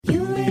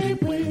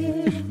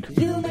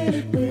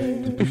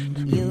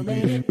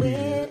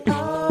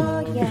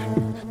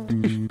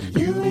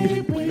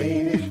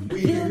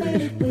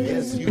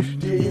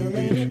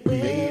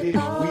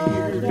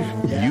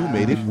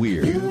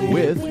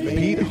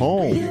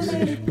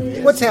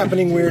What's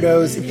happening,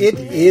 weirdos? It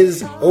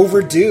is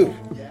overdue.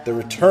 The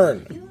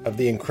return of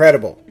the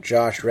incredible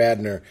Josh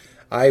Radnor.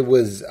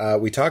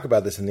 We talk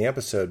about this in the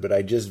episode, but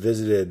I just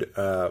visited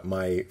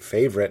my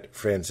favorite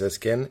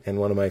Franciscan and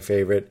one of my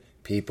favorite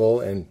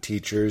people and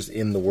teachers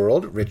in the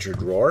world, Richard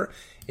Rohr,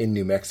 in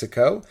New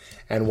Mexico.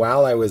 And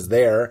while I was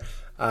there,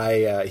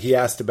 he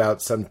asked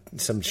about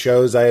some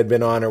shows I had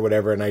been on or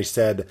whatever, and I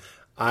said,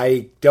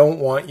 I don't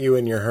want you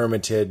in your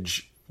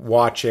hermitage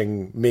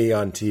watching me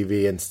on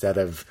TV instead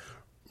of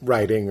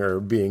writing or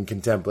being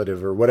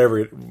contemplative or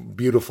whatever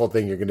beautiful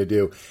thing you're going to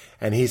do.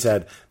 And he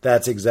said,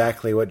 that's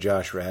exactly what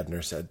Josh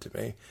Radnor said to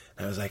me.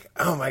 And I was like,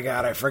 oh my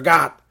God, I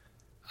forgot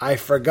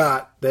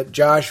that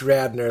Josh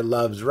Radnor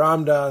loves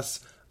Ram Dass,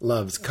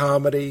 loves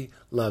comedy,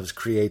 loves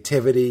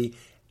creativity,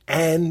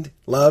 and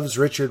loves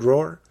Richard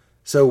Rohr.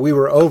 So we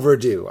were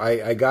overdue.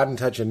 I got in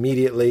touch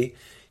immediately.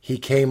 He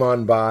came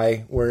on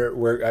by.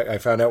 I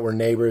found out we're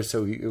neighbors,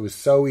 so it was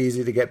so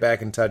easy to get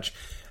back in touch.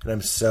 And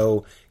I'm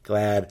so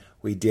glad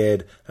we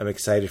did. I'm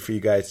excited for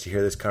you guys to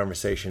hear this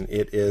conversation.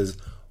 It is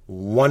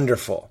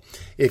wonderful.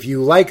 If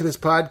you like this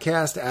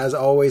podcast, as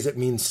always, it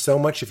means so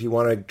much if you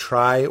want to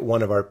try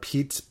one of our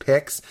Pete's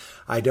Picks.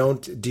 I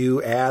don't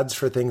do ads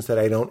for things that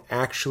I don't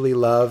actually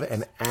love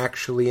and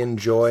actually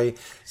enjoy.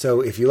 So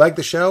if you like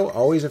the show,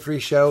 always a free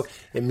show.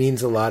 It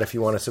means a lot if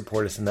you want to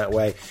support us in that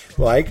way.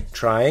 Like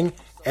trying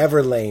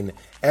Everlane.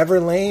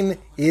 Everlane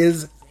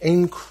is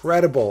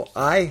incredible.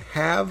 I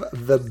have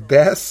the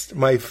best,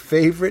 my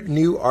favorite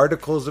new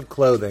articles of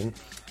clothing,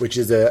 which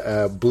is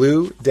a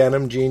blue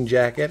denim jean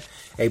jacket,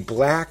 a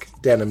black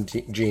denim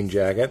jean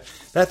jacket.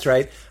 That's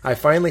right. I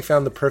finally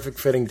found the perfect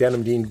fitting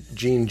denim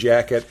jean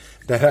jacket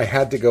that I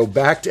had to go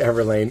back to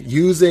Everlane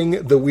using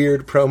the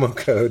weird promo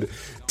code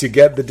to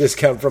get the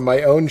discount from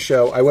my own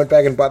show. I went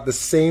back and bought the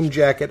same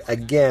jacket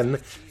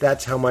again.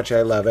 That's how much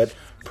I love it.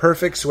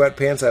 Perfect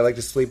sweatpants. I like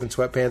to sleep in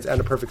sweatpants,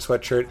 and a perfect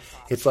sweatshirt.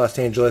 It's Los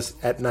Angeles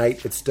at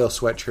night. It's still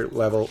sweatshirt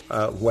level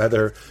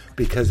weather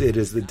because it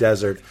is the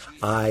desert.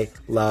 I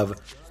love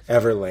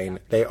Everlane.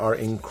 They are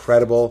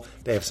incredible.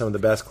 They have some of the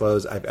best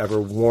clothes I've ever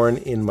worn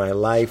in my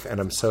life, and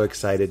I'm so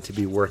excited to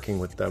be working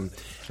with them.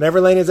 And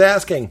Everlane is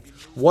asking,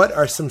 what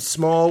are some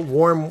small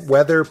warm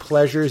weather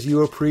pleasures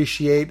you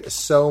appreciate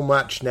so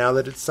much now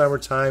that it's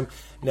summertime,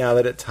 now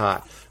that it's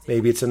hot?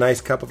 Maybe it's a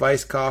nice cup of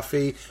iced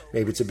coffee.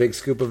 Maybe it's a big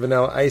scoop of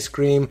vanilla ice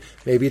cream.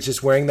 Maybe it's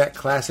just wearing that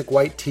classic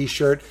white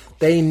t-shirt.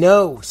 They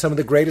know some of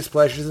the greatest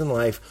pleasures in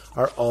life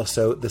are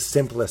also the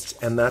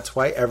simplest, and that's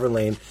why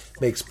Everlane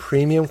makes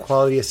premium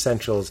quality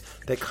essentials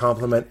that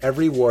complement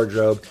every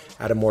wardrobe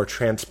at a more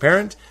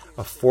transparent,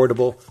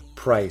 affordable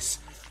price.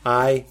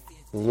 I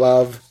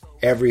love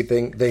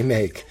everything they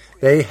make.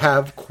 They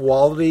have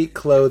quality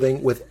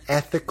clothing with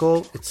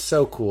ethical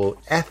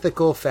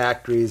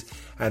factories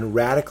and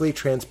radically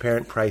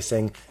transparent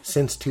pricing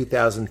since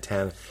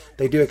 2010.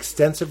 They do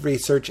extensive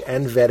research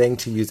and vetting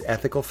to use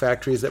ethical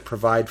factories that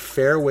provide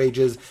fair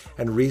wages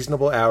and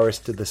reasonable hours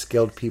to the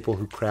skilled people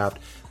who craft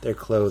their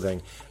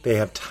clothing. They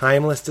have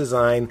timeless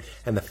design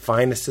and the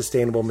finest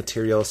sustainable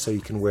materials so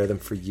you can wear them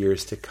for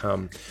years to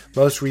come.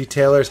 Most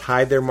retailers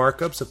hide their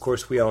markups. Of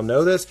course, we all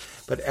know this,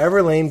 but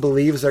Everlane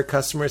believes their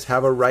customers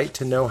have a right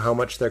to know how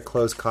much their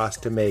clothes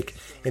cost to make.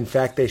 In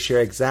fact, they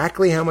share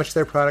exactly how much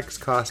their products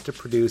cost to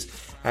produce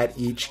at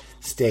each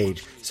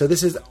stage. So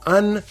this is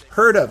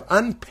unheard of,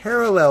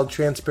 unparalleled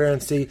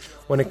transparency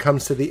when it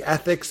comes to the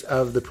ethics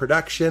of the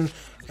production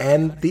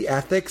and the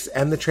ethics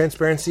and the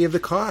transparency of the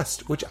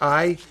cost, which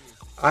I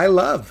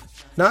love.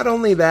 Not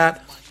only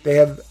that, they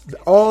have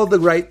all the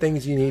right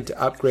things you need to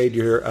upgrade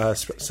your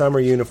summer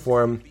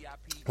uniform.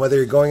 Whether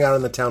you're going out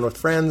in the town with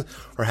friends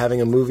or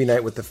having a movie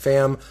night with the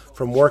fam,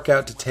 from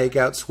workout to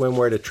takeout,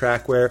 swimwear to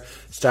trackwear,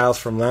 styles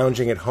from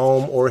lounging at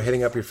home or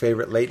hitting up your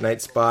favorite late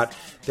night spot,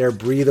 their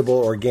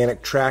breathable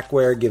organic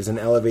trackwear gives an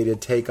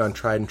elevated take on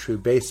tried and true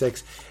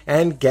basics.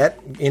 And get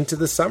into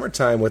the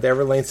summertime with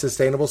Everlane's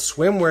sustainable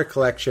swimwear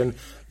collection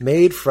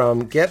made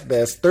from, get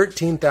this,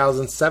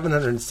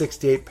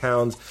 13,768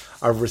 pounds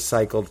of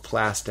recycled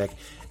plastic.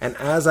 And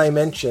as I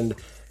mentioned,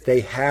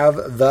 they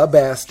have the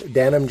best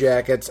denim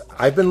jackets.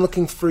 I've been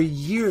looking for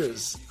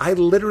years. I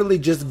literally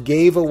just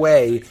gave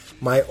away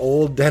my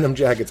old denim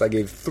jackets. I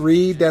gave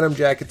 3 denim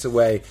jackets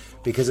away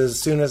because as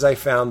soon as I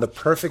found the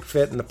perfect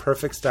fit and the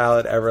perfect style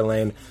at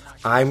Everlane,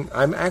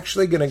 I'm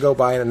actually going to go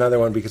buy another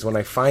one because when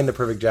I find the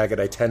perfect jacket,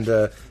 I tend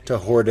to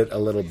hoard it a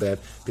little bit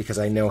because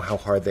I know how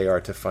hard they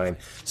are to find.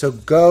 So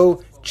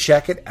go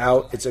check it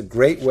out. It's a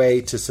great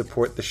way to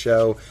support the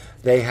show.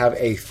 They have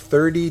a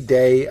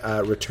 30-day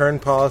return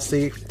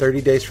policy,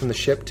 30 days from the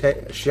ship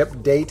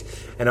date,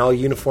 and all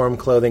uniform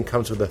clothing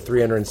comes with a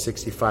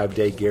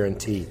 365-day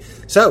guarantee.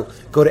 So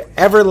go to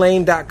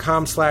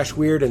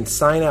everlane.com/weird and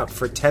sign up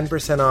for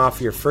 10%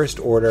 off your first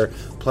order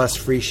plus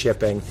free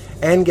shipping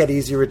and get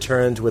easy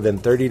returns within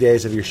 30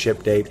 days of your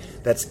ship date.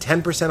 That's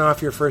 10%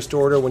 off your first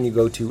order when you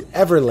go to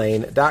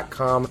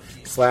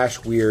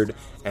everlane.com/weird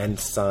and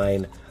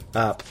sign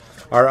up.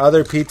 Our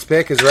other Pete's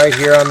Pick is right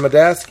here on my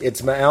desk.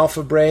 It's my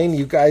Alpha Brain.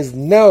 You guys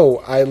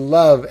know I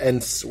love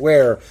and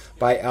swear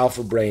by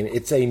Alpha Brain.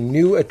 It's a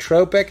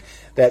nootropic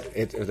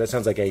that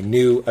sounds like a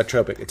new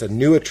atropic. It's a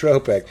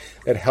nootropic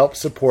that helps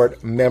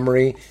support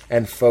memory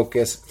and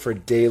focus for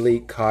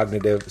daily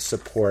cognitive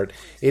support.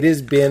 It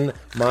has been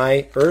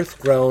my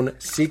earth-grown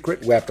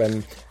secret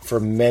weapon for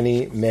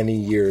many, many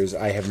years.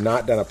 I have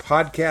not done a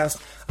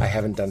podcast. I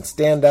haven't done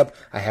stand-up.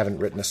 I haven't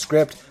written a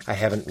script. I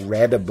haven't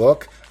read a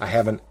book. I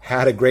haven't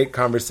had a great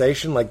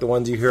conversation like the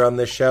ones you hear on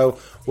this show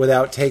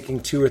without taking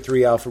 2 or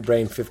 3 Alpha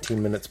Brain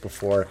 15 minutes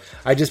before.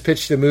 I just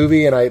pitched a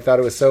movie, and I thought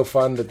it was so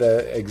fun that the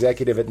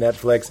executive at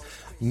Netflix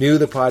knew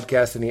the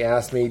podcast, and he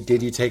asked me,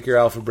 did you take your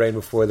Alpha Brain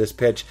before this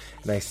pitch?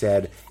 And I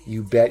said,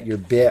 you bet your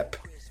bip.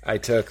 I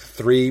took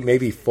 3,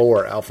 maybe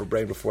 4 Alpha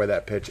Brain before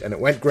that pitch, and it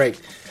went great.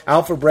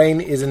 Alpha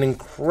Brain is an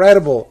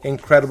incredible,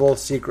 incredible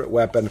secret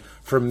weapon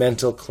for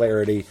mental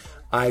clarity.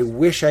 I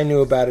wish I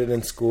knew about it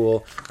in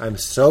school. I'm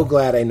so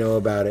glad I know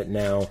about it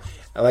now.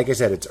 Like I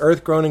said, it's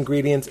earth-grown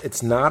ingredients.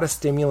 It's not a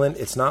stimulant.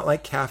 It's not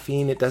like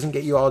caffeine. It doesn't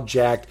get you all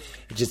jacked.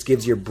 It just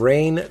gives your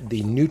brain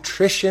the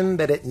nutrition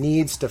that it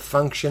needs to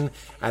function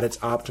at its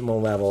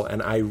optimal level,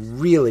 and I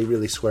really,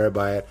 really swear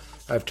by it.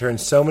 I've turned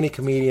so many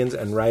comedians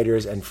and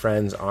writers and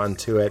friends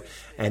onto it.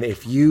 And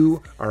if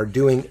you are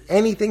doing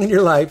anything in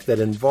your life that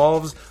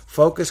involves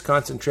focus,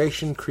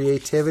 concentration,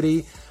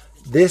 creativity,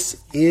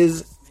 this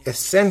is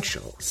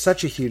essential.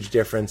 Such a huge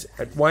difference.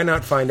 Why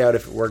not find out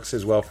if it works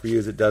as well for you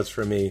as it does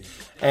for me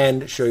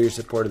and show your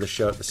support of the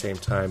show at the same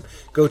time?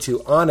 Go to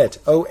Onnit,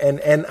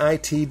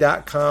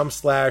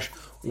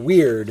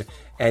 ONNIT.com/weird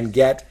and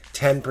get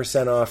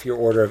 10% off your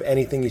order of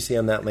anything you see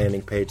on that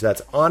landing page.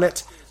 That's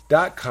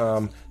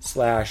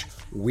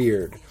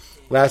Onnit.com/weird.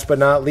 Last but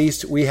not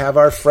least, we have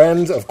our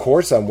friends. Of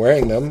course, I'm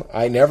wearing them.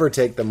 I never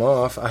take them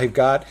off. I've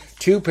got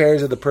 2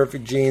 pairs of the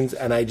perfect jeans,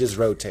 and I just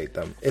rotate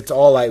them. It's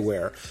all I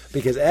wear.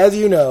 Because as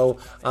you know,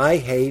 I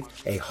hate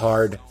a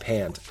hard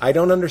pant. I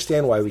don't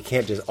understand why we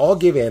can't just all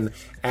give in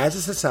as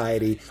a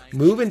society,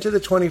 move into the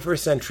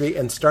 21st century,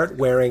 and start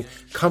wearing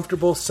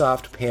comfortable,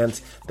 soft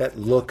pants that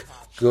look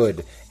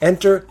good.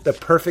 Enter the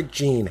perfect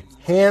jean.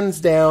 Hands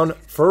down,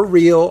 for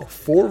real,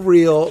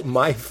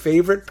 my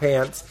favorite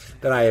pants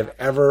that I have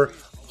ever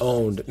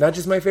owned. Not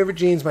just my favorite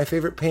jeans, my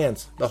favorite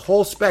pants. The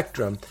whole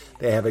spectrum.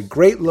 They have a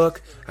great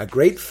look, a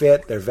great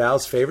fit. They're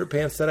Val's favorite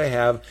pants that I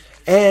have.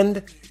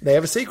 And they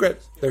have a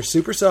secret. They're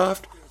super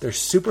soft, they're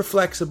super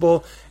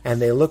flexible, and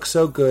they look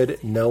so good,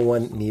 no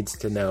one needs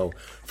to know.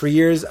 For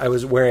years, I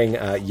was wearing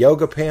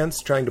yoga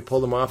pants, trying to pull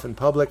them off in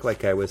public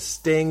like I was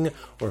Sting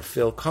or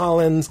Phil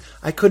Collins.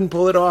 I couldn't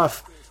pull it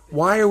off.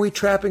 Why are we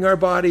trapping our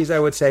bodies, I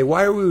would say?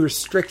 Why are we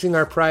restricting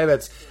our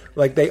privates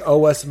like they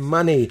owe us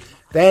money?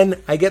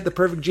 Then I get the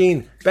perfect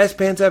jean. Best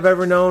pants I've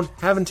ever known.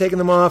 Haven't taken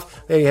them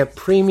off. They have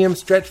premium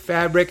stretch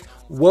fabric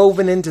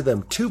woven into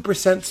them. 2%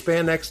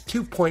 spandex,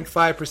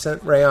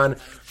 2.5% rayon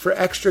for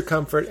extra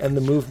comfort and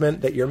the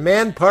movement that your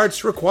man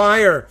parts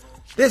require.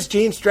 This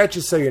jean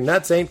stretches so your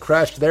nuts ain't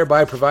crushed,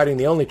 thereby providing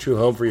the only true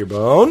home for your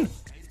bone.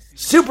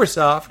 Super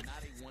soft.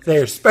 They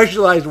are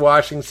specialized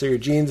washing so your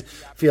jeans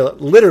feel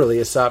literally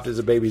as soft as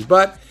a baby's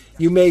butt.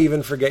 You may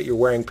even forget you're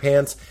wearing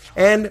pants,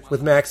 and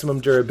with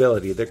maximum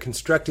durability. They're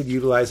constructed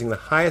utilizing the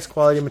highest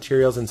quality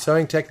materials and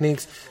sewing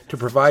techniques to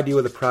provide you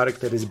with a product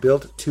that is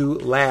built to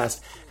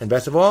last. And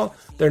best of all,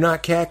 they're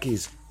not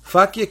khakis.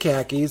 Fuck your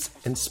khakis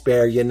and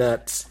spare your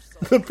nuts.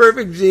 The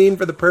perfect jean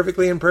for the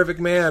perfectly imperfect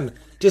man.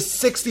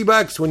 Just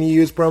 $60 when you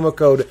use promo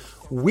code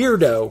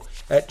WEIRDO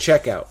at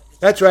checkout.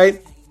 That's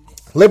right.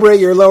 Liberate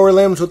your lower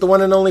limbs with the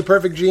one and only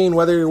perfect jean,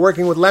 whether you're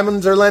working with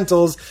lemons or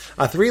lentils,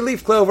 a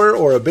 3-leaf clover,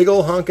 or a big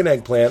ol' honkin'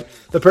 eggplant.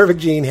 The perfect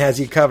jean has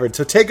you covered.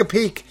 So take a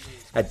peek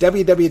at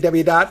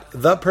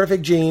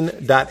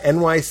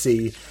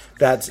www.theperfectjean.nyc.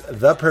 That's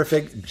the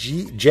perfect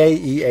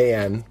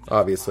Jean,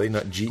 obviously,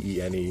 not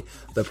Gene.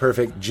 The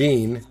perfect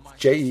jean,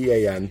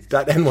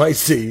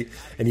 JEAN.NYC,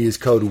 and use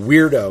code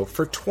WEIRDO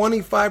for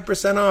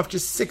 25% off,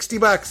 just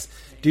 $60.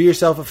 Do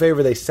yourself a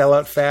favor, they sell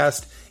out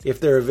fast. If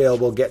they're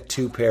available, get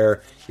 2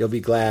 pair. You'll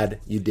be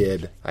glad you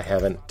did. I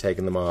haven't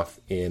taken them off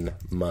in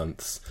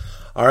months.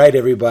 All right,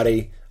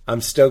 everybody. I'm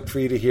stoked for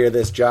you to hear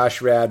this.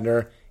 Josh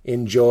Radnor.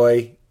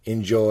 Enjoy.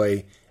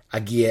 I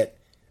get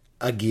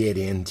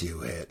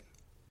into it.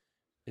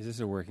 Is this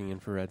a working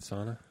infrared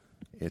sauna?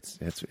 It's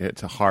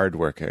a hard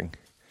working.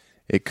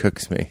 It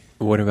cooks me.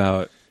 What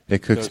about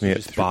it cooks me at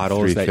just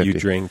bottles that you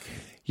drink?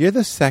 You're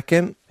the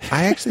second.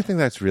 I actually think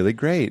that's really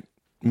great.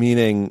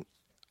 Meaning,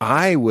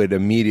 I would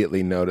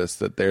immediately notice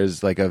that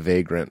there's like a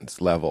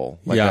vagrant level,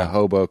 like a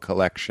hobo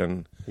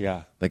collection.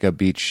 Yeah. Like a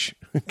beach.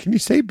 Can you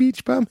say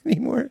beach bum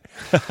anymore?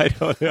 I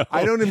don't know.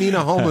 I don't mean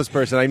a homeless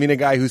person. I mean a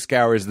guy who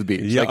scours the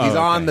beach. Yeah, like he's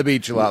on the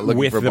beach a lot looking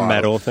with for the bottles.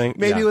 metal thing.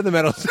 Maybe with the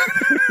metal.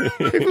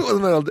 Maybe with the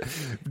metal.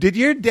 Did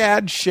your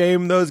dad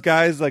shame those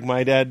guys like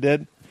my dad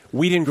did?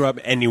 We didn't grow up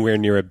anywhere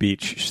near a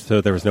beach,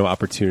 so there was no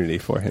opportunity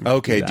for him.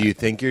 Okay, do you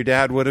think your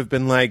dad would have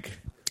been like,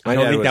 I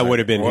don't think that would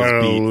have been his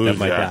beat that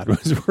my dad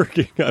was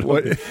working.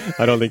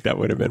 I don't think that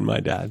would have been my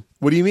dad.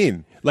 What do you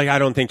mean? Like, I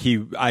don't think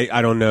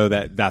I don't know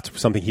that that's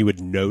something he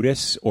would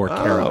notice or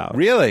care about.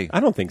 Really? I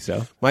don't think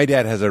so. My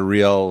dad has a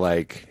real,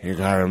 like, you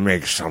gotta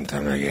make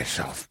something of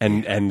yourself.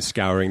 And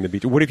scouring the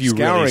beach. What if you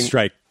really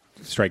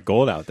strike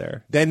gold out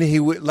there? Then he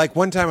would, like,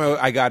 one time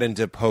I got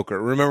into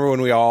poker. Remember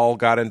when we all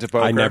got into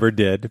poker? I never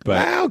did,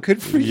 but. Wow,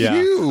 good for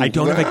you. I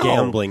don't have a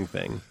gambling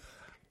thing.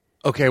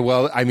 Okay,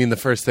 well, I mean, the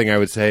first thing I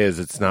would say is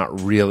it's not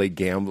really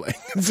gambling.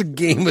 It's a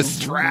game of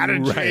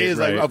strategy.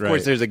 Of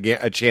course, there's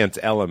a chance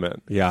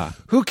element. Yeah.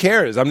 Who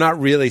cares? I'm not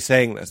really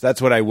saying this.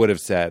 That's what I would have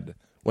said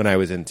when I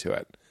was into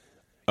it.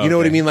 You know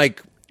what I mean?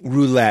 Like,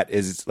 roulette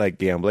is like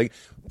gambling.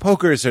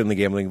 Poker is certainly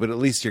gambling, but at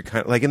least you're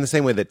kind of, like, in the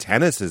same way that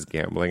tennis is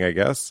gambling, I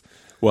guess.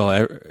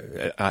 Well,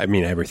 I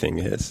mean, everything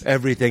is.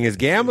 Everything is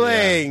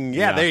gambling.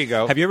 Yeah, there you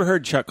go. Have you ever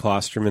heard Chuck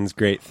Klosterman's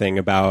great thing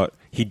about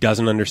he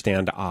doesn't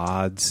understand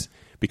odds?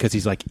 Because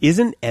he's like,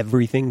 isn't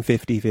everything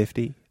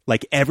 50-50?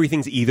 Like,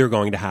 everything's either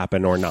going to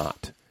happen or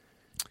not.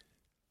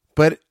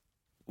 But,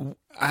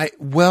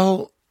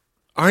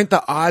 aren't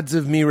the odds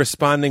of me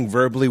responding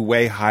verbally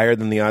way higher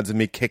than the odds of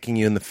me kicking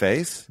you in the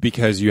face?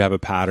 Because you have a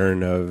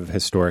pattern of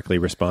historically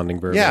responding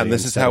verbally. Yeah, and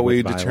this is how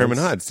we determine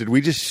odds. Did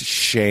we just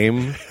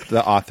shame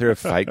the author of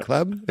Fight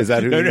Club? Is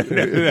that who? No.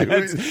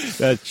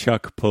 That's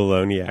Chuck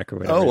Poloniak or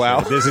whatever. Oh,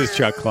 wow. This is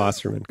Chuck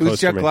Klosterman. Who's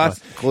Chuck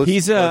Klosterman?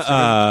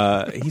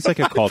 He's like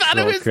a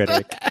cultural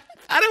critic.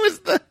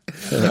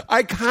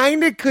 I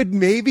kind of could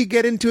maybe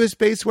get into a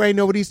space where I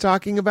know what he's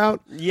talking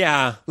about.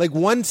 Yeah. Like,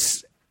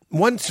 once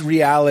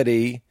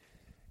reality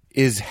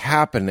is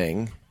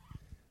happening.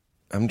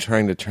 I'm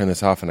trying to turn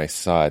this off and I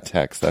saw a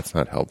text. That's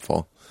not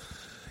helpful.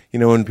 You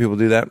know when people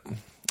do that?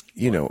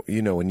 You know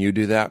when you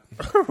do that?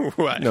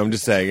 What? No, I'm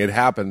just saying it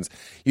happens.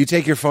 You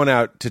take your phone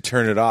out to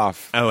turn it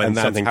off. Oh, and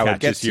that's something how it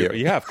catches gets you.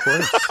 Yeah, of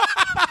course.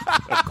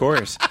 Of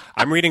course.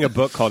 I'm reading a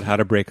book called How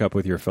to Break Up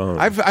with Your Phone.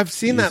 I've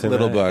seen that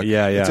little book.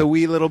 Yeah. It's a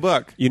wee little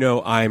book. You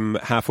know, I'm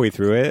halfway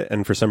through it,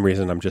 and for some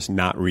reason, I'm just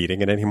not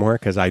reading it anymore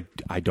because I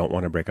don't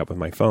want to break up with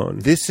my phone.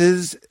 This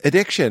is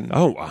addiction.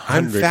 Oh, 100%.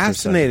 I'm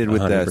fascinated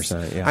with this.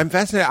 Yeah. I'm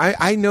fascinated.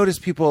 I notice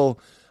people.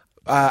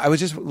 I was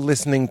just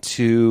listening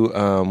to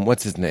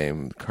what's his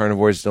name?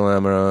 Carnivore's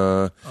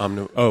Dilemma.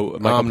 Michael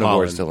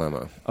Omnivore's Pollan.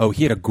 Dilemma. Oh,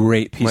 he had a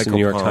great piece in the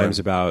New York Pollan. Times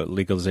about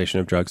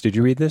legalization of drugs. Did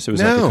you read this? It was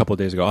No. like a couple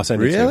days ago. I'll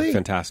send it to you.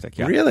 Fantastic.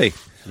 Yeah. Really?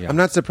 Yeah. I'm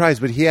not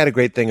surprised, but he had a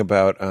great thing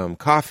about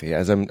coffee.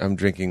 As I'm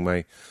drinking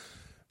my.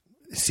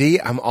 See,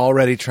 I'm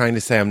already trying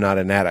to say I'm not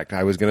an addict.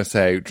 I was going to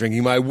say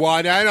drinking my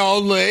one and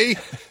only.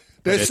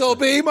 This'll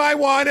be my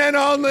one and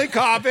only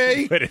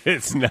coffee. But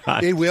it's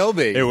not. It will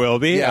be. It will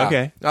be? Yeah.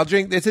 Okay. I'll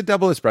drink. It's a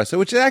double espresso,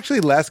 which is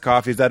actually less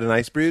coffee. Is that an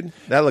ice brewed?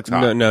 That looks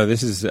hot. No,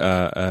 this is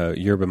a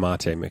yerba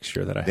mate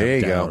mixture that I have There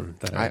you down.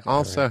 go. I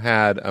also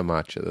had a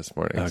matcha this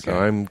morning, so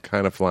I'm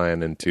kind of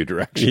flying in two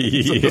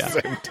directions at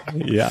the same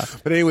time. Yeah.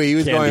 But anyway, he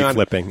was Candy going on.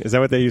 flipping. Is that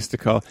what they used to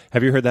call?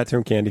 Have you heard that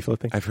term, candy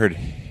flipping? I've heard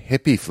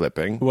hippie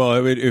flipping.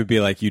 Well, it would be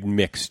like you'd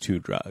mix two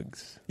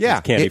drugs. Yeah.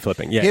 It's candy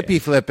flipping. Yeah.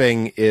 Hippie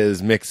flipping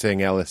is mixing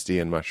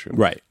LSD and mushrooms.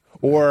 Right.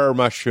 Or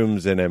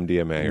mushrooms and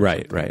MDMA. Or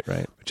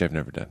Right. Which I've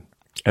never done.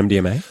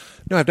 MDMA?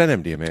 No, I've done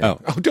MDMA. Oh,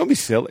 don't be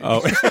silly.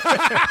 Oh.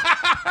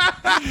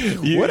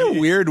 What a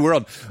weird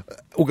world.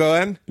 Go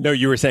on. No,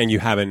 you were saying you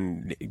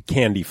haven't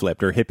candy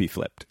flipped or hippie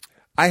flipped.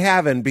 I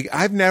haven't.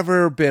 I've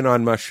never been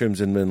on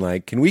mushrooms and been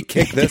like, can we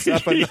kick this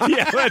up a notch?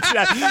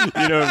 Yeah,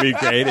 you know what would be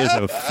great is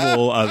a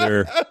full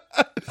other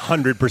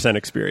 100%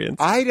 experience.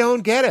 I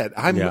don't get it.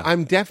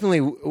 I'm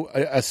definitely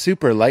a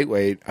super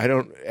lightweight. I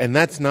don't, and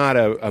that's not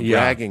a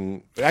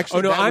bragging. Actually,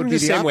 oh no, that would I'm be the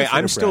same way. opposite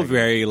I'm of still bragging.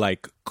 very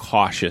like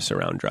cautious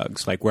around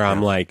drugs. Like where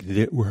I'm like,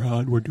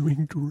 we're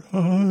doing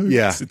drugs.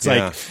 Yeah, it's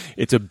like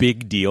it's a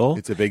big deal.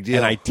 It's a big deal,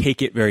 and I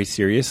take it very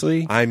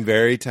seriously. I'm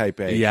very type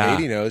A. Yeah.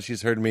 Katie knows.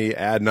 She's heard me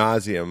ad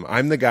nauseum.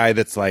 I'm the guy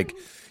that's like,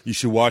 you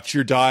should watch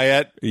your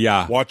diet.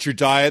 Yeah. Watch your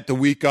diet the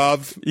week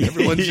of.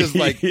 Everyone's just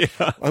like,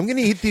 I'm going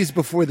to eat these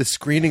before the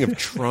screening of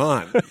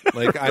Tron.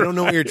 Like, I don't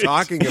know what you're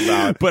talking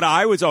about. But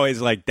I was always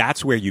like,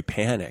 that's where you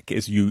panic,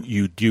 is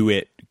you do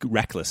it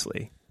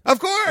recklessly. Of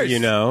course. You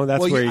know,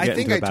 that's where you get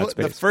into a bad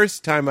space. The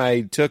first time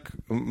I took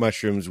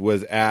mushrooms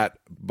was at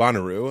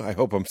Bonnaroo. I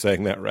hope I'm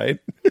saying that right.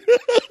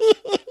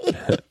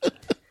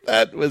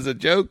 That was a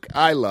joke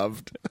I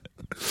loved.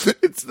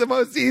 It's the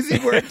most easy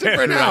word to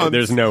pronounce. Right,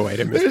 there's no way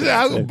to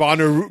mispronounce it.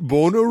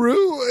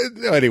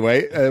 Bonnaroo.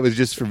 Anyway, it was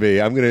just for me.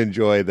 I'm going to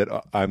enjoy that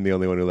I'm the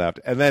only one who laughed.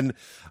 And then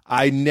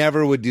I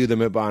never would do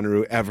them at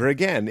Bonnaroo ever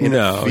again. In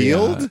a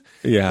field?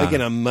 Yeah. Like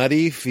in a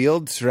muddy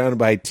field surrounded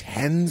by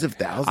tens of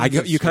thousands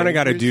of you kind of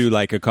got to strangers. do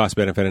like a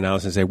cost-benefit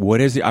analysis and say, what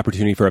is the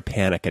opportunity for a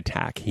panic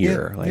attack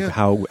here?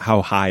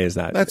 How high is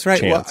that That's right.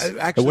 chance? Well,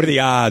 actually, what are the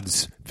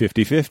odds?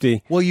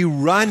 50-50. Well, you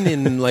run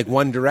in like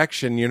one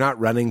direction. You're not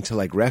running to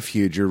like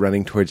refuge. You're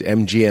running towards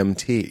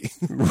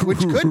MGMT, which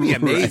could be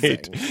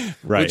amazing.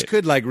 Right. Which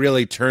could like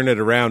really turn it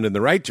around in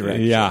the right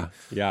direction.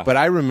 Yeah. But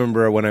I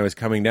remember when I was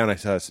coming down, I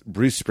saw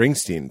Bruce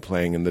Springsteen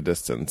playing in the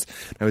distance.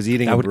 I was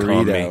eating That a would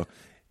calm burrito. me.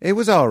 It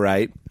was all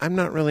right. I'm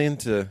not really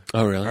into.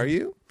 Oh, really? Are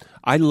you?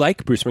 I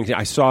like Bruce Springsteen.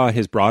 I saw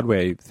his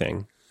Broadway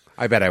thing.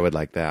 I bet I would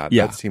like that.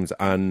 Yeah. That seems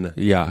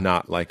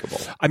not likable.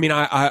 I mean,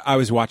 I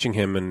was watching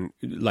him, and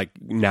like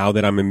now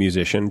that I'm a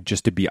musician,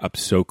 just to be up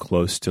so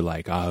close to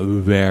like a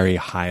very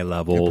high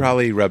level. It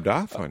probably rubbed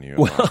off on you.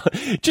 Well,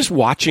 just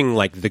watching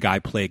like the guy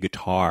play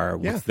guitar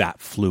with Yeah.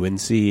 that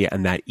fluency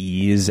and that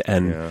ease,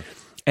 and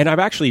I've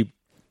actually,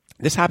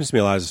 this happens to me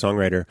a lot as a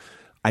songwriter.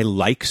 I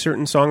like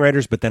certain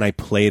songwriters, but then I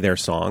play their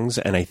songs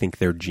and I think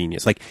they're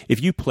genius. Like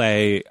if you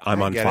play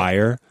 "I'm on get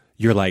Fire,"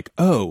 you're like,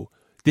 oh,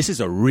 this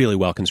is a really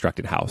well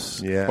constructed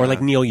house. Yeah. Or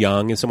like Neil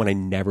Young is someone I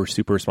never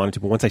super responded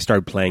to, but once I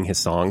started playing his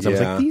songs, I was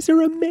Yeah. like, these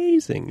are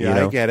amazing. Yeah, you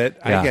know? I get it.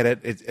 Yeah. I get it.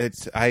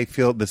 It's. I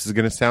feel this is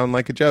going to sound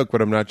like a joke,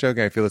 but I'm not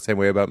joking. I feel the same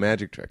way about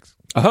magic tricks.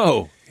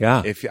 Oh,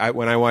 yeah.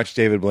 When I watched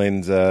David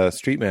Blaine's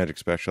Street Magic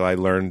special, I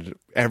learned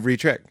every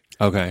trick.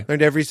 Okay.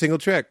 Learned every single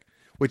trick,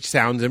 which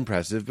sounds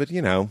impressive, but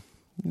you know,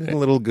 a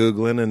little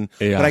Googling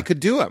but I could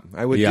do them.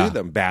 I would Yeah. do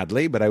them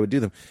badly, but I would do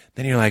them.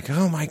 Then you're like,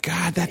 oh my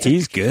God,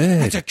 He's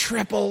good. That's a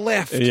triple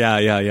lift. Yeah.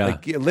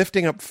 Like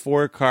lifting up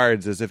 4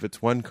 cards as if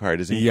it's 1 card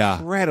is Yeah.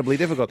 incredibly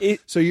difficult.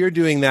 So you're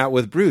doing that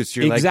with Bruce.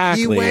 You're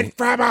Exactly. like, he went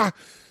from a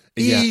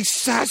E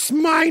sus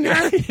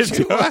minor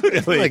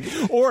to Like,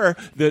 or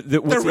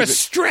the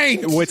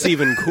restraint. What's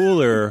even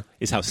cooler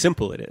is how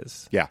simple it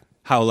is. Yeah.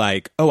 How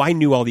like, oh, I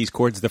knew all these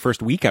chords the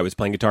first week I was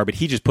playing guitar, but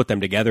he just put them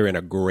together in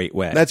a great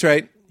way. That's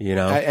right. You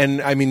know?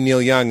 And I mean,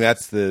 Neil Young,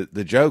 that's the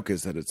joke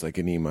is that it's like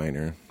an E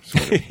minor.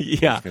 Sort of.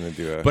 Yeah. He's gonna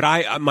do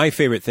But my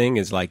favorite thing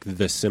is like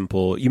the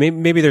simple.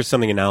 Maybe there's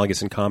something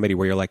analogous in comedy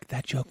where you're like,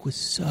 that joke was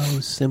so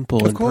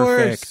simple and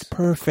course.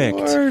 perfect.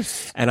 Of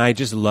course. And I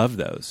just love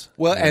those.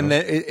 Well, and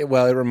it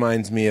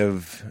reminds me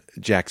of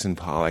Jackson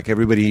Pollock.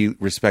 Everybody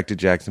respected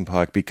Jackson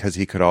Pollock because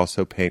he could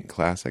also paint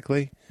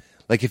classically.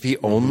 Like if he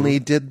only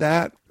did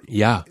that,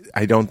 Yeah.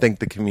 I don't think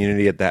the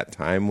community at that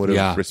time would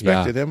have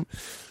respected him.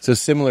 So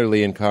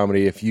similarly in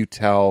comedy, if you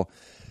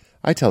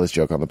I tell this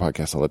joke on the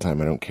podcast all the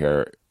time. I don't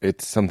care.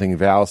 It's something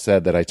Val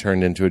said that I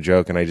turned into a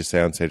joke, and I just say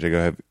on stage, I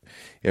go,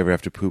 you ever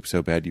have to poop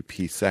so bad you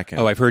pee second?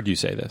 Oh, I've heard you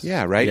say this.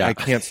 Yeah, right? Yeah. I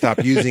can't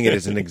stop using it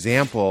as an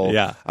example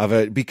of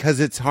it because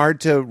it's hard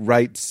to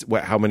write,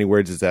 how many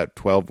words is that?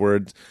 12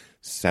 words?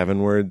 7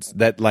 words?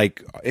 That,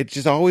 like, it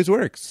just always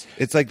works.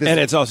 It's like this.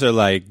 And it's also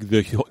like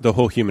the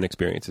whole human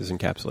experience is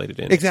encapsulated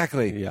in it.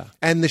 Exactly. Yeah.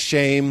 And the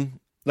shame,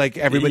 like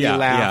everybody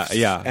laughs.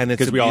 Yeah. And it's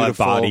because we all have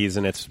beautiful- bodies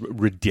and it's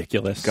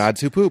ridiculous.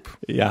 Gods who poop.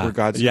 Yeah. Or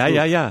gods who Yeah, poop.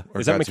 yeah, yeah.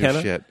 Or Is that gods who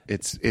McKenna? shit.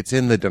 It's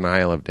in The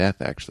Denial of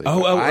Death, actually.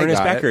 Oh, But I Ernest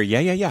got Becker. it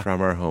Yeah.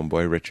 From our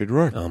homeboy, Richard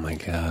Rohr. Oh, my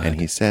God.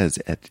 And he says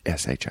at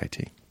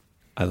SHIT.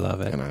 I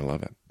love it. And I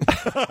love it.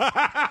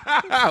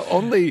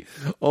 only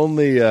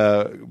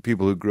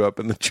people who grew up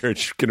in the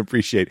church can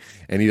appreciate.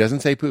 And he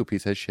doesn't say poop; he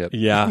says shit.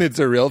 Yeah, it's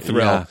a real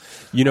thrill. Yeah.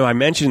 You know, I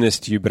mentioned this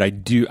to you, but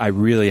I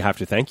really have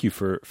to thank you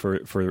for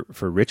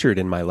Richard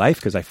in my life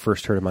because I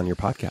first heard him on your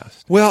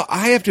podcast. Well,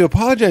 I have to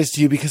apologize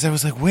to you because I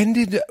was like,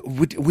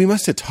 we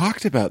must have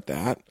talked about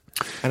that?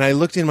 And I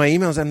looked in my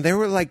emails, and there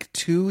were like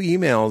 2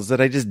 emails that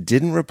I just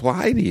didn't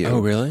reply to you. Oh,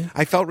 really?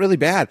 I felt really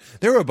bad.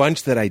 There were a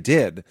bunch that I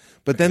did,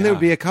 but then there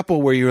would be a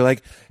couple where you were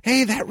like,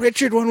 "Hey, that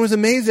Richard one was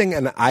amazing,"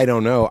 and I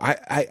don't know.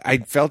 I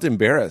felt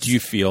embarrassed. Do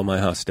you feel my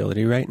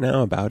hostility right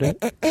now about it?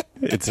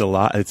 It's a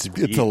lot. It's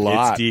a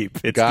lot. It's deep.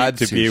 It's God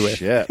deep to be with.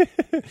 Shit.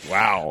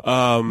 Wow.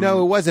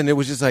 No, it wasn't. It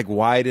was just like,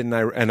 why didn't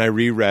I? And I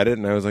reread it,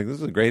 and I was like,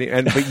 this is great.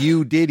 But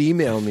you did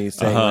email me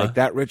saying like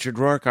that Richard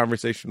Rohr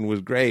conversation was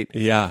great.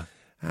 Yeah.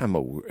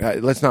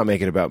 Let's not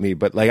make it about me,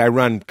 but like I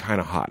run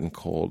kind of hot and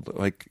cold.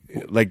 Like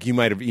you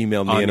might have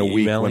emailed me On in a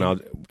week emailing? when I'll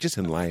just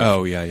in life.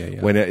 Oh, yeah.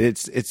 When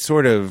it's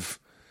sort of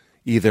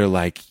either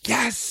like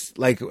yes,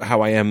 like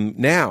how I am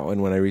now,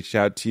 and when I reached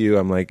out to you,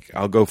 I'm like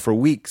I'll go for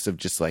weeks of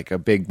just like a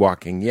big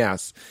walking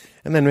yes,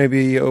 and then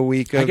maybe a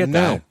week of I get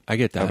no. that. I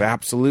get that. Of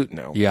absolute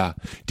no. Yeah.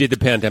 Did the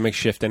pandemic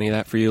shift any of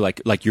that for you?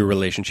 Like your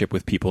relationship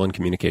with people and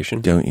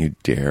communication? Don't you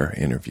dare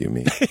interview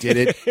me. Did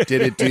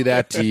it do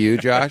that to you,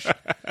 Josh?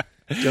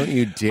 Don't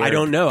you dare! I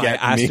don't know. I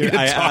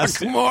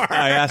asked more.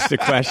 I asked a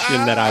question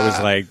that I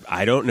was like,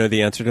 I don't know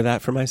the answer to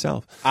that for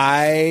myself.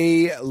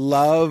 I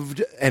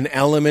loved an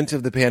element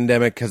of the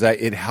pandemic because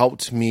it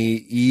helped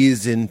me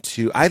ease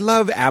into. I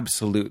love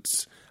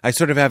absolutes. I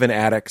sort of have an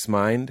addict's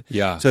mind.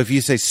 Yeah. So if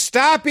you say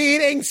stop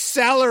eating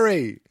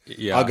celery,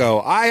 I'll go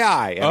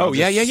aye. And I'll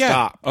just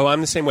Stop. Oh,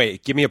 I'm the same way.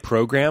 Give me a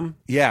program.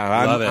 Yeah,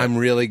 I'm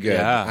really good.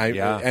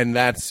 Yeah. And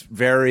that's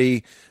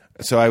very.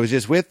 So I was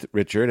just with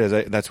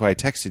Richard, that's why I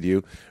texted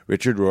you,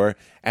 Richard Rohr,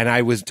 and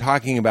I was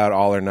talking about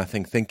all or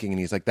nothing thinking, and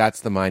he's like, that's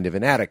the mind of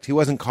an addict. He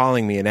wasn't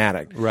calling me an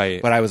addict. Right.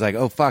 But I was like,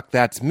 oh, fuck,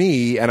 that's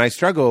me, and I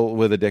struggle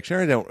with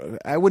addiction.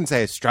 I wouldn't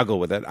say I struggle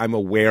with it. I'm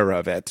aware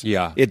of it.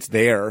 Yeah. It's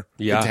there.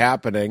 Yeah. It's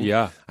happening.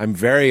 Yeah. I'm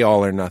very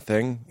all or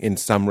nothing in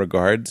some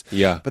regards.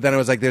 Yeah. But then I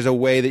was like, there's a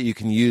way that you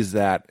can use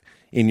that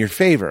in your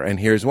favor,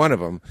 and here's one of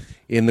them.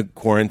 In the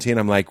quarantine,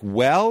 I'm like,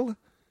 well,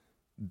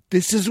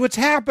 this is what's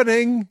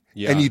happening.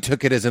 Yeah. And you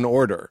took it as an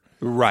order.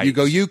 Right. You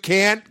go, you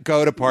can't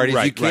go to parties.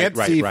 Right, you can't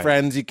right, see right.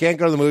 friends. You can't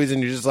go to the movies.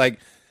 And you're just like,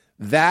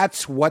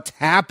 That's what's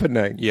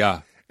happening.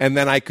 Yeah. And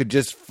then I could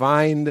just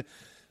find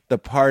the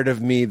part of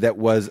me that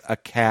was a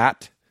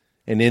cat,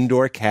 an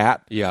indoor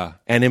cat, Yeah.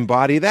 and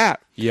embody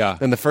that. Yeah.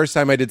 And the first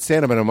time I did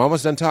stand-up, and I'm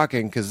almost done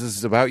talking because this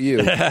is about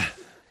you,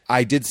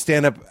 I did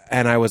stand-up,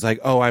 and I was like,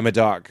 oh, I'm a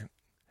dog.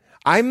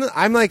 I'm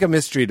like a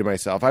mystery to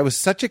myself. I was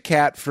such a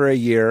cat for a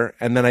year,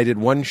 and then I did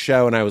one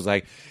show, and I was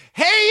like,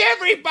 hey,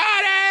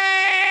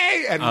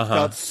 everybody! And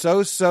felt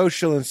so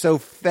social and so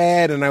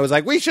fed, and I was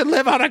like, we should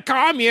live on a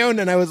commune.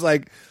 And I was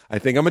like, I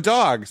think I'm a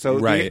dog. So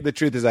Right. the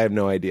truth is I have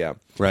no idea.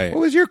 Right. What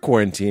was your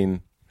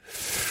quarantine?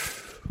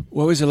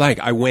 What was it like?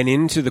 I went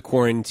into the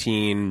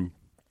quarantine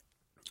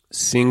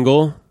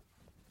single,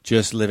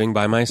 just living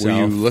by myself. Were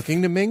you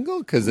looking to mingle?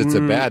 Because it's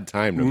a bad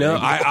time to No,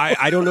 mingle.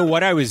 I don't know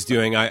what I was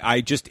doing.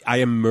 I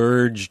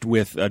emerged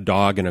with a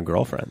dog and a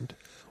girlfriend.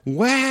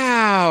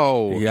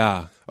 Wow.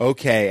 Yeah.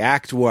 Okay,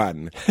 Act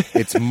 1.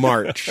 It's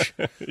March.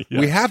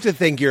 We have to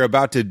think you're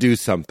about to do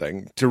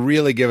something to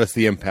really give us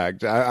the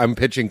impact. I'm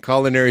pitching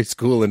culinary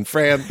school in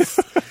France.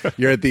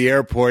 You're at the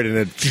airport and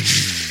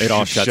it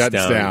all shuts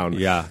down.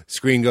 Yeah.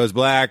 Screen goes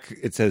black.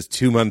 It says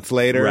 2 months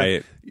later.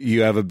 Right.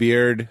 You have a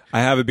beard. I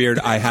have a beard.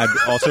 I had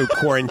also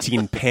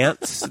quarantine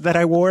pants that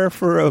I wore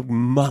for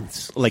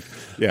months.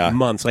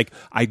 Months. Like,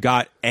 I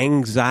got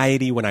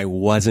anxiety when I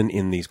wasn't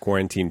in these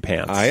quarantine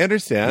pants. I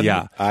understand.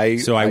 Yeah. I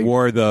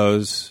wore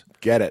those.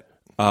 get it.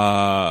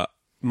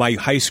 My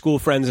high school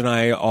friends and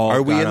I all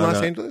Are we got in on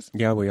Los Angeles?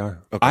 Yeah, we are.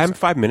 Okay, I'm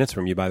sorry. 5 minutes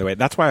from you, by the way.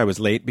 That's why I was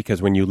late, because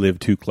when you live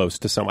too close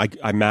to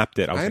I mapped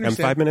it. I was like, I'm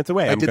understand. 5 minutes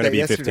away. I I'm did going to that be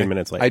yesterday. 15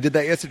 minutes late. I did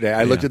that yesterday.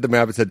 I looked at the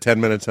map. It said 10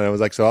 minutes, and I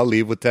was like, so I'll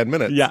leave with 10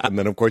 minutes. Yeah. And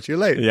then, of course, you're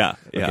late. Yeah,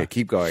 Okay, yeah.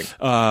 keep going.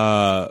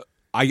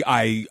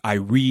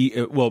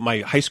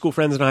 my high school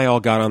friends and I all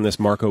got on this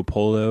Marco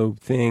Polo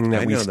thing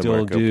that I we know the still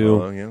Marco do.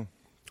 Polo, yeah.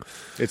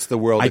 It's the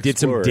world. I did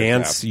some Explorer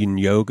dance app. and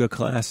yoga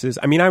classes.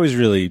 I mean, I was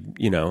really,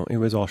 it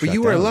was all shut But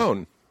you were down.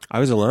 alone. I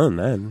was alone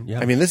then. Yeah.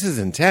 I mean, this is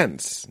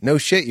intense. No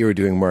shit, you were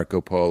doing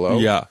Marco Polo.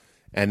 Yeah.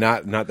 And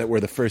not that we're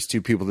the first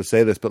two people to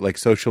say this, but like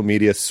social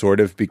media sort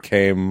of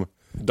became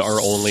our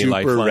only super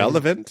lifeline.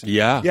 relevant.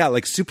 Yeah. Yeah,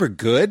 like super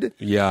good.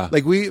 Yeah.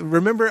 Like we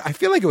remember, I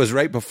feel like it was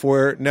right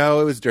before, no,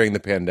 it was during the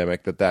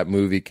pandemic that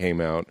movie came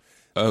out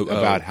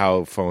about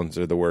how phones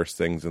are the worst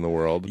things in the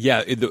world.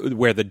 Yeah,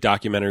 where the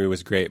documentary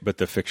was great, but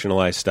the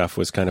fictionalized stuff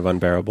was kind of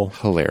unbearable.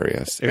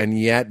 Hilarious. And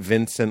yet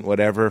Vincent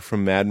whatever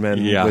from Mad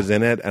Men Yeah. was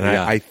in it. And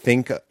Yeah. I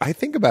think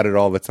about it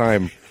all the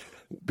time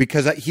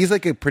because he's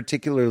like a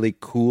particularly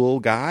cool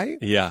guy.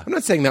 Yeah. I'm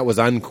not saying that was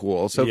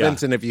uncool. So Yeah.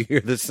 Vincent, if you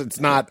hear this,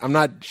 I'm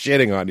not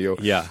shitting on you.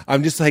 Yeah.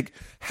 I'm just like,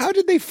 how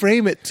did they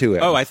frame it to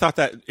him? Oh, I thought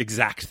that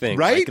exact thing.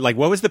 Right? Like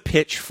what was the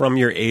pitch from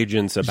your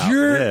agents about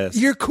this?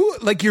 You're cool.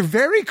 Like you're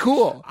very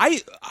cool.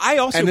 I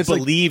also And it's like-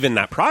 believe in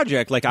that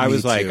project. Like I Me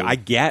was like, too. I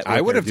get what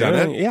I would have they're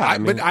done doing. it. Yeah,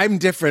 But I'm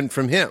different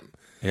from him.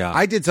 Yeah.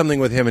 I did something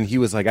with him, and he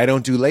was like, "I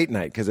don't do late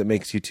night because it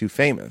makes you too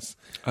famous."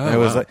 Oh, and I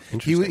was wow. like,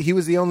 Interesting. he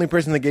was the only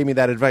person that gave me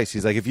that advice.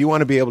 He's like, "If you want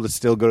to be able to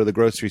still go to the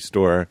grocery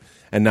store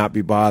and not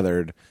be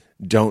bothered,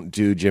 don't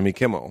do Jimmy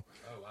Kimmel."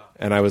 Oh, wow.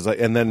 And I was like,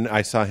 and then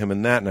I saw him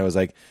in that, and I was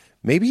like,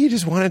 maybe he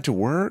just wanted to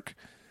work.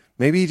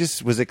 Maybe he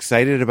just was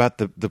excited about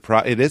the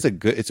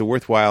it's a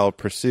worthwhile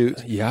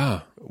pursuit.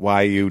 Yeah.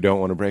 Why you don't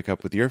want to break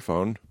up with your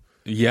phone?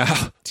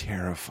 Yeah.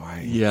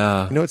 Terrifying.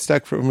 Yeah. You know what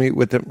stuck for me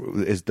with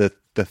them is the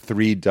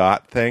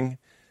 3-dot thing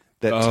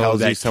that tells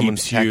that you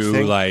someone's keeps you,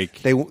 texting.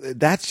 like-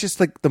 That's just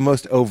like the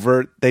most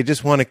overt. They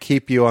just want to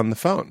keep you on the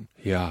phone.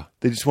 Yeah.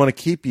 They just want to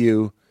keep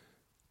you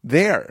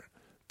there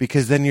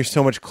because then you're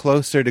so much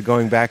closer to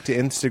going back to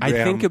Instagram.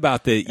 I think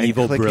about the and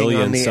evil clicking on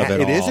brilliance the- of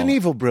it all. It is an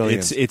evil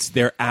brilliance. It's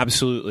there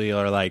absolutely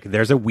are like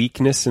there's a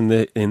weakness in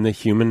the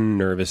human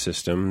nervous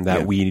system that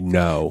Yeah. we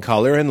know.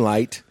 Color and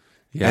light.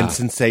 Yeah. And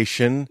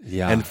sensation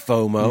Yeah. and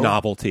FOMO.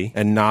 Novelty.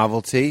 And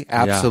novelty.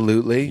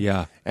 Absolutely.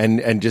 Yeah. And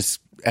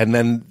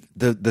then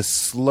the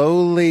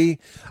slowly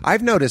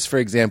I've noticed, for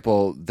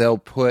example, they'll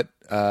put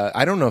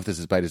I don't know if this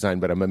is by design,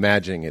 but I'm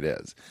imagining it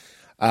is.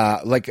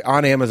 Like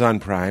on Amazon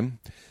Prime,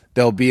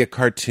 there'll be a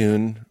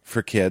cartoon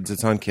for kids.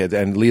 It's on kids,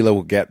 and Leela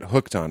will get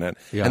hooked on it.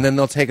 Yeah. And then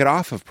they'll take it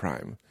off of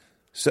Prime.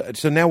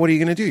 So now what are you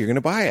going to do? You're going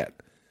to buy it.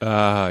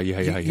 Yeah.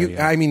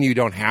 I mean, you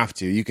don't have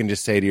to. You can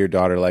just say to your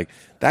daughter, like,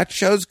 that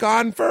show's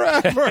gone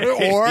forever.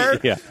 Or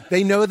Yeah.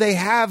 they know they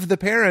have the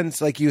parents.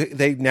 Like,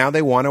 they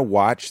want to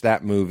watch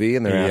that movie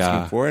and they're Yeah.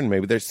 asking for it, and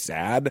maybe they're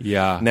sad.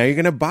 Yeah. Now you're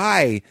going to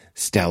buy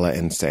Stella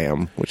and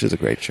Sam, which is a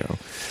great show.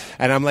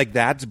 And I'm like,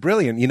 that's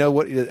brilliant. You know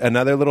what?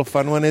 Another little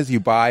fun one is you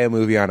buy a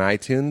movie on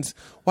iTunes.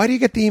 Why do you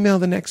get the email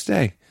the next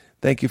day?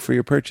 Thank you for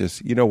your purchase.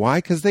 You know why?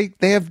 Because they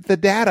have the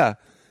data.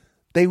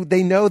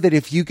 They know that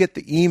if you get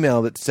the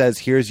email that says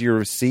here's your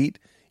receipt,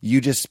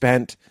 you just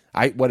spent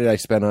what did I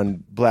spend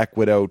on Black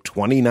Widow?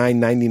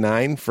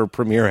 $29.99 for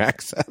Premier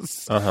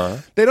Access.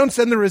 They don't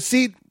send the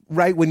receipt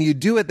right when you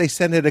do it. They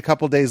send it a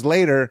couple days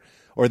later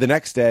or the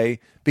next day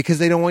because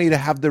they don't want you to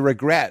have the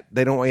regret.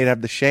 They don't want you to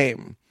have the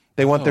shame.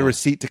 They want the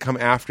receipt to come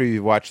after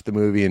you've watched the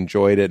movie,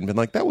 enjoyed it, and been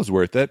like, that was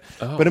worth it.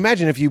 But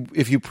imagine if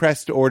you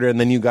pressed order and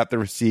then you got the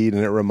receipt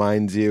and it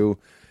reminds you,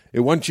 it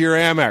went to your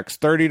Amex,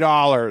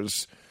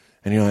 $30.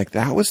 And you're like,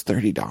 that was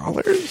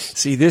 $30?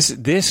 See,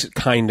 this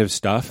kind of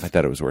stuff. I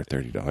thought it was worth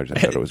 $30. I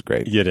thought it was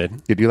great. You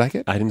did? Did you like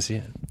it? I didn't see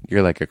it.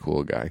 You're like a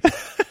cool guy.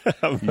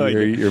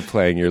 You're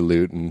playing your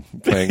lute and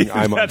playing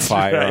I'm on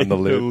fire right. on the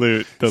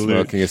lute.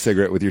 Smoking a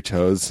cigarette with your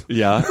toes.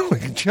 Yeah.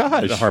 Like,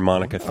 Josh. The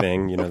harmonica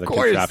thing, the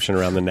course. contraption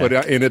around the neck.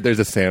 But in it, there's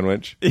a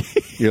sandwich.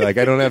 You're like,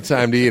 I don't have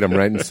time to eat. I'm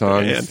writing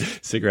songs. And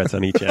cigarettes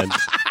on each end.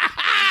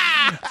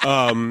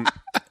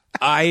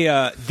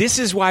 This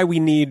is why we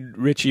need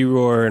Richie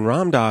Rohr and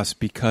Ram Dass,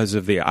 because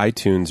of the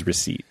iTunes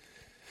receipt.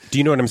 Do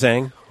you know what I'm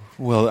saying?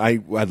 Well,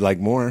 I'd like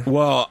more.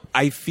 Well,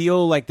 I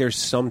feel like there's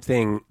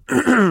something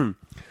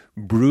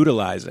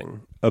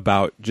brutalizing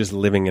about just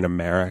living in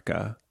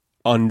America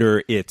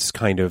under its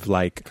kind of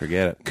like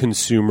Forget it.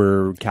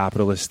 consumer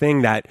capitalist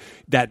thing that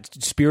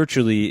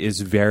spiritually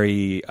is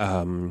very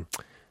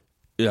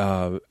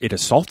it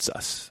assaults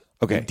us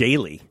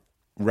daily.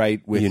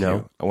 Right with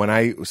you. When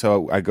I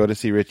go to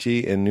see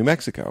Richie in New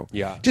Mexico.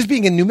 Yeah. Just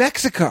being in New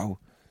Mexico,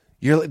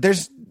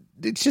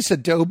 it's just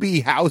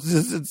adobe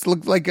houses. It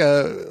looks like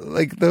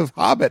the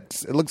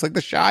Hobbits. It looks like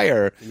the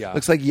Shire. Yeah. It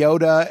looks like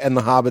Yoda and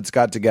the Hobbits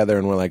got together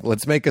and were like,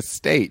 let's make a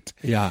state.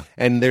 Yeah.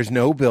 And there's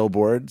no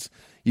billboards.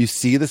 You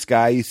see the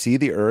sky, you see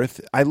the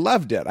earth. I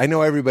loved it. I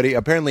know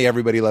apparently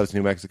everybody loves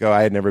New Mexico.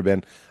 I had never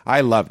been.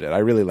 I loved it. I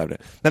really loved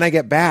it. Then I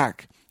get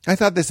back. I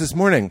thought this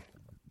morning.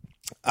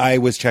 I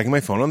was checking my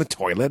phone on the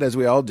toilet, as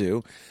we all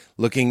do,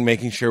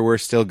 making sure we're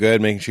still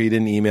good, making sure you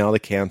didn't email to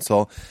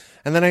cancel.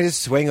 And then I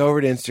just swing over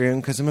to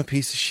Instagram because I'm a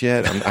piece of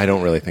shit. I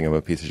don't really think I'm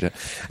a piece of shit.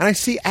 And I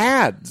see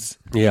ads.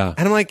 Yeah.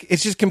 And I'm like,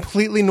 it's just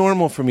completely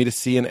normal for me to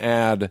see an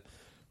ad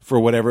for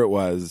whatever it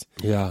was.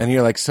 Yeah. And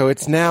you're like, so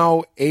it's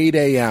now 8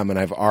 a.m. and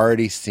I've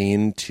already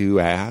seen 2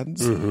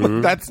 ads?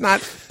 Mm-hmm. That's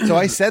not... So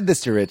I said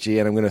this to Richie,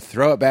 and I'm going to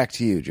throw it back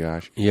to you,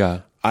 Josh.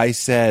 Yeah. I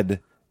said,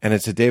 and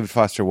it's a David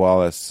Foster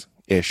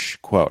Wallace-ish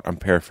quote. I'm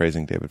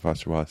paraphrasing David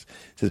Foster Wallace.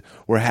 It says,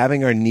 we're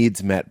having our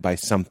needs met by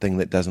something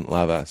that doesn't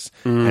love us.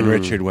 And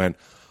Richard went,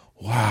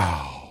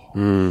 wow.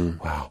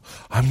 Wow.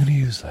 I'm going to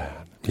use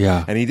that.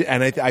 Yeah.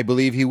 And I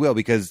believe he will,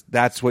 because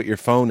that's what your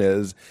phone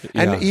is.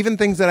 And Yeah. even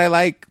things that I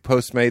like,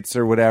 Postmates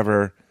or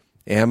whatever,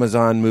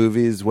 Amazon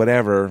movies,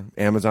 whatever,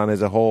 Amazon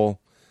as a whole,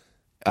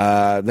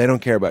 they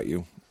don't care about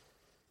you.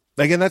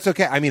 Like, and that's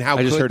okay. I mean, how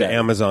I just could heard they?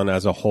 Amazon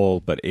as a whole,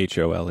 but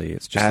HOLE.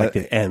 It's just like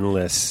an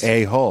endless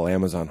A-hole,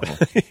 Amazon hole.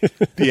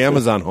 The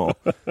Amazon hole.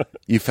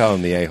 You fell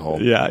in the A-hole.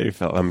 Yeah, you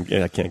felt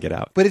I can't get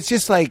out. But it's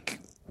just like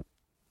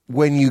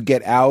when you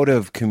get out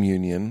of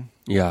communion.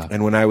 Yeah.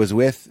 And when I was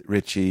with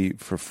Richie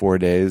for 4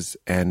 days,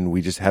 and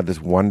we just had this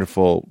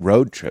wonderful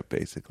road trip,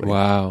 basically.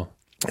 Wow.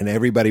 And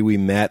everybody we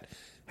met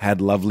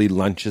had lovely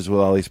lunches with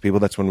all these people.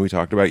 That's when we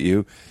talked about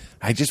you.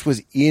 I just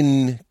was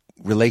in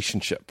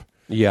relationship.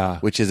 Yeah.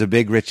 Which is a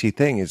big Richie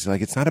thing. It's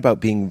like, it's not about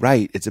being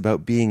right. It's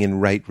about being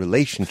in right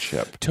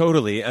relationship.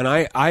 Totally. And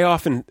I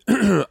often,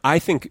 I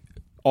think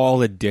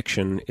all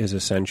addiction is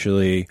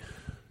essentially,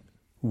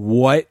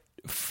 what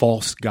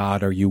false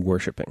god are you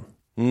worshiping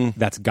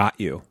that's got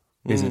you?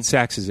 Is it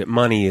sex? Is it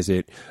money? Is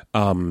it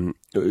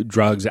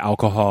drugs,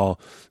 alcohol,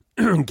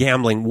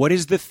 gambling? What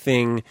is the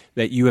thing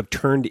that you have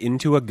turned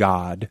into a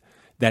god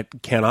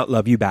that cannot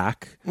love you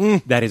back,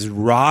 that is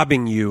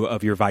robbing you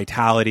of your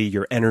vitality,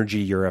 your energy,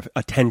 your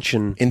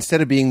attention?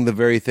 Instead of being the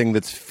very thing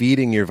that's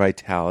feeding your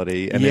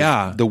vitality and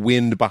is the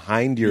wind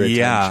behind your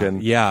attention.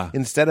 Yeah.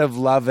 Instead of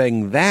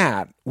loving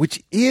that,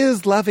 which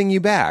is loving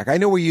you back. I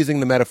know we're using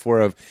the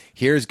metaphor of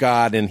here's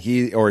God and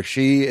he or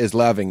she is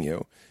loving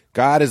you.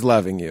 God is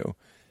loving you.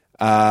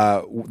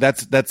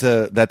 That's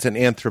an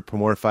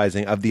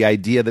anthropomorphizing of the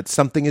idea that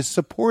something is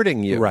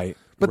supporting you. Right.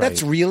 But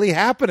that's really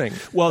happening.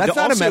 Well, that's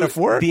not a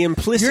metaphor. The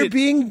implicit,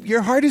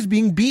 your heart is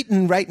being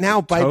beaten right now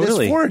by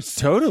this force.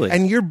 Totally.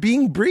 And you're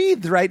being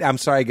breathed right. I'm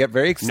sorry, I get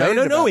very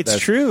excited. No, it's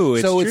true.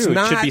 It's true.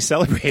 It should be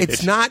celebrated.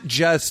 It's not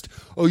just,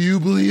 oh, you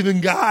believe in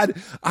God.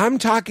 I'm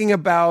talking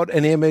about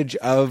an image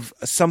of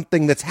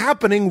something that's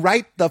happening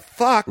right the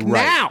fuck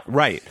now.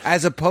 Right.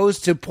 As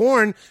opposed to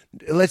porn.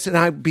 Let's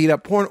not beat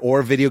up porn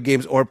or video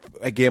games or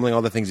gambling,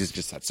 all the things you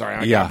just said. Sorry,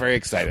 I got very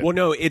excited. Well,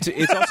 no, it's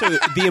also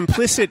the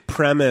implicit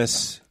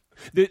premise.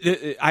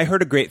 I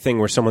heard a great thing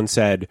where someone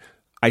said,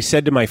 I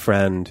said to my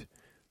friend,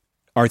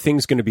 are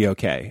things going to be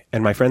okay?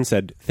 And my friend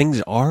said,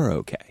 things are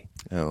okay.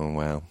 Oh,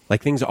 wow.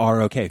 Like, things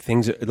are okay.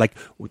 Things like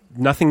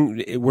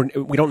nothing,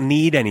 we don't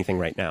need anything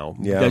right now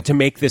to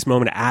make this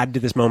moment, add to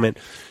this moment.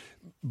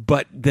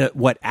 But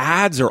what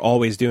ads are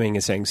always doing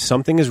is saying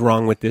something is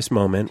wrong with this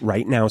moment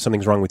right now.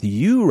 Something's wrong with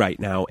you right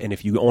now. And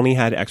if you only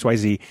had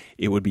XYZ,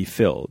 it would be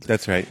filled.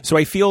 That's right. So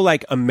I feel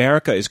like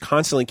America is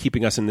constantly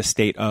keeping us in the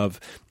state of,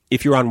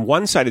 if you're on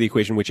one side of the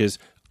equation, which is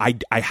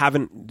I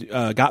haven't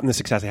gotten the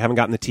success, I haven't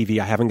gotten the TV,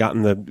 I haven't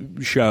gotten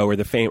the show or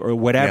the fame or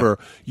whatever,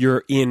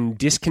 you're in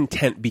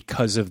discontent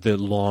because of the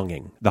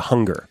longing, the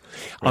hunger.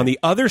 Right. On the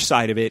other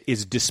side of it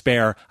is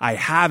despair. I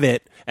have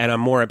it, and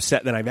I'm more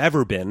upset than I've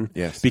ever been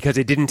because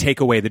it didn't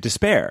take away the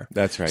despair.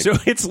 That's right. So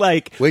it's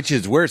like... Which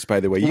is worse, by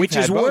the way. Which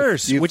is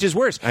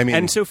worse. I mean...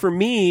 And so for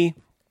me...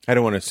 I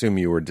don't want to assume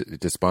you were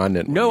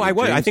despondent. No, when I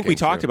was. dreams I think we came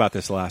talked true. about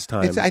this last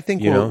time. I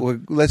think you know?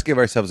 let's give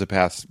ourselves a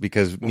pass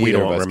because We neither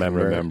don't of us can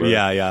remember.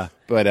 Yeah.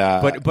 But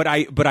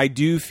I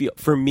do feel,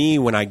 for me,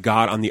 when I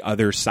got on the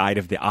other side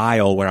of the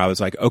aisle, where I was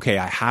like, okay,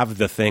 I have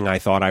the thing I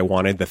thought I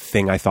wanted, the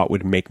thing I thought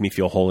would make me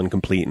feel whole and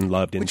complete and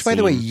loved and which, by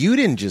the way, you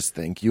didn't just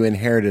think; you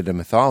inherited a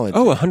mythology.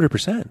 oh,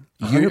 100%.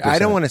 I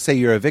don't want to say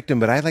you're a victim,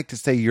 but I like to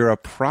say you're a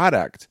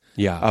product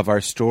Yeah. of our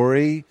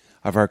story,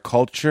 of our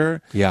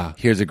culture. Yeah.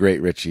 Here's a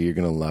great Richie. You're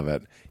going to love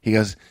it. He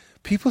goes,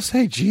 people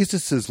say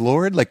Jesus is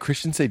Lord, like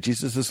Christians say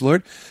Jesus is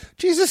Lord.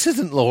 Jesus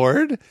isn't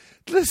Lord.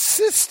 The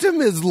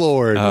system is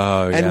Lord.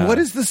 Oh, yeah. And what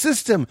is the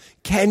system?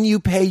 Can you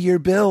pay your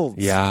bills?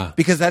 Yeah.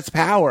 Because that's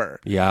power.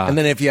 Yeah. And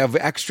then if you have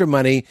extra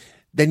money,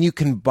 then you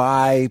can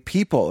buy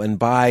people and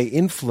buy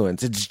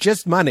influence. It's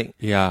just money.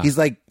 Yeah. He's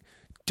like,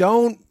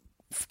 don't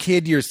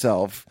kid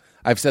yourself.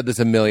 I've said this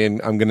a million.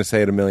 I'm going to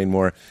say it a million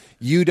more.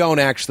 You don't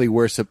actually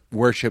worship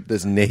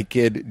this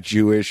naked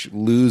Jewish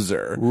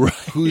loser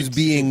who's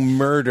being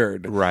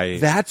murdered. Right.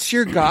 That's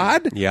your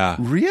God? Yeah.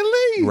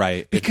 Really?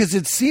 Right. Because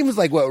it seems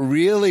like what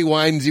really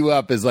winds you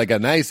up is like a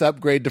nice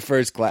upgrade to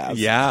first class.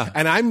 Yeah.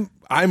 And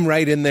I'm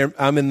right in there.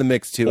 I'm in the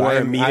mix too. Or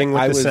a meeting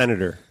with the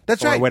senator.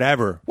 That's or right.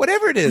 Whatever.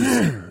 Whatever it is.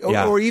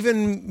 Yeah. Or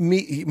even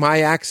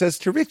my access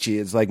to Richie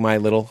is like my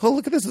little, oh,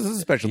 look at this. This is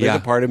a special. Yeah.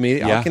 There's a part of me.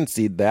 Yeah. I'll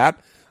concede that.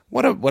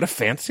 What a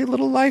fancy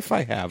little life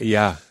I have.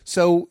 Yeah.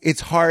 So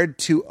it's hard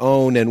to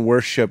own and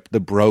worship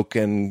the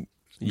broken,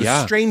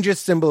 the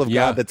strangest symbol of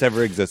God that's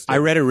ever existed. I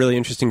read a really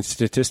interesting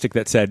statistic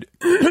that said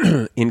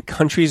in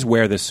countries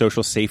where the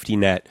social safety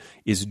net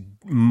is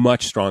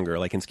much stronger,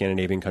 like in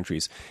Scandinavian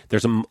countries,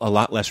 there's a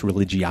lot less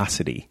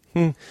religiosity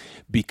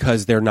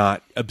because they're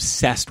not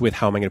obsessed with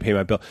how am I going to pay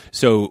my bill.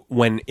 So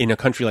when in a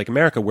country like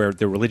America where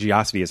the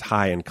religiosity is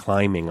high and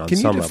climbing on Can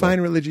some you define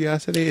level.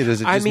 religiosity?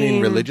 Does it just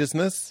mean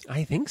religiousness?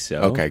 I think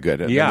so. Okay,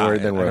 good. Yeah,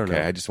 Then we're I don't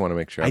okay. know. I just want to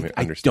make sure I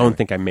I understand. don't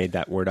think I made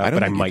that word up,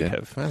 but I think you might did.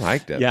 have. I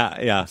liked it.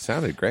 Yeah. It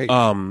sounded great.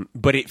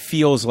 But it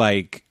feels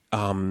like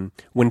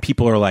when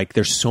people are like,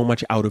 there's so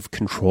much out of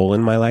control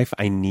in my life,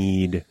 I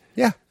need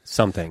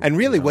something. And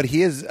really, what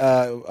he is,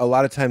 a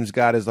lot of times,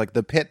 God is like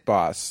the pit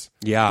boss.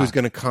 Yeah. Who's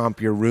going to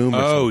comp your room. Or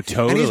Oh, something. And he's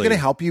totally. going to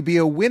help you be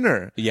a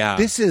winner. Yeah.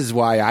 This is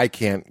why I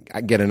can't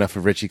get enough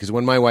of Richie, because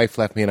when my wife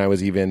left me and I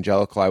was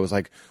evangelical, I was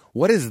like,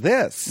 what is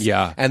this?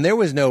 Yeah. And there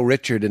was no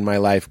Richard in my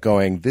life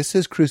going, this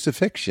is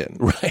crucifixion.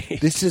 Right.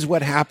 This is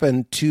what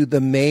happened to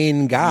the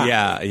main guy.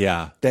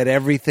 Yeah. That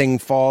everything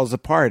falls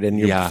apart and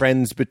your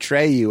friends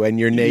betray you and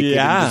you're naked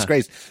and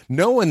disgraced.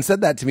 No one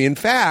said that to me. In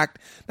fact,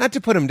 not to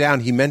put him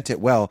down, he meant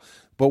it well.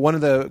 But one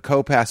of the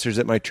co-pastors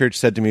at my church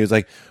said to me, he was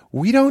like,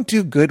 we don't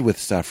do good with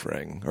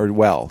suffering, or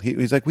well.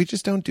 He's like, we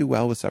just don't do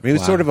well with suffering. He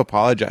was sort of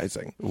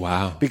apologizing.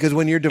 Wow. Because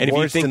when you're if you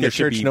divorced think in the there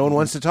should church, be- no one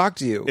wants to talk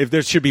to you. If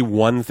there should be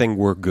one thing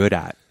we're good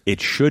at, it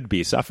should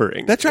be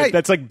suffering. That's right.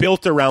 That's like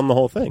built around the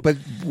whole thing. But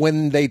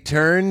when they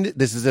turned,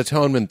 this is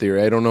atonement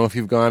theory. I don't know if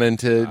you've gone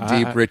into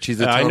deep Richie's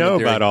atonement I know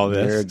theory. about all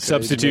You're a this. good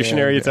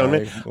Substitutionary man.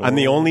 atonement. I'm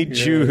the only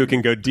Jew who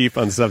can go deep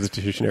on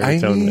substitutionary I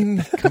atonement.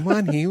 mean, come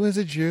on, he was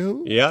a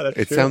Jew. Yeah, that's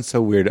it true. sounds so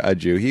weird, a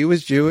Jew. He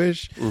was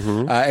Jewish.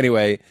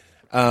 Anyway,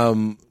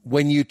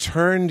 when you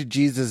turned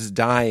Jesus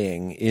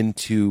dying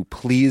into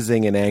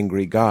pleasing an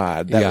angry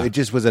God, it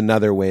just was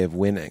another way of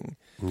winning.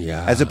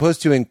 Yeah. As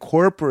opposed to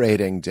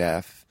incorporating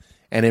death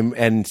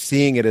and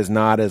seeing it as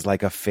not as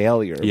like a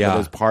failure, but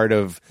as part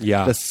of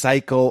the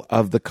cycle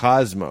of the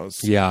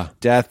cosmos. Yeah.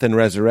 Death and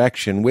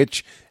resurrection,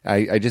 which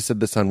I just said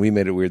this on We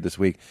Made It Weird this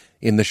week,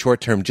 in the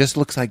short term just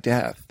looks like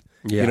death.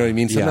 Yeah. You know what I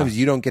mean? Sometimes Yeah.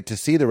 you don't get to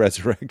see the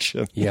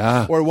resurrection.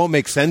 Yeah. Or it won't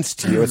make sense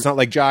to you. It's not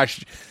like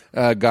Josh,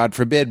 God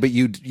forbid, but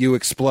you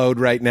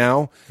explode right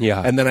now.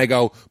 Yeah. And then I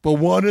go, but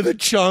one of the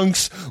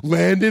chunks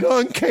landed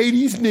on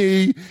Katie's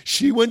knee.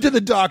 She went to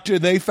the doctor.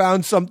 They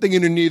found something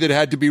in her knee that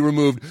had to be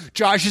removed.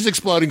 Josh is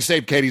exploding,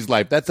 saved Katie's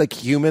life. That's like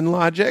human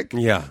logic.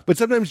 Yeah. But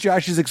sometimes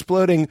Josh is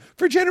exploding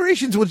for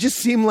generations will just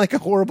seem like a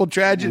horrible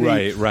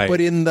tragedy. Right. But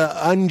in the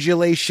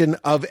undulation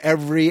of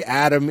every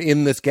atom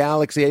in this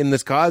galaxy, in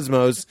this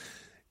cosmos,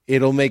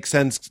 it'll make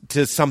sense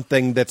to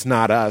something that's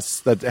not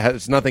us, that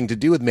has nothing to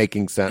do with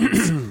making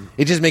sense.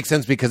 It just makes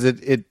sense because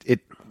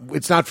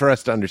it's not for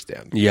us to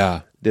understand.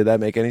 Yeah. Did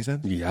that make any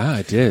sense? Yeah,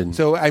 it did.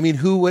 So, I mean,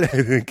 who would...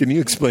 Can you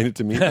explain it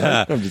to me?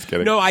 I'm just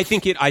kidding. No, I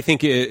think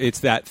it's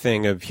that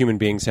thing of human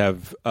beings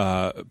have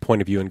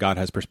point of view and God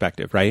has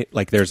perspective, right?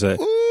 Like there's a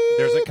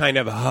kind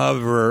of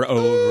hover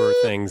over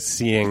things,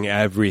 seeing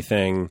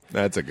everything.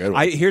 That's a good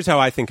one. Here's how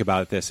I think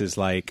about this: is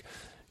like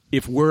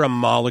if we're a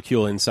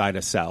molecule inside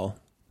a cell,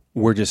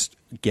 we're just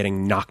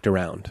getting knocked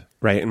around,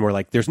 right? And we're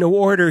like, there's no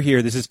order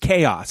here. This is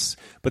chaos.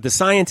 But the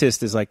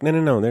scientist is like,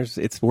 no.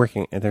 It's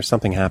working. And there's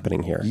something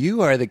happening here.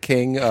 You are the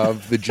king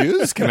of the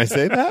Jews. Can I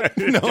say that?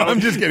 No, I'm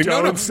just kidding.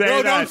 Don't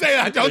say that. Don't say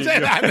that. Don't say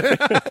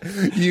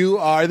that. You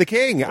are the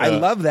king. I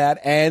love that.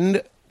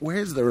 And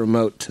where's the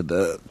remote to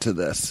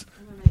this?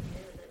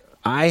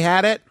 I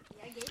had it.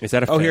 Is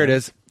that a Oh, here it fan?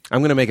 is. I'm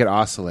going to make it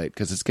oscillate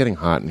because it's getting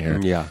hot in here.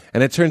 Yeah.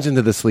 And it turns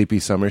into the Sleepy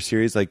Summer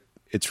series. Like,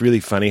 it's really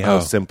funny how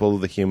simple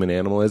the human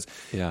animal is.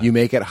 Yeah. You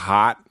make it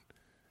hot,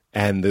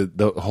 and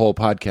the whole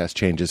podcast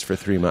changes for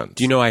 3 months.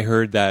 Do you know I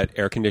heard that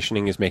air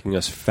conditioning is making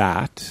us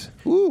fat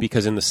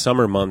because in the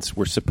summer months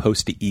we're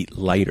supposed to eat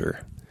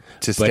lighter.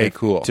 To stay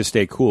cool. To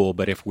stay cool,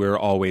 but if we're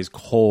always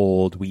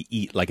cold, we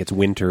eat like it's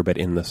winter, but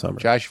in the summer.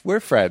 Josh,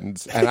 we're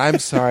friends, and I'm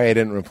sorry I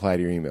didn't reply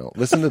to your email.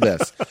 Listen to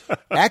this.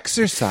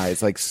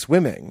 Exercise, like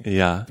swimming,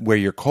 where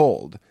you're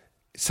cold,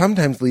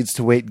 sometimes leads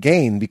to weight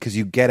gain because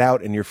you get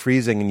out and you're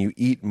freezing and you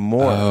eat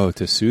more. Oh,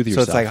 to soothe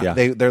yourself. So it's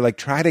like they're like,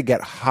 try to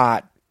get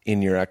hot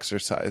in your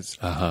exercise.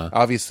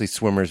 Obviously,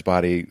 swimmer's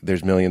body,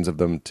 there's millions of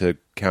them to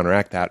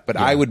counteract that. But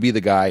I would be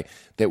the guy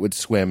that would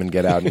swim and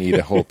get out and eat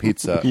a whole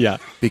pizza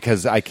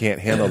because I can't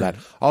handle that.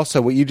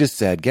 Also, what you just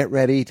said, get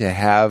ready to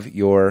have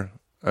your,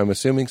 I'm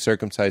assuming,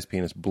 circumcised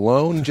penis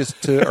blown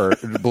just to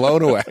earth,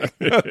 blown away.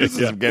 This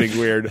is getting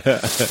weird.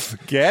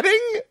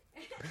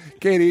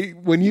 Katie,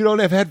 when you don't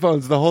have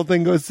headphones, the whole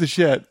thing goes to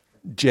shit.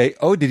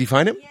 Oh, did you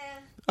find him? Yeah.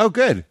 Oh,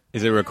 good.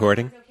 Is it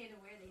recording? It's okay to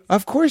wear these.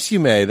 Of course you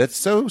may. That's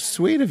so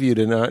sweet of you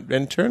to not,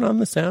 and turn on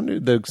the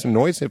sound, some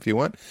noise if you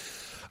want.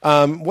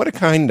 What a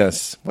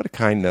kindness. What a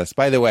kindness.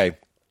 By the way,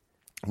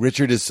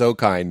 Richard is so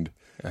kind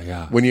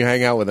when you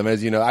hang out with him.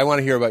 As you know, I want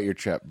to hear about your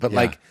trip.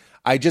 But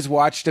I just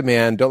watched a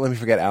man, don't let me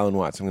forget Alan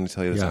Watts. I'm going to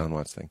tell you this Alan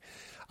Watts thing.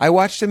 I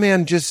watched a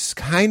man just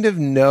kind of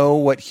know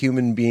what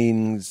human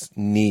beings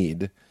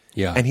need.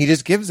 Yeah. And he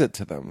just gives it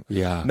to them.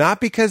 Yeah. Not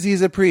because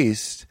he's a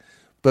priest,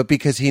 but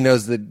because he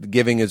knows that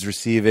giving is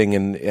receiving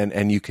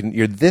and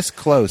you're this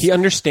close. He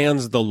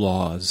understands the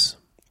laws.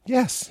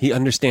 Yes. He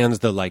understands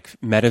the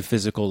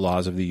metaphysical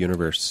laws of the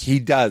universe. He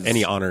does. And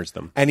he honors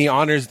them. And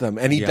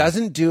he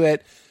doesn't do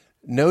it.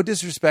 No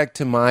disrespect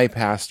to my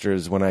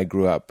pastors when I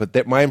grew up,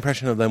 but my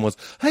impression of them was,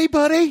 hey,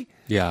 buddy.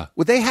 Yeah.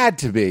 Well, they had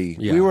to be.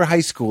 Yeah. We were high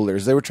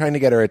schoolers. They were trying to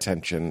get our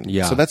attention.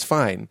 Yeah. So that's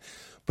fine.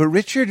 But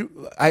Richard,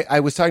 I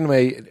was talking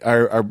to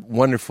our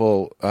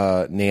wonderful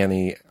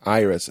nanny,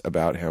 Iris,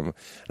 about him. And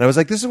I was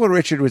like, this is what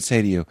Richard would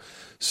say to you.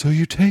 So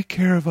you take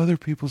care of other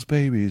people's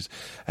babies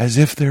as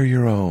if they're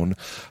your own.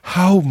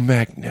 How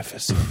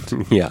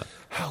magnificent. Yeah.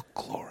 How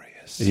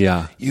glorious.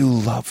 Yeah. You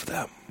love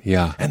them.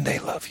 Yeah. And they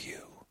love you.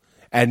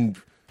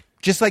 And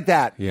just like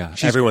that. Yeah.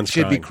 Everyone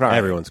should be crying.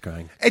 Everyone's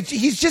crying. And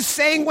he's just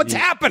saying what's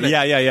happening.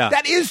 Yeah.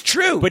 That is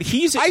true. But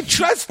I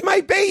trust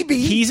my baby.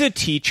 He's a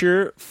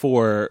teacher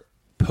for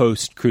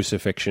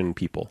post-crucifixion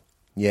people.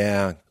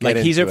 Yeah.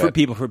 He's it for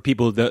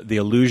people the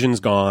illusion's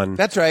gone.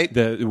 That's right.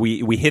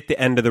 We hit the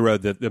end of the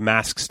road. The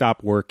masks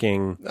stopped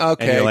working.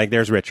 Okay. And you're like,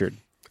 there's Richard.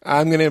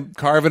 I'm going to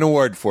carve an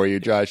award for you,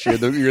 Josh. You're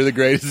the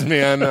greatest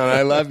man, and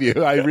I love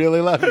you. I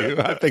really love you.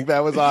 I think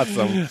that was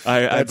awesome.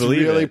 I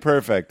believe really it.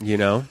 Perfect. You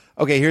know?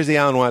 Okay, here's the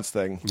Alan Watts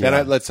thing. Yeah.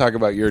 And let's talk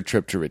about your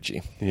trip to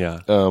Richie. Yeah.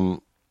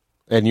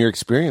 And your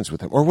experience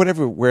with him, or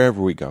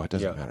wherever we go. It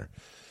doesn't matter.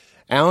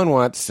 Alan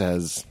Watts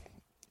says,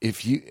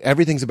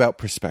 everything's about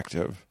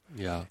perspective.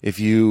 Yeah. If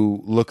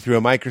you look through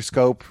a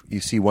microscope, you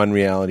see one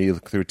reality. You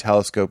look through a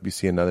telescope, you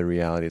see another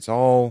reality. It's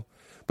all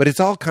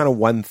kind of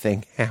one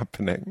thing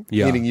happening.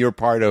 Yeah. Meaning you're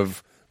part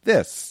of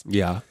this.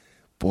 Yeah.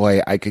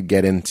 Boy, I could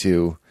get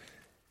into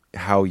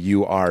how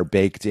you are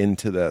baked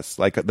into this.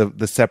 Like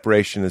the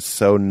separation is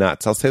so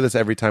nuts. I'll say this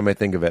every time I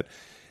think of it.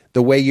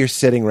 The way you're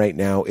sitting right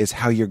now is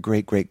how your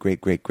great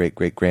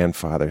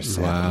grandfather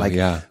said.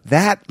 Wow,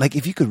 that,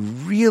 if you could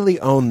really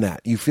own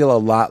that, you feel a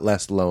lot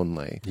less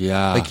lonely.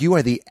 Yeah. Like you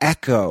are the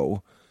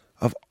echo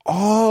of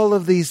all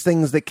of these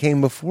things that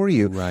came before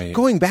you. Right.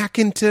 Going back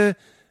into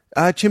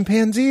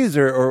chimpanzees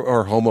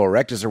or Homo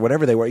erectus or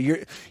whatever they were.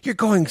 You're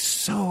going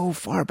so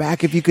far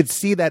back. If you could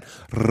see that,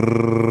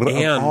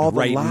 and all the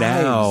right lives.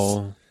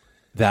 now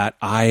that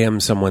I am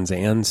someone's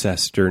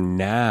ancestor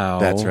now.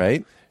 That's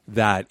right.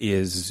 That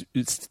is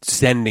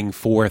sending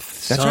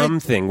forth That's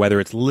something, whether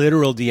it's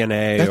literal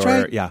DNA That's or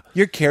right. yeah.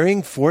 You're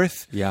carrying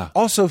forth. Yeah.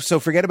 Also, so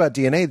forget about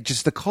DNA,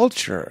 just the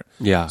culture.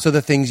 Yeah. So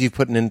the things you've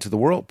put into the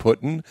world,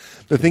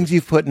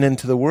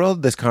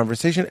 this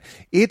conversation,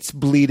 it's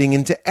bleeding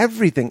into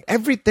everything.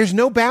 There's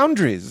no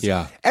boundaries.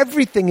 Yeah.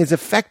 Everything is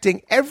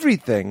affecting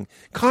everything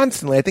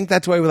constantly. I think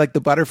that's why we like the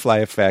butterfly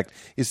effect.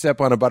 You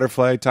step on a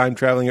butterfly, time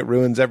traveling, it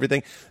ruins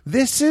everything.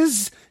 This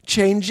is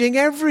changing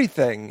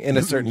everything in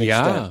a certain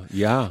extent.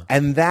 Yeah.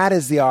 And that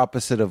is the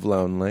opposite of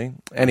lonely.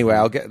 Anyway,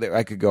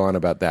 I could go on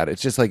about that.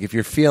 It's just like if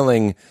you're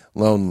feeling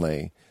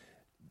lonely,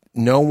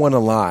 no one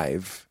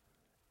alive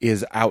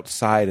is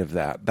outside of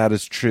that. That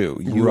is true.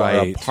 You are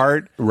a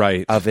part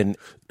of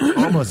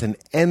almost an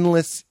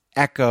endless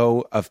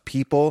echo of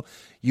people.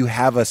 You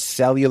have a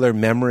cellular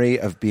memory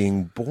of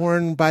being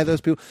born by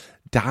those people.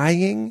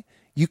 Dying,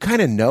 you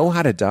kind of know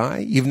how to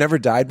die. You've never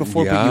died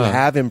before, but you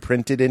have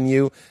imprinted in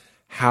you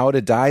how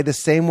to die the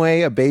same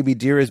way a baby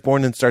deer is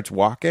born and starts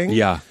walking.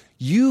 Yeah.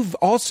 You've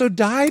also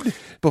died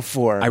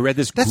before. I read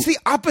this. That's the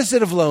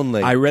opposite of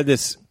lonely. I read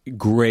this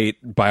great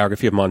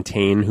biography of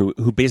Montaigne,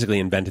 who basically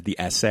invented the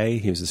essay.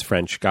 He was this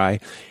French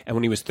guy, and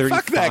when he was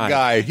 35, fuck that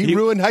guy. He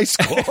ruined high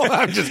school.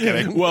 I'm just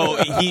kidding.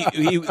 Well,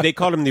 they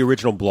called him the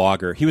original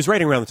blogger. He was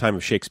writing around the time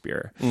of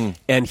Shakespeare,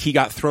 and he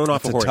got thrown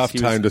off a horse. It's a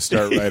tough time to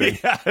start writing.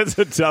 Yeah, it's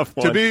a tough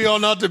one. To be or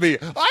not to be.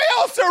 I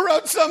also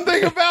wrote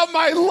something about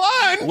my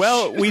lunch.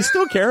 Well, we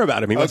still care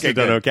about him. He must have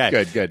done good,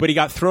 okay. good. But he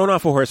got thrown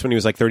off a horse when he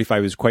was like 35.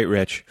 He was quite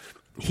rich.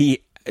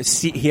 He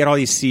had all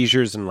these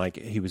seizures and like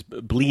he was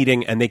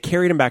bleeding, and they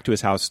carried him back to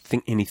his house,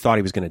 and he thought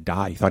he was going to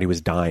die. He thought he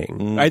was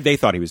dying. They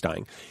thought he was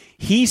dying.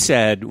 He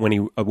said when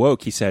he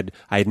awoke, he said,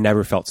 "I had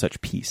never felt such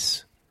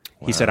peace."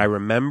 Wow. He said, "I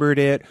remembered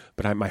it,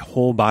 but my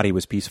whole body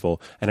was peaceful,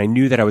 and I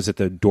knew that I was at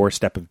the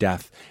doorstep of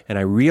death, and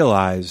I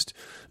realized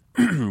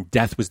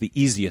death was the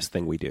easiest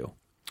thing we do."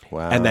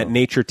 Wow. And that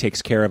nature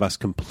takes care of us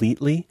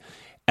completely,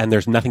 and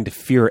there's nothing to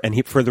fear.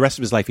 And for the rest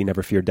of his life, he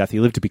never feared death. He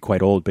lived to be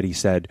quite old, but he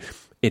said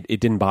it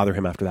didn't bother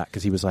him after that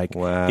because he was like,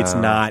 wow.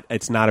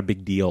 it's not a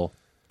big deal.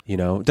 You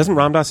know, doesn't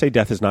Ram Dass say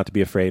death is not to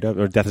be afraid of,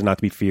 or death is not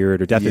to be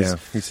feared, or death is?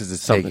 He says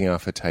it's something. taking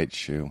off a tight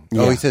shoe.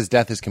 Yeah. Oh, he says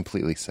death is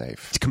completely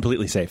safe. It's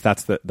completely safe.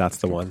 That's the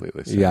one.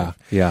 Completely safe.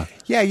 Yeah.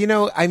 Yeah, you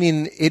know, I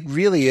mean, it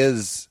really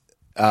is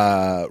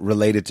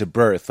related to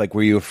birth. Like,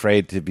 were you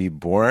afraid to be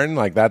born?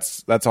 Like,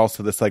 that's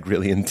also this like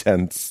really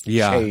intense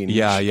change.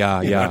 Yeah. You know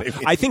what I mean?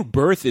 I think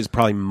birth is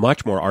probably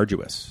much more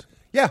arduous.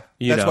 Yeah,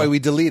 that's why we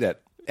delete it.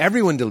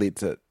 Everyone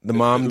deletes it. The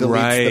mom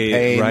deletes the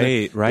pain.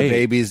 Right. The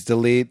babies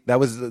delete. There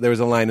was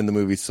a line in the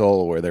movie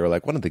Soul where they were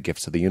like, one of the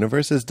gifts of the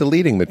universe is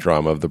deleting the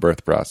trauma of the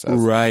birth process.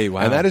 Right.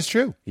 Wow. And that is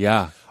true.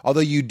 Yeah. Although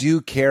you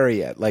do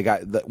carry it. Like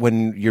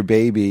when your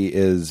baby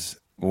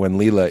when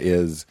Leela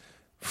is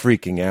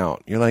freaking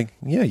out, you're like,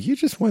 yeah, you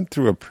just went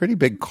through a pretty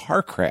big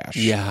car crash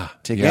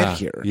to get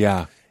here.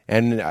 Yeah.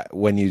 And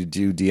when you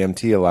do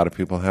DMT, a lot of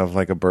people have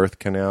like a birth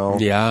canal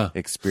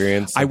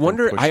experience. I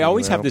wonder, I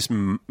always have out. this,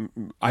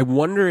 I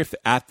wonder if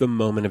at the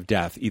moment of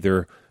death,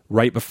 either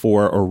right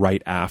before or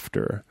right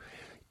after,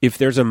 if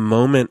there's a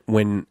moment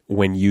when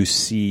you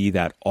see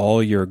that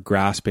all your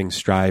grasping,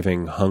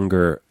 striving,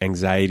 hunger,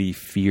 anxiety,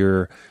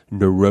 fear,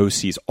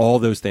 neuroses, all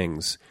those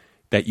things,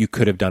 that you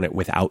could have done it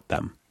without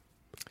them.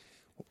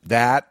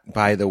 That,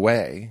 by the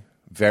way,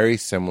 very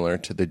similar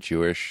to the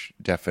Jewish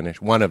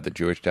definition, one of the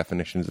Jewish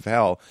definitions of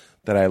hell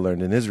that I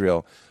learned in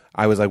Israel.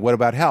 I was like, what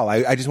about hell?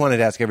 I just wanted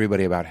to ask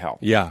everybody about hell.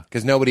 Yeah.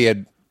 Because nobody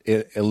had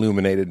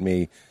illuminated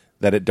me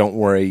that don't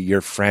worry,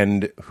 your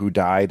friend who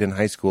died in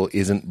high school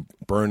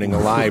isn't burning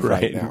alive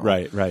right now.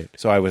 Right.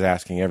 So I was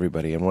asking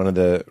everybody, and one of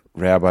the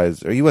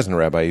rabbis, or he wasn't a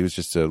rabbi, he was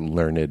just a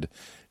learned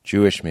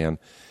Jewish man.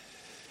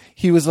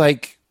 He was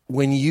like,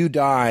 when you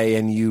die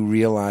and you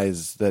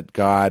realize that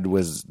God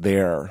was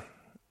there,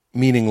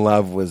 meaning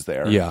love was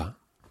there. Yeah.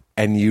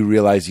 And you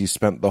realize you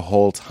spent the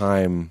whole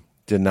time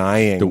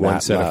denying the one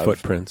that set love. of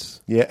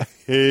footprints. Yeah.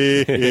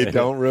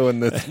 Don't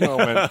ruin this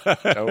moment.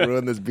 Don't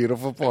ruin this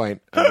beautiful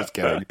point. I'm just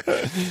kidding.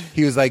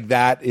 He was like,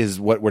 that is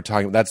what we're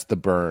talking about. That's the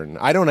burn.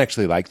 I don't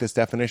actually like this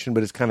definition,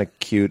 but it's kind of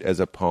cute as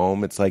a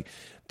poem. It's like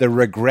the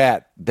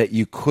regret that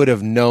you could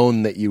have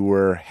known that you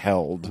were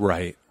held.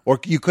 Right. Or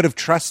you could have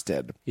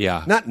trusted.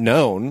 Yeah. Not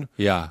known.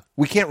 Yeah.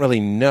 We can't really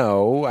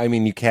know. I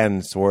mean, you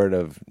can sort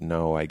of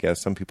know, I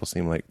guess. Some people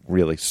seem like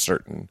really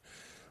certain.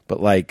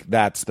 But like,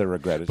 that's the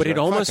regret. But it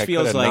almost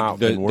feels like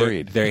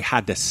they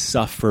had to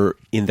suffer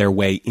in their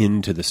way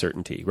into the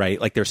certainty, right?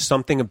 Like there's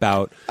something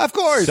about of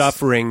course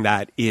suffering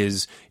that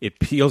it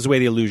peels away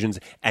the illusions,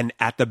 and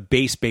at the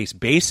base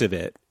of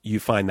it,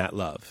 you find that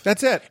love.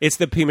 That's it. It's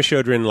the Pema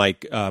Chodron,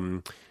 like,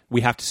 we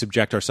have to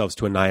subject ourselves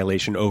to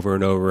annihilation over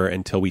and over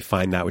until we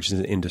find that which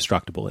is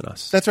indestructible in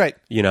us. That's right.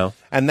 You know?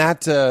 And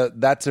that was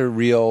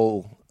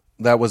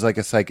like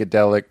a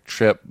psychedelic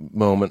trip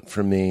moment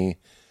for me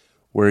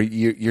where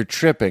you're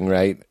tripping,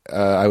 right?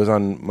 I was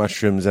on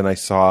mushrooms and I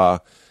saw,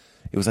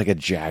 it was like a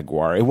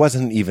jaguar. It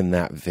wasn't even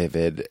that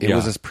vivid. It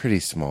was a pretty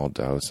small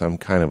dose. I'm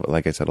kind of,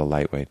 like I said, a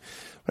lightweight.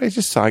 But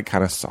I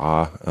kind of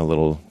saw a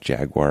little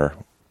jaguar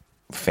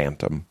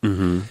phantom.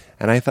 Mm-hmm.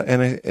 And I thought,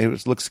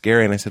 it looked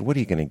scary. And I said, what are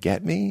you going to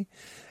get me?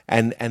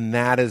 And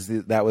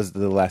that was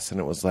the lesson.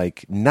 It was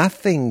like,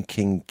 nothing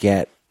can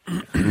get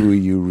who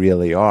you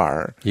really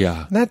are.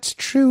 Yeah. And that's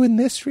true in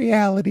this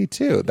reality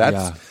too.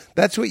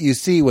 That's what you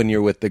see when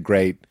you're with the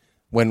great,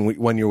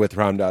 when you're with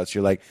Ram Dass.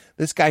 You're like,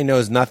 this guy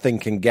knows nothing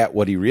can get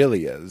what he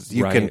really is.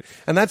 You can,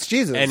 and that's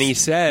Jesus. And he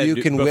said you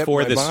can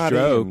before the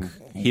stroke,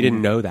 he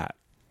didn't know that.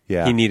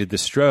 Yeah. He needed the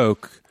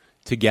stroke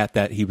to get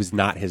that he was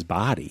not his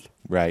body.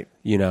 Right.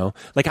 You know,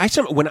 like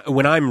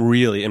when I'm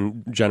really,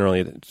 and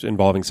generally it's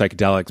involving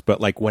psychedelics, but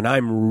like when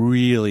I'm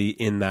really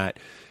in that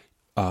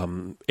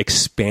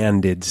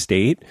expanded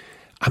state,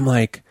 I'm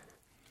like,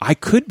 I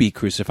could be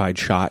crucified,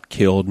 shot,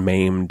 killed,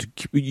 maimed,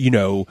 you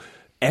know,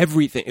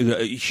 everything,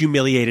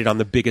 humiliated on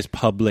the biggest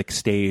public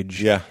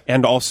stage,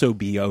 and also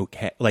be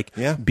okay. Like,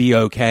 be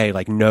okay.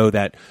 Like, know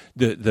that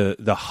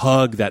the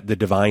hug that the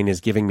divine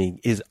is giving me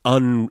is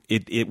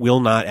it will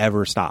not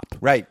ever stop.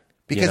 Right.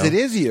 Because it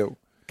is you.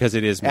 Because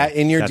it is me.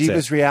 In your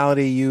deepest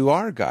reality, you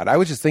are God. I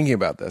was just thinking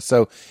about this.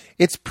 So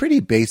it's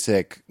pretty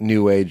basic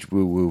New Age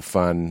woo-woo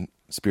fun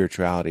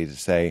spirituality to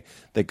say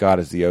that God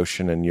is the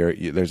ocean and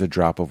there's a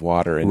drop of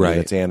water in you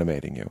that's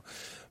animating you.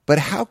 But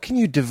how can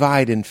you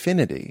divide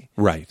infinity?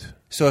 Right.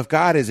 So if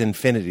God is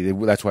infinity,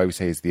 that's why we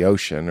say he's the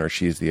ocean or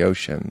she's the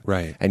ocean.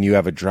 Right. And you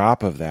have a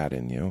drop of that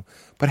in you.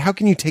 But how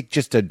can you take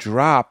just a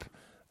drop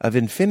of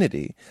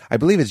infinity. I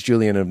believe it's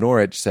Julian of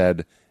Norwich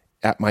said,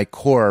 at my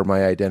core,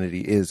 my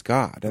identity is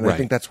God. And I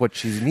think that's what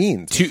she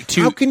means.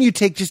 How can you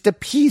take just a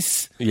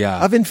piece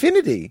of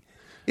infinity?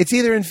 It's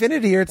either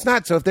infinity or it's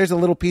not. So if there's a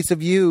little piece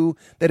of you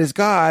that is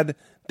God,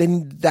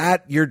 then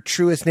that your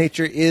truest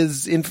nature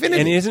is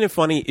infinity. And isn't it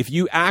funny, if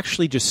you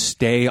actually just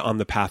stay on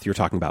the path you're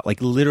talking about,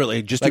 like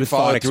literally just do a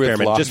thought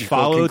experiment, just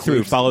follow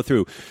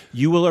through,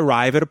 you will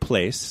arrive at a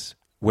place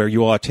where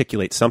you will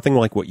articulate something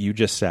like what you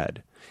just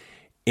said.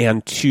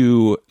 And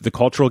to the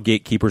cultural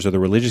gatekeepers or the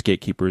religious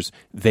gatekeepers,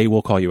 they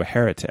will call you a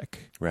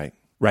heretic. Right.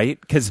 Right?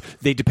 Because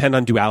they depend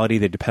on duality,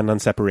 they depend on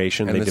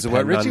separation. And they this is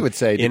depend what Richie on would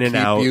say, to in and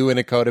keep out. you in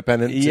a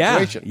codependent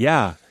situation.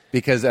 Yeah.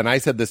 Because, and I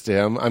said this to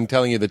him, I'm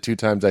telling you the 2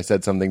 times I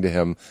said something to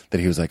him that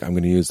he was like, I'm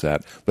going to use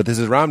that. But this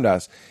is Ram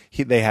Dass.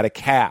 They had a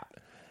cat,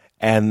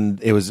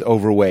 and it was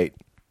overweight,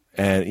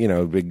 and, you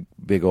know,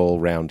 big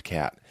old round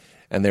cat.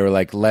 And they were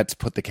like, let's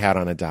put the cat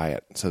on a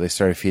diet. So they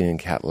started feeding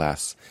the cat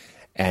less.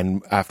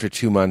 And after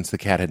 2 months, the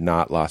cat had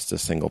not lost a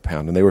single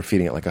pound, and they were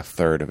feeding it like a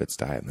third of its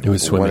diet. It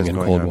was swimming in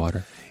cold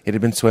water. It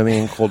had been swimming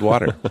in cold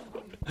water.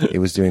 It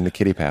was doing the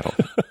kitty paddle.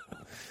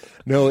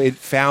 No, it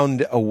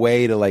found a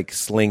way to like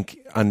slink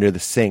under the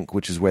sink,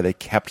 which is where they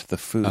kept the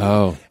food.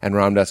 Oh. And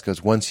Ram Dass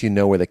goes, once you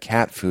know where the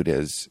cat food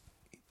is,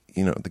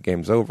 you know, the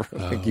game's over.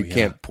 Like you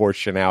can't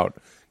portion out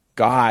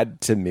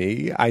God to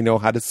me. I know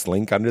how to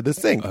slink under the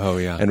sink. Oh,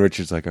 yeah. And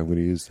Richard's like, I'm going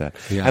to use that.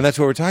 Yeah. And that's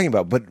what we're talking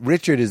about. But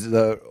Richard is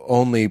the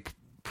only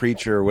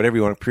preacher or whatever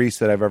you want, priest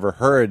that I've ever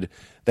heard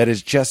that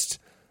is just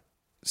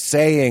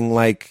saying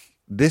like,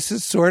 this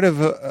is sort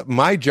of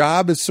my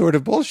job is sort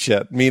of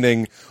bullshit,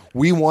 meaning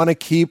we want to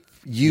keep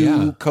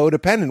you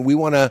codependent. We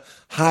want to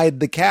hide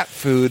the cat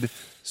food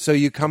so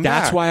you come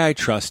back. That's why I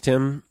trust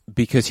him,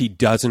 because he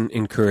doesn't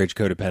encourage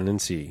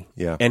codependency.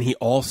 Yeah. And he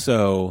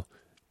also,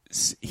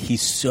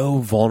 he's so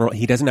vulnerable.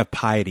 He doesn't have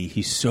piety.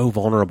 He's so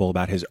vulnerable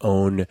about his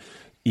own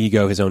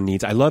ego, his own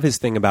needs. I love his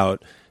thing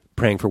about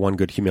praying for one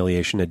good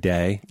humiliation a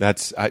day.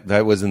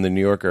 That was in the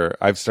New Yorker.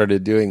 I've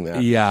started doing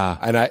that. Yeah.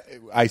 And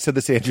I said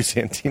this to Andrew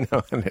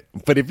Santino.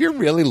 But if you're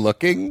really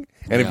looking,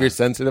 and if you're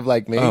sensitive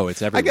like me,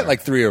 it's everywhere. I get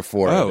like 3 or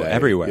 4 a day.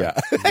 Everywhere.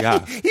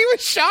 Yeah. He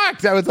was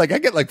shocked. I was like, I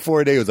get like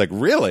 4 a day. He was like,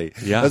 really?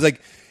 Yeah. I was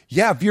like,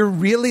 yeah, if you're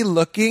really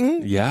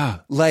looking,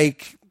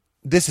 like,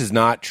 this is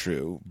not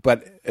true,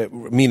 but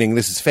meaning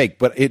this is fake,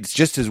 but it's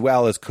just as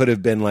well as could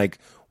have been like,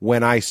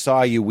 when I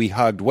saw you, we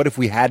hugged. What if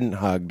we hadn't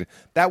hugged?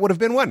 That would have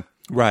been one.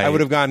 Right. I would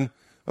have gone,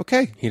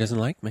 okay. He doesn't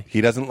like me.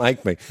 He doesn't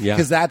like me. Yeah.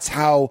 Because that's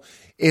how,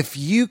 if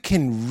you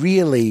can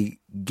really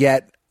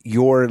get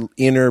your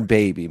inner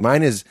baby,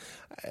 mine is,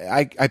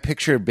 I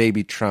picture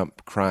baby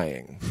Trump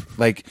crying.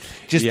 Like,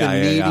 just the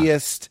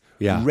neediest,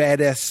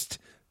 reddest,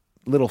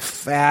 little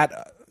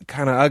fat,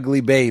 kind of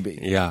ugly baby.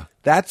 Yeah.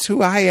 That's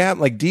who I am.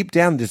 Like, deep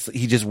down,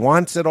 he just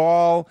wants it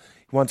all.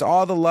 He wants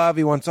all the love.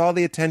 He wants all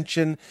the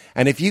attention.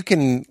 And if you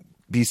can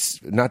be,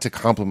 not to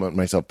compliment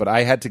myself, but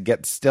I had to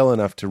get still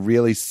enough to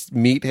really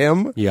meet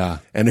him. Yeah.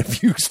 And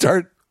if you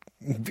start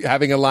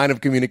having a line of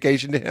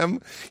communication to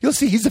him, you'll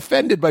see he's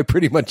offended by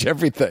pretty much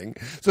everything.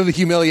 So the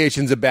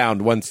humiliations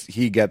abound once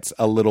he gets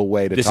a little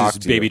way to talk to you. This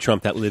is baby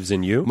Trump that lives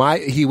in you?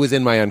 He was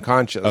in my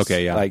unconscious.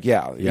 Okay, yeah. Like,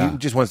 he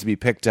just wants to be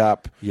picked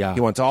up. Yeah.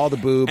 He wants all the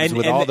boobs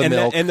with all the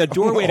milk. And the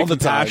doorway to all the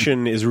time.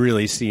 compassion is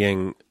really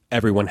seeing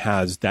everyone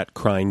has that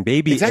crying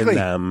baby in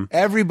them.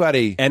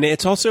 Everybody. And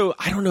it's also,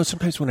 I don't know,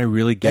 sometimes when I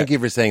really get... Thank you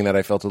for saying that.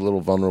 I felt a little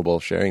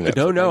vulnerable sharing that.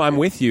 No, I'm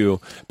with you.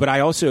 But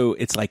I also,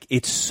 it's like,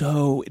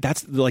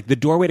 that's like the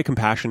doorway to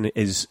compassion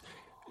is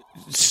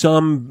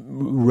some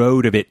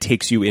road of it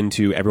takes you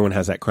into everyone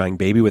has that crying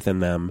baby within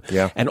them.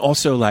 Yeah. And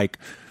also like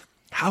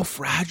how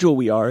fragile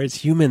we are as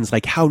humans,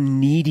 like how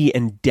needy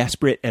and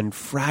desperate and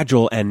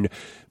fragile, and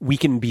we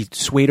can be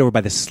swayed over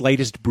by the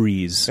slightest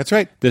breeze. That's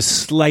right. The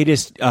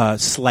slightest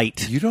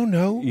slight. You don't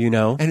know. You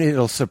know? And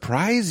it'll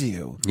surprise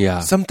you. Yeah.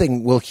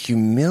 Something will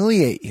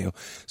humiliate you.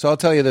 So I'll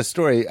tell you this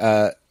story.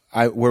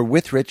 We're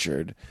with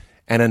Richard,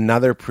 and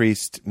another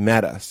priest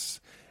met us.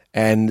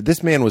 And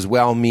this man was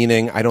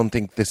well-meaning. I don't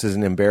think this is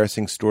an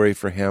embarrassing story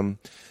for him.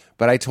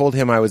 But I told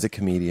him I was a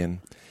comedian.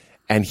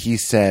 And he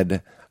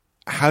said,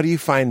 how do you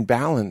find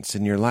balance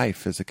in your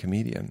life as a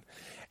comedian?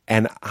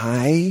 And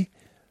I,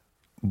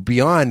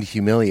 beyond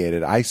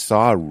humiliated, I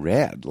saw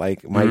red,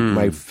 like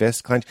my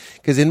fist clenched.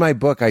 Because in my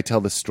book, I tell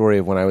the story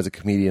of when I was a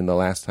comedian, the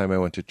last time I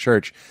went to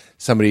church,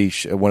 somebody,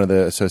 one of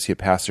the associate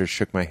pastors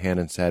shook my hand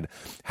and said,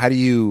 how do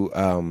you,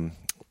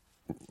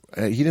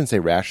 he didn't say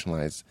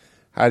rationalize,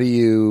 how do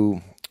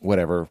you,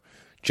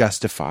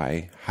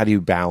 justify, how do you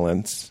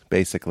balance,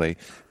 basically,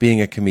 being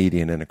a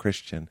comedian and a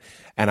Christian?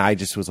 And I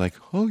just was like,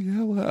 oh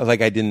yeah, well,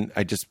 like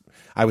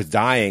I was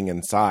dying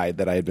inside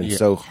that I had been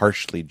so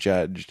harshly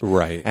judged.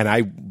 Right. And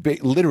I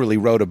literally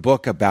wrote a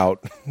book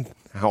about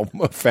how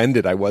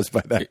offended I was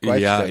by that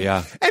question.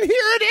 Yeah. And here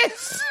it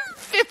is,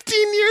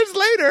 15 years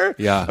later.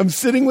 Yeah. I'm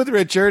sitting with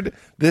Richard.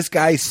 This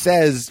guy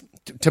says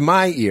to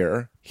my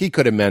ear, he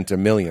could have meant a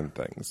million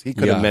things. He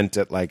could have meant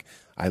it like,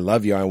 I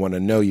love you, I want to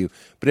know you.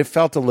 But it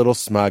felt a little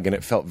smug, and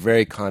it felt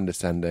very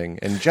condescending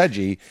and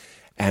judgy.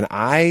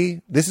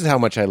 And this is how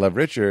much I love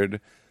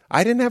Richard.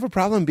 I didn't have a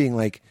problem being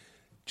like,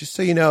 just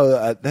so you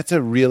know, that's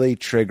a really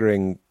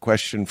triggering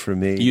question for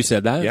me. You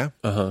said that? Yeah.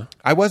 Uh-huh.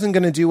 I wasn't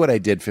going to do what I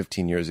did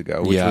 15 years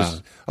ago, which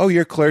was, oh,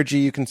 you're clergy,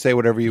 you can say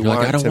whatever you You're want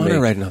like, I don't to want me.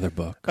 to write another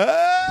book.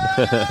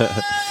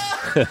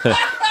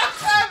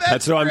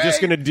 So I'm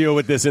just going to deal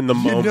with this in the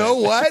moment. You know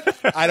what?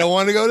 I don't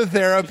want to go to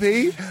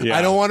therapy. Yeah.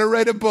 I don't want to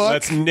write a book.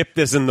 Let's nip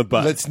this in the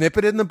bud. Let's nip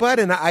it in the bud.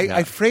 And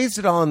I phrased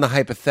it all in the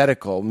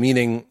hypothetical,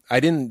 meaning I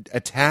didn't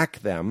attack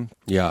them.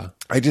 Yeah.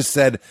 I just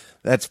said,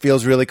 that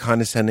feels really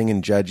condescending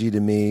and judgy to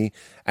me.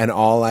 And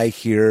all I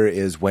hear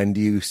is, when do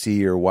you see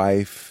your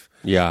wife?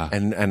 Yeah.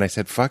 And I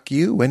said, fuck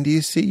you. When do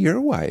you see your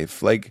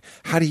wife? Like,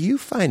 how do you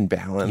find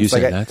balance? You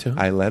like, said that too?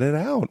 I let it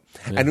out.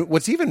 Yeah. And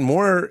what's even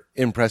more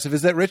impressive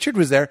is that Richard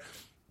was there.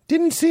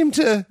 Didn't seem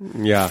to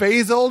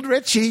phase old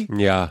Richie.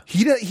 Yeah.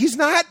 He's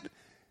not...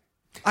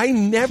 I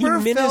never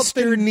He felt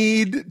the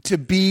need to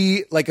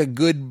be like a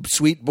good,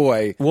 sweet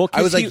boy. Well,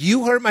 I was like,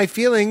 you hurt my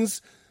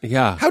feelings.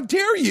 Yeah. How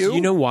dare you?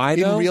 You know why,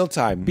 though? In real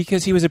time.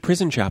 Because he was a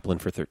prison chaplain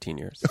for 13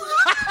 years.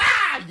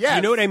 Yes.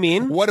 You know what I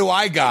mean? What do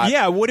I got?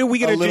 Yeah, what are we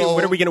going to do? little-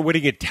 What are we going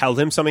to tell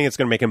him something that's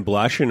going to make him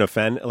blush and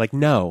offend? Like,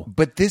 no.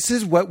 But this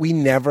is what we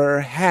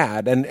never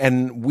had.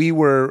 And we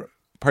were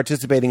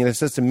participating in a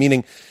system,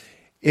 meaning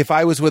if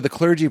I was with a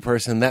clergy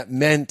person, that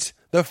meant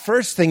the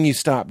first thing you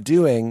stop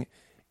doing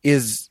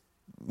is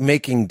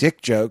making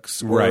dick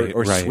jokes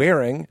or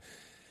swearing.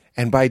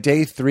 And by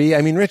day 3,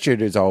 I mean,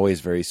 Richard is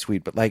always very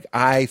sweet, but like,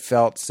 I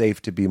felt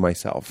safe to be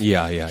myself.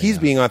 Yeah. He's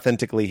being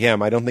authentically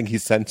him. I don't think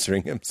he's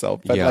censoring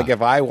himself. But Yeah. like,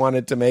 if I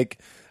wanted to make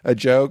a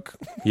joke,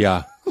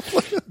 Yeah.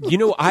 You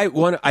know,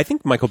 I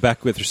think Michael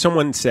Beckwith or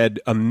someone said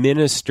a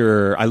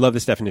minister, I love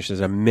this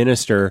definition, a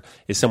minister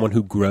is someone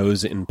who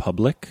grows in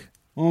public,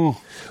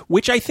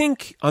 which I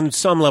think on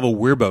some level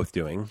we're both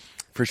doing.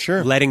 for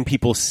sure. Letting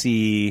people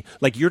see,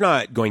 like, you're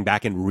not going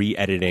back and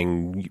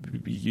re-editing,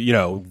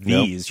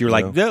 these. Nope. You're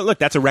like, look,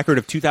 that's a record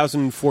of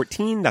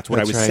 2014. That's what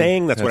I was right.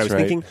 saying. That's what I That's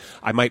was right. thinking.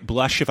 I might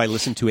blush if I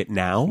listen to it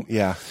now.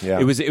 Yeah.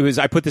 It was.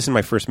 I put this in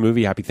my first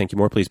movie, Happy Thank You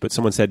More Please. But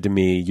someone said to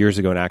me years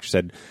ago, an actor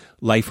said,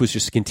 life was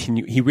just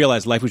he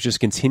realized life was just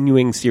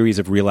continuing series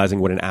of realizing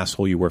what an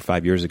asshole you were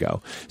 5 years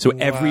ago. So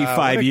every Wow, 5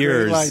 what a great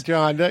years,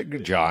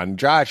 line.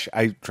 Josh,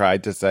 I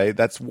tried to say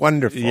that's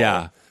wonderful.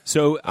 yeah.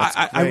 So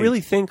I great.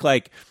 really think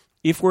like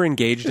if we're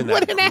engaged in that,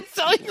 What an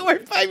asshole you were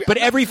 5 years. But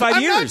every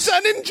 5 years. I'm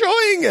not done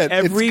enjoying it.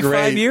 every It's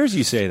great. 5 years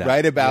you say that,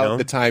 Right about you know?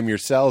 the time your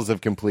cells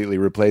have completely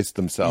replaced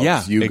themselves.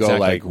 Yeah, you exactly. go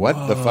like,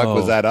 what the fuck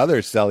was that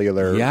other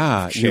cellular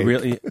Yeah, shape? you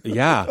really,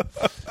 yeah.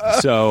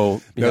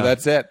 So No, yeah.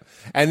 that's it.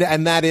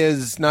 And that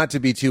is not to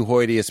be too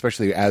hoity,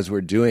 especially as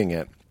we're doing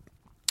it.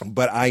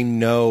 But I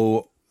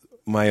know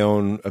my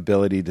own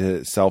ability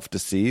to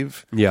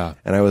self-deceive. Yeah.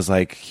 And I was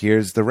like,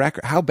 here's the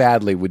record. How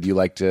badly would you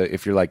like to,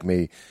 if you're like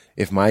me,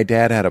 if my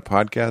dad had a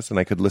podcast and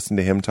I could listen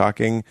to him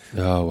talking?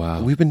 Oh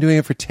wow. We've been doing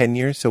it for 10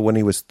 years. So when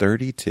he was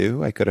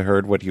 32, I could have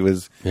heard what he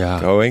was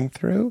going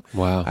through.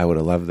 Wow. I would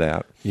have loved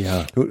that.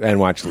 Yeah. And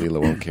watch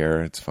Leela won't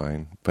care. It's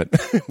fine. But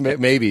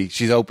maybe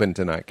she's open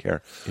to not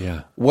care.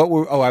 Yeah.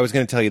 I was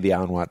going to tell you the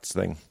Alan Watts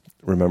thing.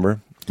 Remember?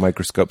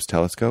 Microscopes,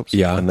 telescopes.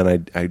 Yeah. And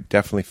then I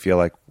definitely feel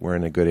like we're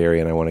in a good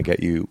area and I want to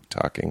get you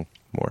talking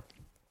more.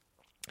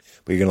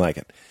 But you're going to like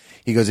it.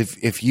 He goes,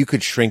 if you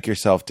could shrink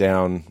yourself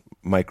down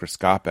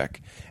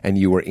microscopic and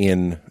you were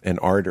in an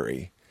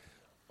artery,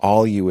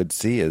 all you would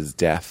see is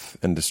death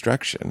and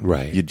destruction.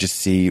 Right. You'd just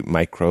see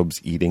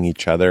microbes eating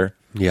each other.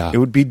 Yeah. It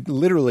would be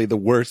literally the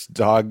worst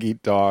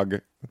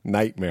dog-eat-dog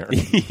nightmare.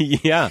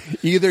 Yeah.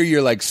 Either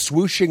you're like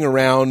swooshing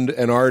around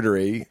an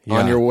artery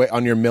on your way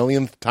on your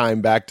millionth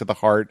time back to the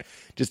heart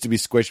just to be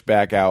squished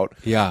back out.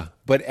 Yeah.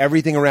 But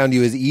everything around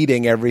you is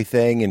eating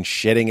everything and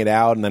shitting it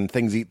out, and then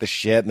things eat the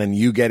shit, and then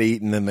you get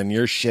eaten, and then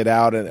you're shit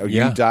out, and or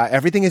you die.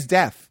 Everything is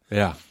death.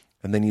 Yeah.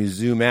 And then you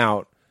zoom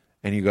out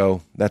and you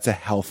go, that's a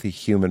healthy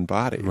human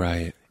body.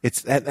 Right.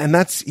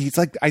 He's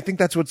like, I think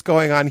that's what's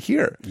going on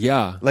here.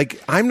 Yeah.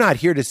 Like, I'm not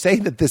here to say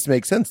that this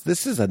makes sense.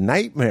 This is a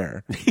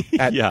nightmare.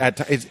 As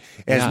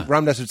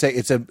Ram Dass would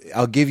say,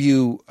 I'll give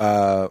you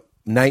a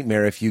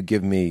nightmare if you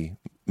give me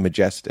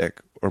majestic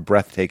or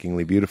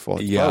breathtakingly beautiful.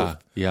 It's both.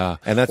 Yeah.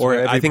 And that's or what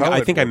every I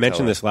poet think I will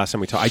mentioned tell this last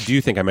time we talked. I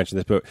do think I mentioned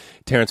this, but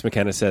Terence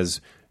McKenna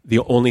says the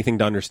only thing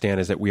to understand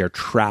is that we are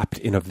trapped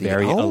in a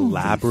very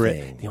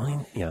elaborate. The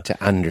only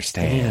to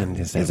understand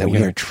is that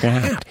we are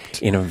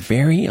trapped in a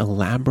very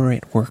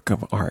elaborate work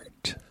of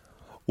art.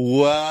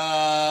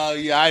 Well,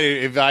 yeah.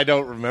 If I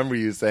don't remember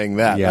you saying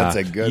that, that's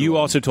a good. You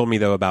one. also told me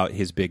though about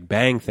his Big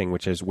Bang thing,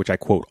 which I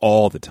quote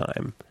all the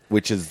time.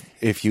 Which is,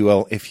 if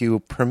you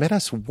permit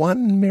us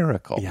one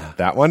miracle,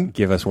 that one.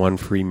 Give us one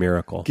free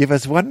miracle. Give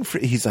us one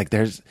free. He's like,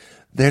 there's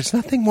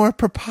nothing more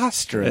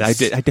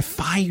preposterous. I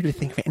defy you to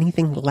think of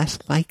anything less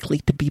likely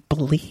to be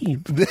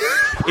believed.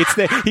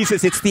 He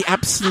says it's the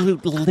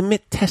absolute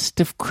limit test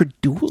of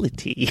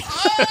credulity.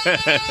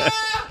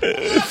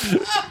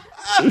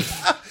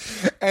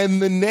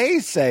 And the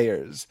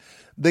naysayers,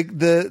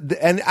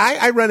 and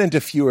I run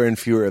into fewer and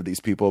fewer of these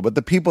people, but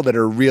the people that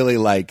are really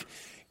like,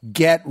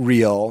 get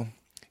real,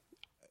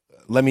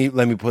 let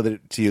me put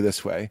it to you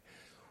this way.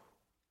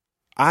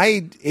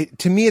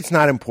 To me, it's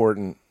not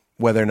important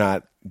whether or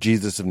not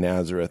Jesus of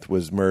Nazareth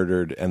was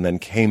murdered and then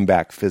came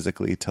back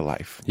physically to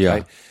life. Yeah.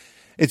 Right?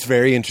 It's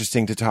very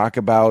interesting to talk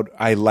about.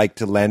 I like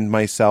to lend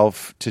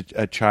myself to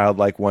a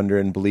childlike wonder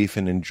and belief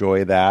and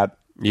enjoy that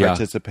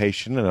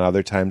participation. And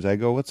other times I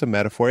go, what's a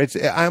metaphor?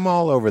 I'm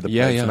all over the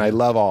place, and I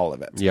love all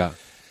of it. Yeah.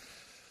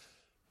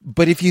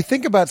 But if you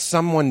think about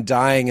someone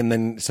dying and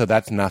then, so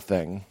that's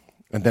nothing,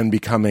 and then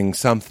becoming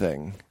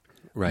something,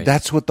 Right.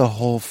 that's what the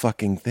whole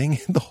fucking thing,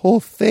 the whole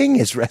thing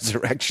is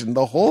resurrection.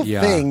 The whole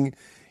thing,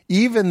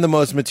 even the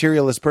most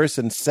materialist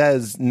person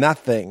says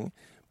nothing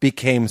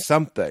became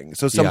something.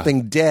 So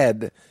something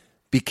dead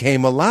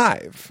became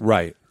alive.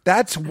 Right.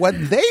 That's what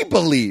they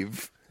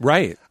believe.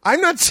 Right.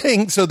 I'm not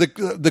saying, so the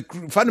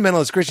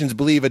fundamentalist Christians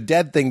believe a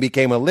dead thing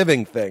became a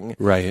living thing.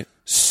 Right.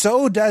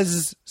 So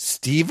does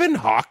Stephen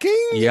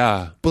Hawking?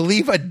 Yeah.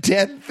 Believe a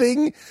dead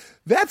thing?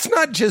 That's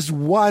not just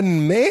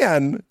one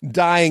man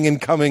dying and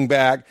coming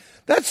back.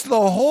 That's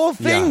the whole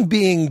thing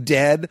being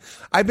dead.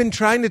 I've been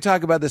trying to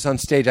talk about this on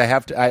stage.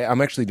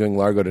 I'm actually doing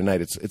Largo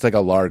tonight. It's like a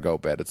Largo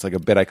bit. It's like a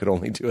bit I could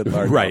only do at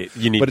Largo. Right.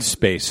 You need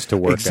space to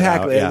work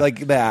exactly it out. Yeah. like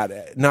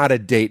that. Not a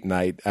date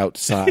night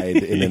outside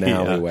in an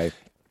alleyway.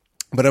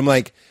 But I'm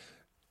like,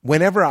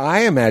 whenever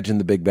I imagine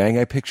the Big Bang,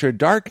 I picture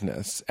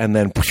darkness, and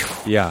then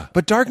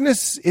But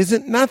darkness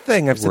isn't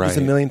nothing. I've said this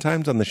a million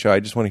times on the show. I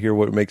just want to hear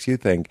what makes you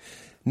think.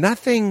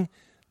 Nothing.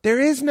 There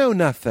is no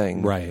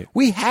nothing. Right.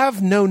 We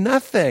have no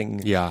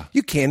nothing. Yeah.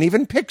 You can't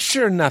even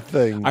picture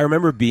nothing. I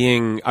remember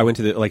I went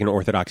to an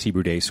Orthodox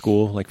Hebrew day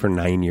school, like for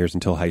 9 years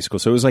until high school.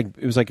 So it was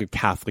like a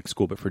Catholic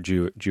school, but for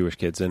Jewish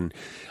kids. And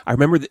I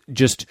remember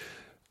just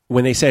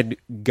when they said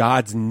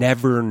God's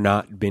never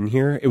not been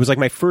here, it was like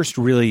my first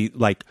really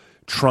like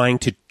trying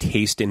to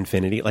taste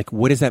infinity. Like,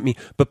 what does that mean?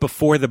 But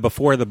before the,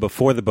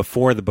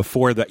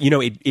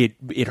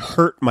 it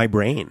hurt my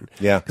brain.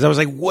 Yeah. Because I was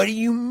like, what do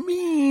you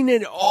mean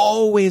it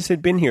always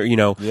had been here,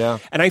 Yeah.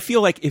 And I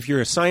feel like if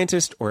you're a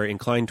scientist or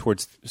inclined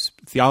towards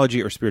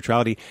theology or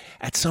spirituality,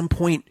 at some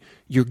point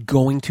you're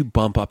going to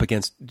bump up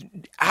against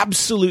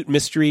absolute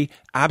mystery,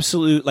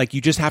 like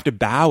you just have to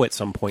bow at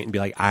some point and be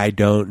like, I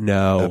don't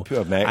know.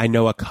 I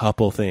know a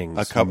couple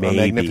things. A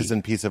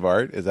magnificent piece of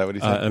art? Is that what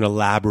he said? An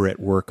elaborate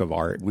work of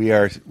art.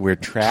 We're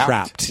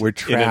trapped. We're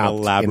trapped in an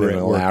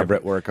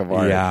elaborate work of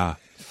art. Yeah.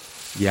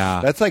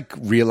 Yeah. That's like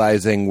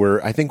realizing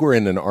I think we're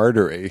in an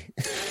artery.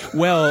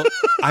 Well,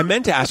 I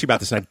meant to ask you about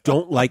this, and I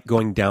don't like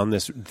going down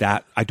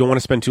I don't want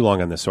to spend too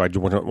long on this, so I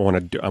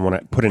want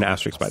to put an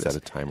asterisk by this.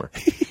 Set a timer.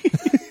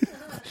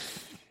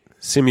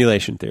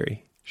 Simulation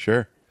theory.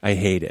 Sure. I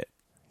hate it.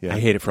 Yeah. I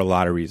hate it for a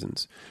lot of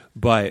reasons.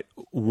 But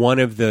one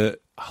of the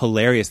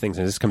hilarious things,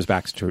 and this comes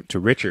back to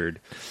Richard,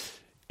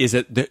 is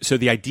that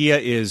the idea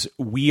is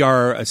we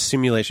are a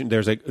simulation.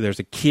 There's a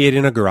kid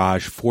in a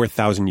garage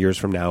 4,000 years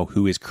from now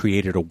who has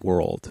created a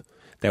world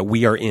that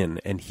we are in,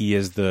 and he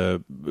is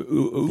the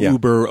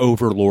uber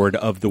overlord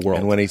of the world.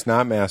 And when he's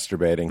not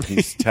masturbating,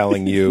 he's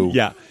telling you,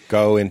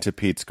 go into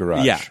Pete's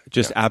garage. Yeah,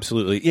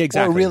 absolutely. Yeah,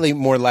 exactly. Or really,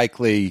 more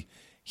likely,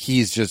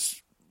 he's just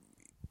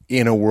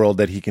in a world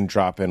that he can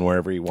drop in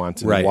wherever he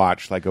wants and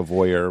watch like a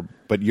voyeur,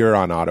 but you're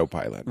on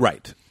autopilot.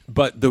 Right.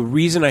 But the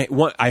reason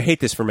I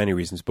hate this for many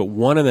reasons, but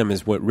one of them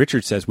is what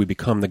Richard says, we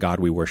become the God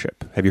we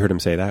worship. Have you heard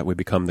him say that? We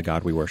become the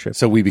God we worship.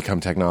 So we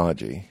become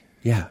technology.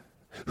 Yeah.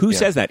 Who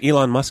says that?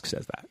 Elon Musk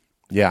says that.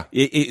 Yeah.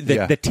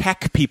 The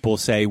tech people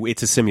say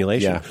it's a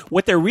simulation. Yeah.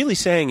 What they're really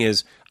saying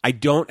is, I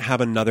don't have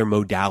another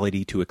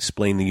modality to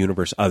explain the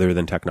universe other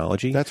than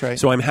technology. That's right.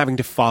 So I'm having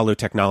to follow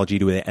technology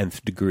to the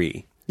nth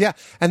degree. Yeah,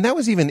 and that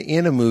was even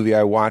in a movie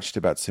I watched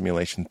about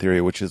simulation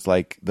theory, which is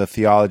like the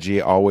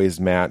theology always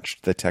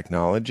matched the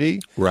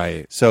technology.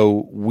 Right.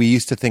 So we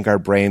used to think our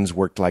brains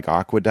worked like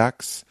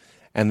aqueducts,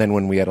 and then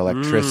when we had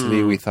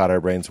electricity, we thought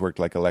our brains worked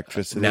like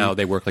electricity. Now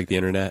they work like the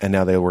internet. And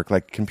now they work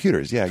like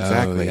computers. Yeah,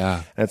 exactly. Oh,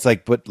 yeah. And it's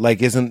like, but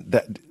like, isn't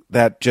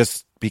that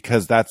just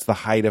because that's the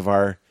height of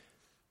our...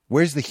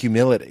 Where's the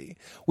humility?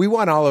 We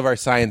want all of our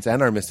science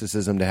and our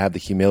mysticism to have the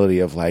humility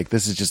of like,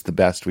 this is just the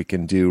best we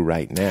can do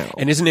right now.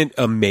 And isn't it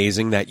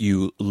amazing that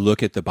you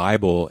look at the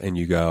Bible and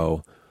you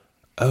go,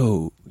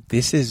 oh,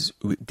 these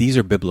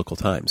are biblical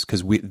times,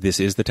 because this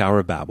is the Tower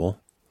of Babel.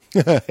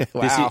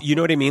 Wow. You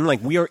know what I mean?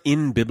 Like, we are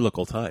in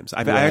biblical times.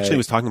 I actually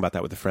was talking about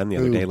that with a friend the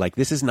other day. Like,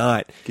 this is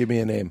not... Give me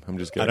a name. I'm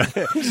just kidding.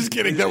 I'm just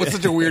kidding. That was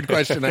such a weird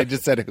question. I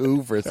just said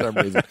who for some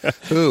reason.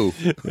 Who?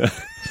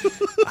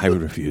 I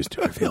would refuse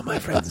to reveal my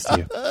friends to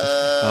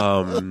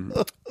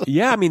you.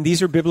 Yeah, I mean,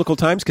 these are biblical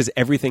times because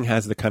everything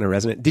has the kind of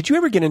resonance. Did you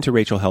ever get into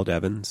Rachel Held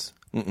Evans?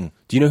 Mm-mm.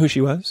 Do you know who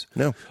she was?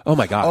 No. Oh,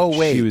 my God. Oh,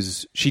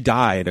 wait. She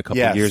died a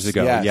couple of years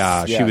ago.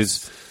 Yes, She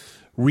was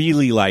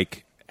really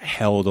like...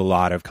 held a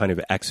lot of kind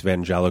of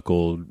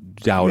ex-evangelical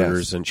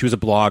doubters, and she was a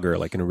blogger,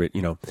 like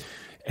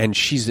And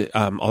she's,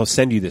 I'll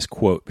send you this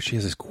quote, but she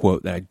has this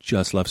quote that I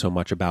just love so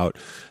much about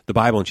the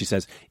Bible. And she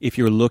says, if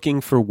you're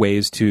looking for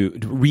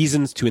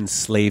reasons to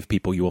enslave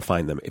people, you will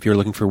find them. If you're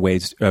looking for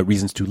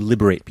reasons to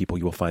liberate people,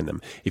 you will find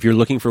them. If you're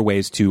looking for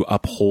ways to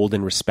uphold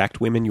and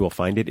respect women, you will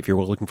find it. If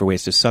you're looking for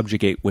ways to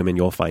subjugate women,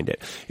 you'll find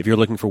it. If you're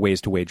looking for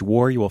ways to wage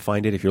war, you will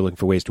find it. If you're looking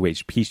for ways to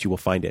wage peace, you will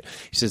find it.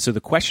 She says, so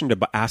the question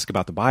to ask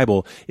about the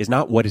Bible is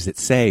not what does it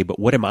say, but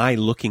what am I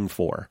looking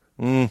for?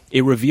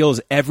 It reveals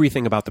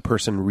everything about the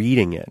person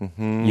reading it,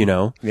 you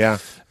know? Yeah.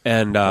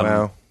 And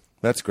wow.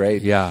 That's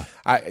great. Yeah.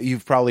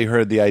 You've probably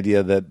heard the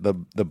idea that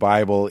the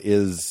Bible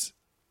is,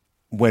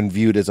 when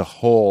viewed as a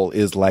whole,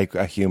 is like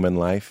a human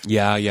life.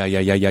 Yeah.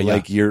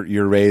 Like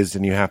you're raised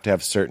and you have to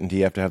have certainty,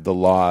 you have to have the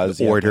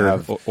laws,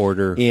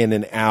 order, in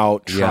and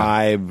out,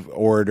 tribe,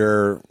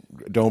 order,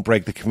 don't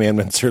break the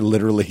commandments or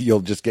literally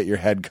you'll just get your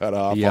head cut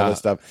off, all this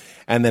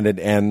stuff. And then it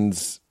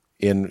ends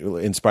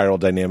in spiral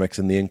dynamics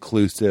and the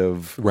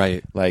inclusive,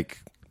 right?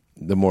 Like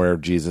the more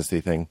Jesus-y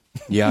thing.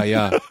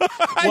 Yeah.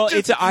 Well,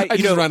 I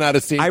just run out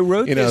of steam. I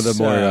wrote this,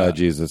 the more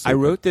Jesus. I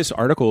wrote this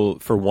article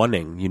for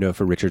Oneing,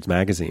 for Richard's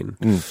Magazine,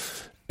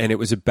 and it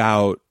was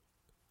about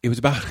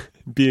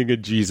being a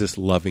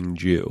Jesus-loving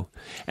Jew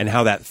and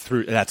how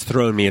that's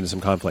thrown me into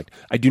some conflict.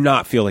 I do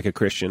not feel like a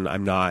Christian.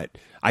 I'm not.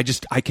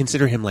 I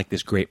consider him like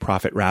this great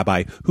prophet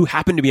rabbi who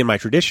happened to be in my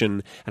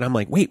tradition. And I'm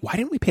like, wait, why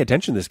didn't we pay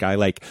attention to this guy?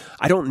 Like,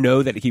 I don't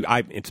know that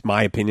it's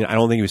my opinion. I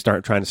don't think he was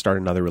trying to start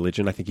another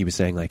religion. I think he was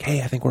saying like,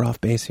 hey, I think we're off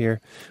base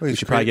here. We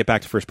should probably get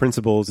back to first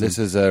principles. This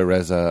is a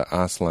Reza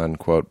Aslan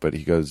quote, but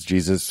he goes,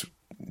 Jesus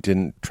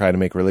didn't try to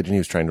make religion. He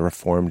was trying to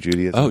reform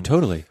Judaism. Oh,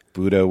 totally.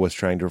 Buddha was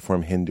trying to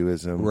reform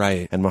Hinduism.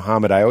 Right. And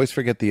Muhammad, I always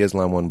forget the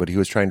Islam one, but he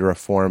was trying to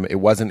reform. It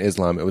wasn't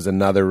Islam. It was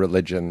another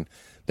religion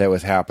that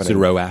was happening. Is it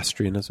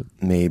Zoroastrianism?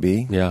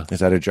 Maybe. Yeah. Is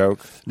that a joke?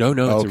 No,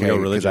 it's a real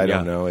religion. I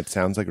don't know. It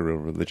sounds like a real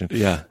religion.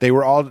 Yeah. They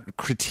were all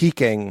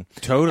critiquing.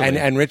 Totally.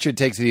 And Richard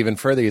takes it even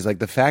further. He's like,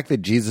 the fact that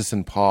Jesus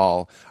and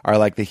Paul are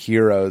like the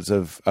heroes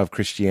of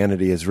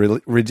Christianity is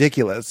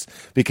ridiculous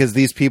because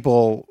these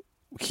people,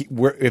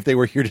 if they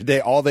were here today,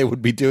 all they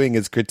would be doing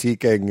is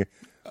critiquing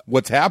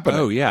what's happening.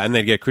 Oh, yeah, and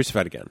they'd get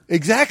crucified again.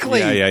 Exactly.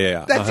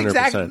 Yeah. That's 100%.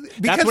 exactly.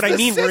 That's what I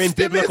mean. We're in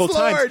biblical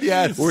times.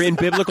 Yes. We're in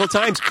biblical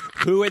times.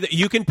 Who are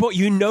you can put?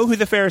 You know who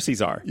the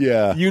Pharisees are.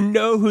 Yeah. You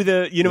know who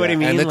the. You know what I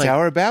mean? And the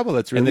Tower of Babel.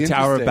 That's really interesting.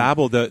 And the Tower of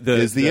Babel.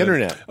 Is the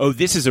internet. Oh,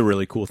 this is a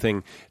really cool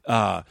thing.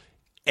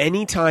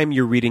 Anytime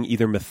you're reading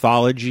either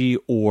mythology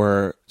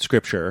or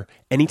scripture,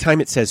 anytime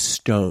it says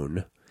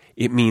stone,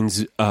 it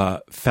means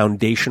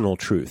foundational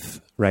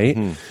truth,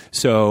 right?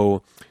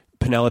 So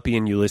Penelope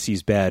and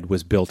Ulysses' bed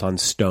was built on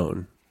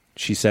stone.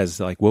 She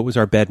says, like, what was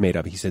our bed made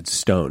of? He said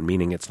stone,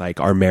 meaning it's like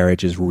our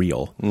marriage is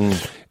real.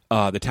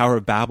 The Tower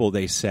of Babel,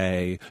 they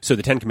say, so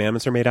the Ten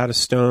Commandments are made out of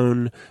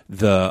stone.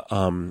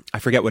 I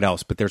forget what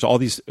else, but there's all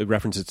these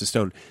references to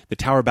stone. The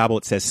Tower of Babel,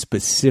 it says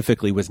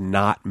specifically, was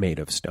not made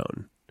of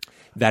stone.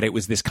 That it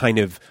was this kind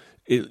of,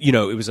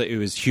 it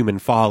was human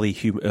folly,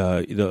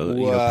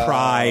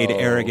 pride,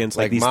 arrogance,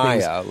 like these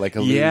Maya, things. like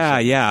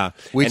illusion. Yeah.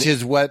 Which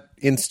is what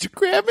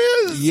Instagram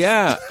is.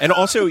 Yeah, and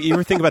also you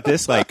ever think about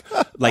this,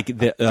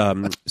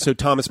 so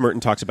Thomas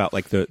Merton talks about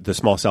like the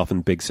small self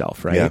and big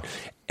self, right? Yeah.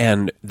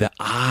 And the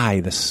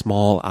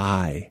small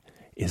I,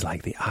 is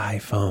like the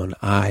iPhone,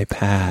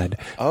 iPad.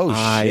 Oh,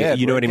 shit.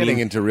 You know what I mean?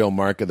 Getting into real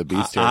Mark of the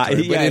Beast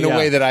territory, but in a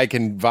way that I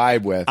can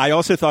vibe with. I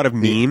also thought of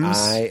memes.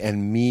 I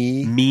and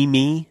me.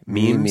 Memes.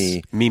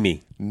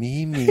 Mimi.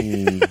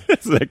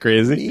 Isn't that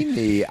crazy?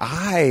 Mimi.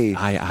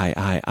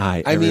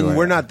 I mean,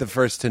 we're not the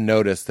first to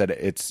notice that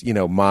it's,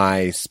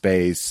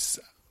 MySpace,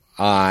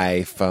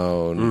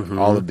 iPhone,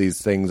 all of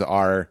these things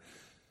are,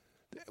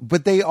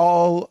 but they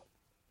all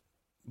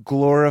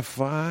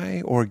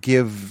glorify or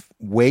give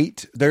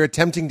weight. They're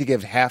attempting to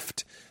give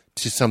heft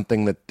to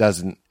something that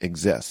doesn't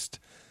exist.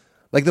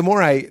 Like the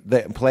more I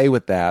play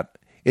with that,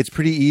 it's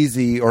pretty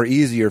easy or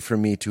easier for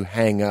me to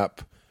hang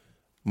up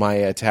my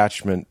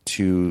attachment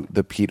to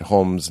the Pete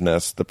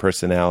Holmes-ness, the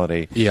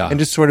personality, and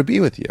just sort of be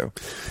with you.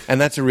 And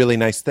that's a really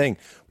nice thing.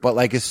 But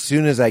like as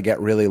soon as I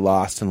get really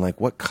lost in like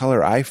what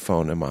color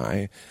iPhone am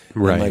I?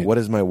 Right. And like what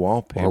is my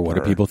wallpaper? Or what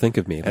do people think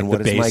of me? Like and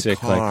what is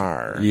basic, my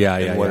car?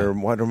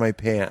 And what are my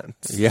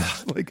pants? Yeah.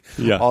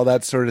 All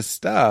that sort of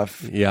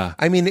stuff. Yeah.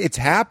 I mean, it's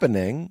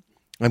happening.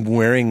 I'm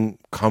wearing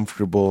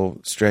comfortable,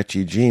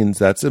 stretchy jeans.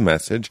 That's a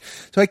message.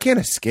 So I can't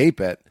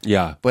escape it.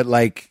 Yeah. But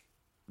like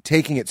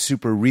taking it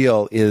super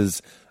real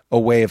is a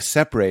way of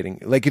separating.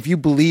 Like if you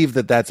believe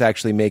that that's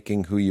actually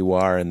making who you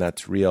are and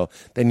that's real,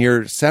 then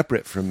you're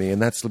separate from me.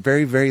 And that's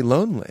very, very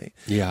lonely.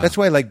 Yeah. That's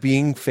why like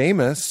being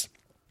famous,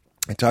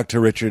 I talked to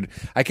Richard.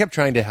 I kept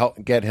trying to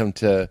get him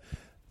to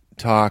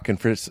talk. And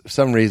for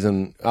some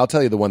reason, I'll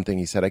tell you the one thing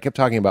he said. I kept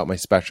talking about my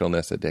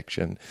specialness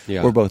addiction.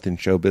 Yeah. We're both in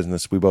show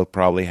business. We both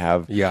probably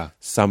have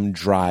some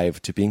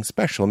drive to being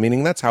special,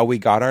 meaning that's how we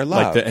got our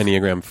love. Like the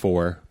Enneagram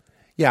 4.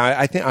 Yeah,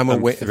 I think I'm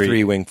a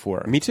 3 wing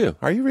 4. Me too.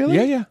 Are you really?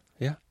 Yeah.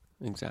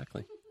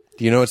 Exactly.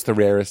 Do you know it's the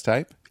rarest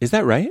type? Is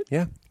that right?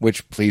 Yeah.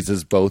 Which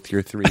pleases both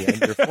your 3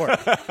 and your 4.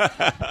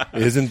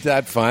 Isn't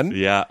that fun?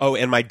 Yeah. Oh,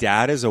 and my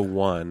dad is a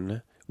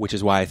 1, which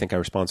is why I think I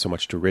respond so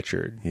much to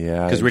Richard.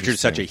 Yeah, because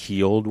Richard's such a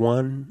healed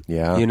 1.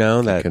 Yeah. You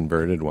know, that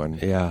converted one.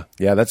 Yeah.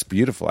 Yeah, that's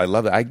beautiful. I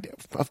love it.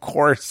 Of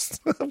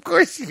course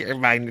you're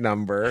my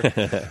number.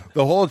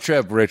 The whole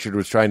trip, Richard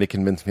was trying to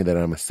convince me that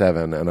I'm a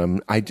 7,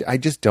 and I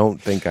just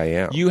don't think I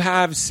am. You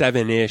have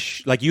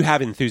 7-ish, like you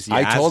have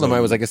enthusiasm. I told him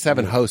I was like a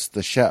 7 host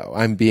the show.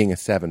 I'm being a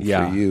 7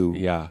 Yeah, for you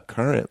yeah.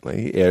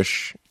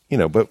 currently-ish. You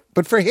know, but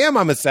for him,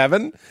 I'm a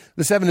 7.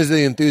 The 7 is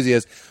the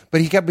enthusiast.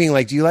 But he kept being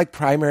like, do you like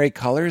primary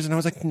colors? And I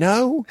was like,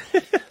 no.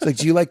 He's like,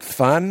 do you like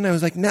fun? I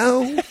was like,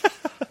 no.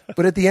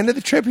 But at the end of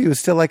the trip, he was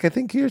still like, I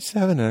think you're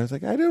 7. And I was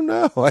like, I don't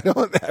know.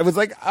 I was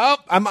like, oh,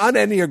 I'm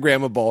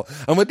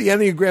unenneagrammable. I'm with the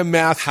Enneagram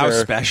master. How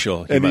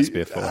special. He must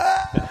be a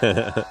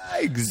fool.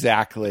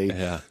 Exactly.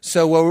 Yeah.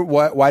 So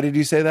why did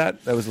you say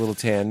that? That was a little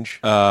tinge.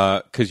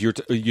 Because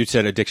you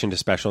said addiction to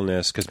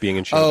specialness, because being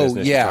in show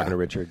business, yeah. you're talking to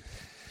Richard.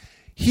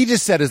 He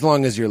just said, as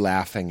long as you're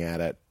laughing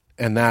at it.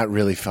 And that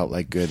really felt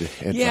like good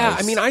advice. Yeah,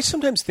 I mean, I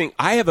sometimes think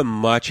I have a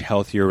much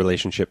healthier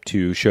relationship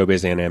to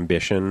showbiz and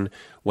ambition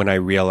when I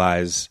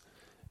realize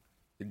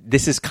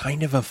this is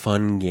kind of a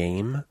fun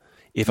game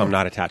if I'm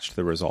not attached to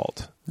the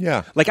result.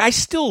 Yeah. Like, I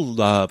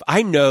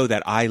know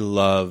that I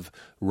love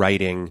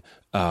writing,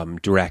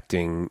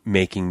 directing,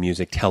 making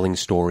music, telling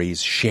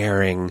stories,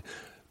 sharing,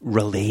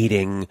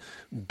 relating,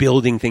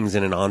 building things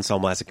in an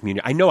ensemble as a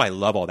community. I know I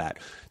love all that.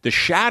 The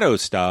shadow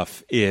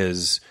stuff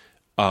is...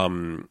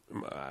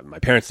 my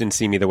parents didn't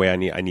see me the way I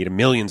need. I need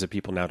millions of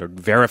people now to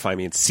verify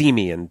me and see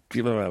me and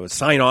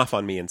sign off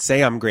on me and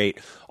say I'm great.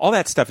 All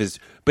that stuff is,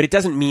 but it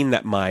doesn't mean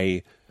that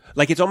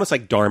it's almost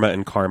like dharma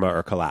and karma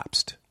are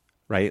collapsed,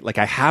 right? Like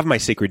I have my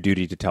sacred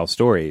duty to tell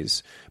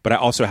stories, but I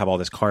also have all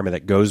this karma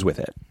that goes with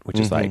it, which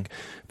is like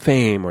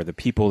fame or the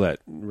people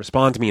that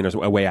respond to me in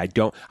a way I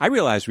don't. I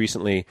realized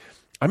recently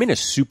I'm in a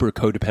super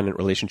codependent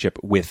relationship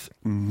with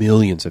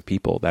millions of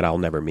people that I'll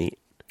never meet.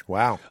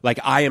 Wow. Like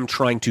I am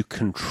trying to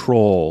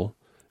control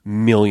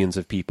millions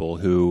of people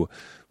who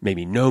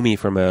maybe know me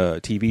from a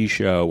TV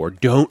show or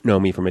don't know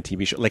me from a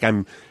TV show. Like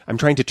I'm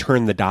trying to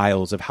turn the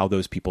dials of how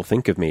those people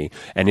think of me,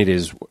 and it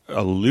is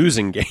a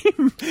losing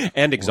game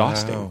and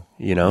exhausting. Wow.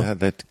 You know,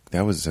 yeah,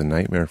 that was a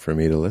nightmare for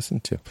me to listen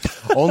to.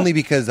 Only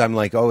because I'm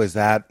like, oh, is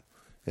that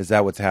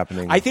what's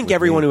happening? I think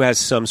everyone who has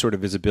some sort of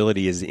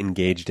visibility is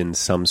engaged in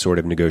some sort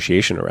of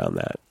negotiation around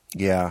that.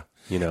 Yeah.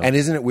 You know, and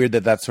isn't it weird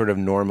that that's sort of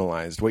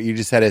normalized? What you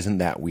just said isn't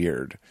that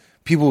weird.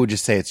 People would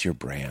just say it's your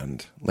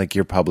brand. Like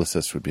your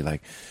publicist would be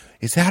like,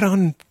 is that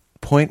on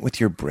point with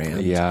your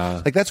brand?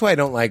 Yeah. Like that's why I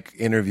don't like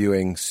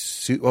interviewing.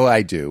 Well,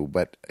 I do,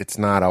 but it's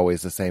not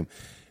always the same.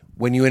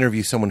 When you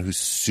interview someone who's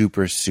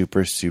super,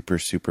 super, super,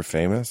 super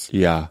famous.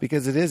 Yeah.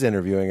 Because it is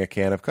interviewing a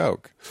can of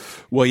Coke.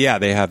 Well, yeah,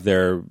 they have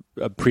their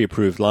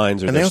pre-approved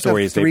lines or and their they also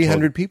stories. have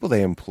 300 people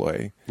they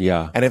employ.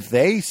 Yeah. And if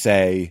they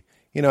say...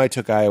 You know, I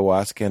took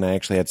ayahuasca and I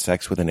actually had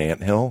sex with an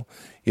anthill.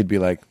 You'd be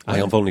like,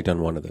 I've only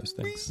done one of those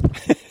things.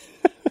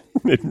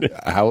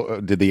 How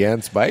did the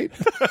ants bite?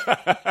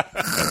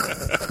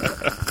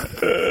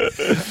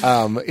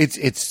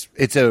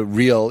 It's a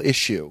real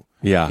issue.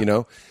 Yeah. You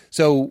know?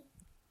 So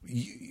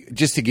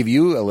just to give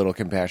you a little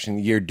compassion,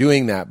 you're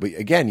doing that, but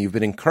again, you've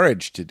been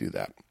encouraged to do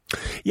that.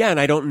 Yeah,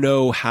 and I don't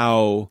know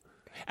how,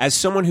 as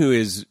someone who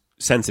is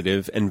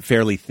sensitive and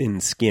fairly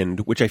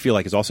thin-skinned, which I feel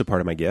like is also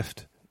part of my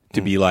gift, to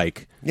be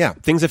like, yeah,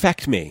 things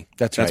affect me.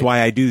 That's right. That's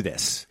why I do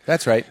this.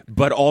 That's right.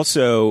 But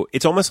also,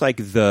 it's almost like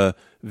the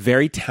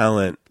very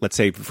talent, let's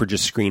say for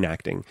just screen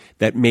acting,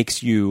 that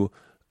makes you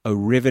a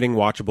riveting,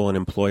 watchable,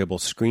 and employable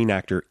screen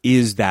actor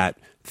is that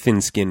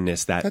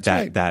thin-skinnedness,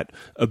 that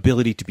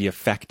ability to be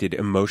affected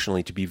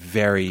emotionally, to be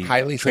very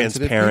highly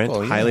transparent,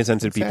 highly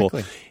sensitive people,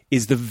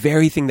 is the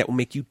very thing that will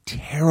make you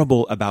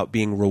terrible about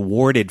being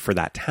rewarded for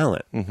that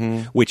talent,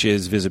 which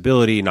is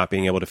visibility, not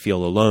being able to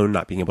feel alone,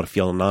 not being able to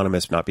feel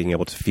anonymous, not being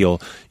able to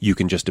feel you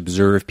can just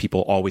observe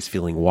people, always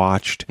feeling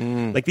watched.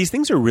 Like these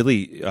things are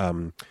really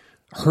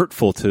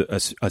hurtful to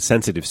a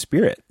sensitive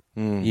spirit.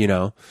 You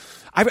know,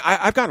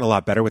 I've gotten a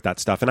lot better with that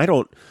stuff, and I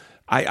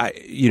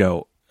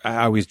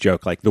always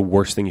joke, like, the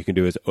worst thing you can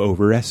do is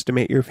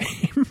overestimate your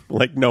fame.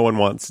 Like, no one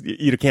wants...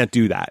 You can't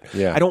do that.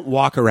 Yeah. I don't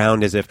walk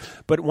around as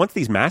if... But once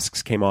these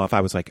masks came off,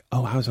 I was like,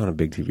 oh, I was on a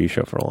big TV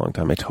show for a long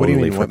time. I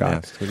totally forgot. What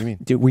mask? What do you mean?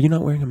 Dude, were you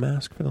not wearing a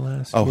mask for the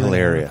last... Oh,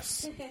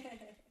 hilarious.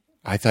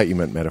 I thought you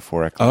meant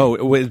metaphorically.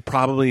 Oh,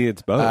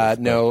 it's both.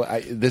 No,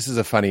 this is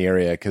a funny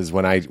area, because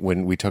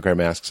when we took our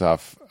masks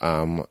off...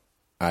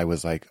 I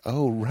was like,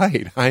 oh,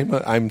 right.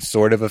 I'm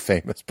sort of a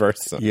famous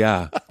person.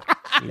 Yeah.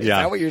 Is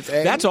that what you're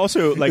saying? That's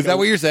also like... Is that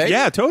what you're saying?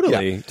 Yeah,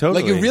 totally. Yeah.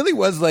 Totally. Like, it really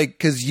was like,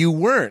 because you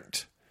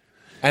weren't.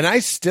 And I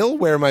still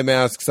wear my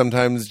mask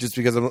sometimes just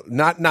because I'm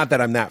not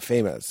that I'm that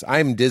famous.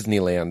 I'm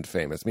Disneyland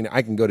famous. I mean,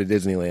 I can go to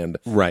Disneyland.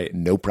 Right.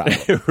 No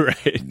problem.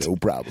 Right. No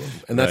problem.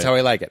 And that's how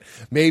I like it.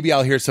 Maybe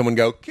I'll hear someone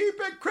go, keep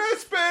it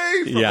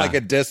crispy from like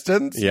a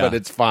distance, but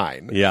it's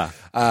fine. Yeah.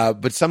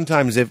 But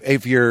sometimes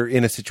if you're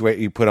in a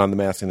situation, you put on the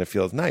mask and it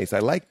feels nice. I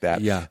like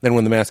that. Yeah. Then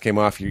when the mask came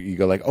off, you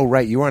go like, oh,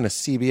 right, you were on a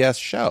CBS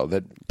show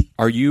that...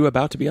 Are you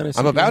about to be on a CBS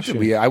I'm about to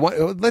be. I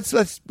want.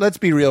 Let's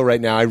be real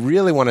right now. I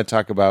really want to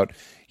talk about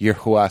your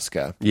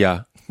Huasca.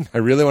 Yeah. I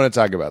really want to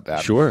talk about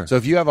that. Sure. So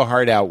if you have a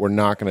heart out, we're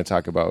not going to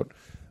talk about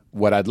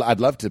what I'd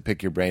love to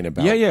pick your brain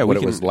about. What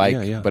it was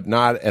like, but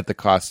not at the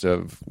cost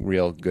of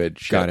real good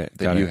shit. Got it.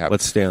 That you have.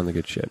 Let's stay on the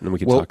good shit, and then we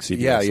can talk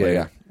CBS.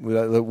 Yeah.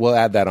 We'll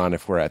add that on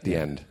if we're at the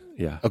end.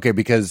 Yeah. Okay,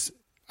 because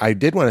I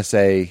did want to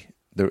say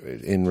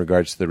in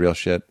regards to the real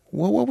shit.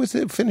 Well, what was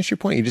it? Finish your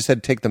point. You just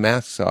said take the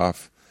masks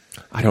off.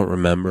 I don't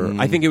remember.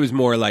 I think it was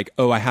more like,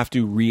 I have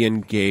to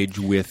re-engage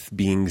with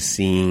being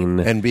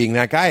seen and being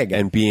that guy again,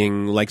 and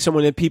being like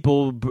someone that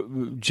people,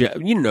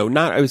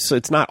 not.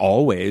 It's not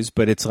always,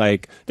 but it's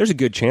like there's a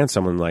good chance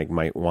someone like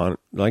might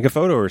want like a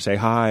photo or say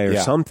hi or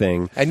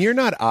something. And you're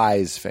not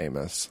eyes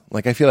famous.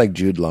 Like I feel like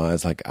Jude Law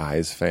is like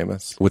eyes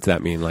famous. What's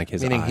that mean? Like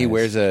his meaning eyes? He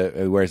wears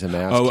a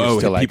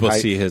mask. People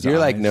see his. You're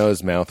eyes. like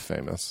nose mouth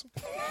famous.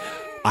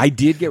 I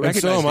did get And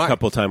recognized so am I. a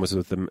couple of times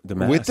with the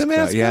mask. With the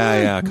mask?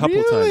 Yeah, a couple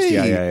of times.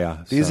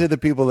 Yeah. These are the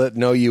people that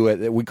know you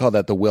at, we call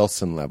that the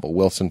Wilson level.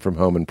 Wilson from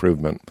Home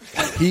Improvement.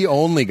 He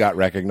only got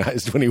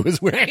recognized when he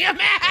was wearing a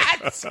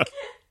mask.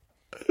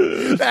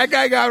 That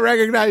guy got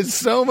recognized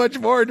so much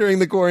more during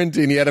the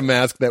quarantine. He had a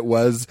mask that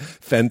was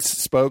fence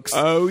spokes.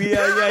 Oh,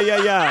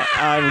 yeah.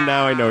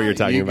 Now I know what you're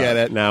talking about. You get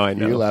it. Now I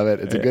know. You love it.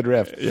 It's a good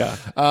riff. Yeah.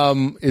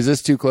 Is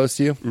this too close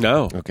to you?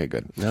 No. Okay,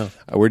 good. No.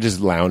 We're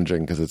just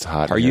lounging because it's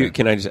hot. Are here. you?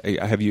 Can I just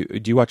have you?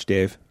 Do you watch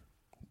Dave?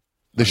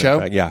 The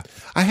show? Yeah.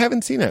 I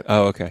haven't seen it.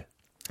 Oh, okay.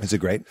 Is it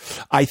great?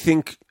 I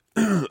think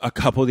a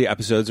couple of the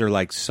episodes are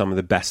like some of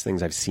the best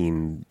things I've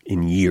seen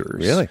in years.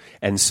 Really?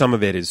 And some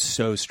of it is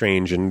so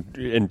strange and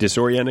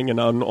disorienting and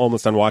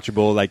almost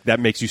unwatchable. Like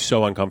that makes you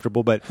so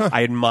uncomfortable. But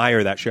I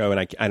admire that show,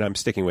 and I'm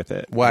sticking with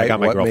it. Why? I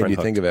got my What girlfriend made you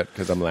hooked. think of it?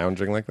 Because I'm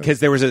lounging like this?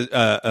 Because there was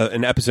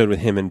an episode with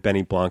him and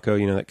Benny Blanco,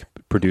 that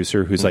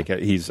producer who's like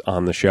he's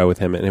on the show with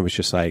him, and it was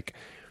just like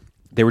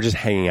they were just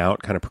hanging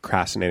out, kind of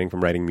procrastinating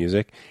from writing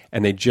music,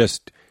 and they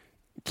just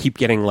keep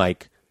getting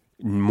like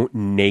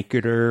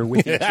nakeder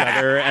with each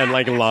other and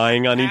like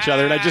lying on each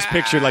other, and I just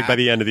pictured like by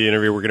the end of the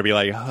interview we're going to be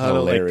like,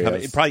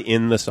 Hilarious. probably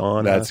in the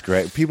sauna. That's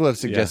great. People have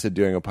suggested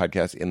doing a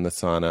podcast in the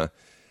sauna.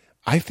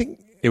 I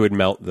think it would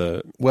melt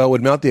the. Well, it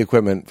would melt the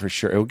equipment for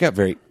sure. It would get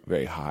very,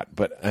 very hot,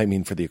 but I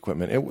mean, for the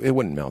equipment, it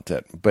wouldn't melt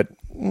it. But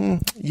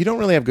you don't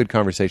really have good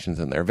conversations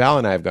in there. Val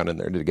and I have gone in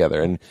there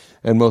together,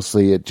 and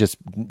mostly it just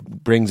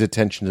brings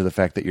attention to the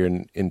fact that you're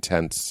in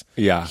intense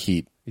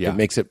heat. Yeah. It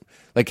makes it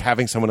like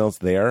having someone else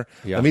there.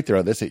 Yeah. Let me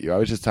throw this at you. I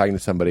was just talking to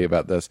somebody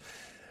about this.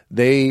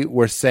 They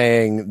were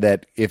saying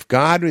that if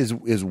God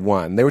is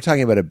one, they were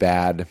talking about a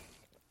bad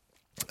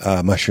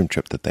mushroom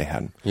trip that they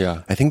had.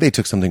 Yeah. I think they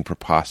took something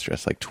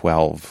preposterous, like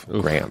 12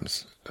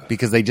 grams,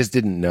 because they just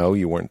didn't know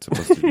you weren't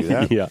supposed to do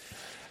that. Yeah.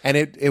 And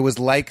it was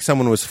like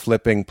someone was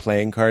flipping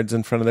playing cards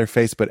in front of their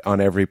face, but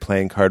on every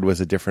playing card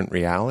was a different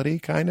reality,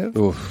 kind of.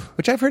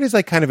 Which I've heard is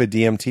like kind of a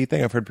DMT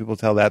thing. I've heard people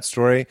tell that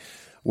story,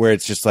 where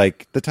it's just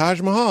like the Taj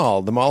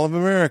Mahal, the Mall of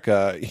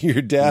America,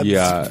 your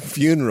dad's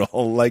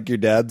funeral, like your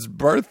dad's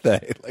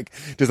birthday, like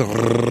just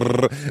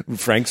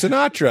Frank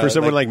Sinatra. For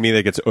someone like me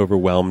that gets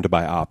overwhelmed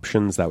by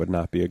options, that would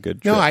not be a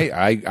good trip. No,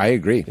 I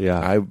agree. Yeah.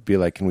 I'd be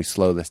like, can we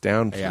slow this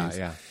down, please?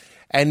 Yeah.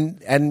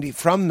 And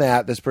from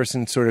that, this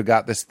person sort of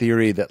got this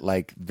theory that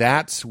like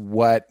that's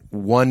what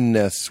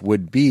oneness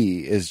would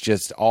be, is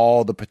just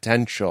all the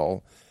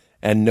potential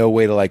and no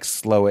way to like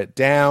slow it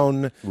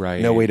down,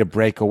 right? No way to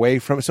break away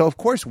from it. So of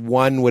course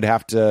one would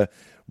have to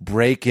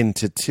break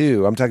into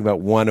two. I'm talking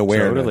about one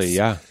awareness,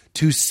 totally,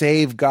 to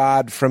save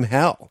God from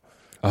hell.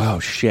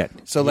 Oh shit!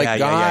 So like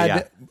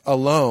God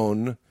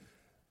alone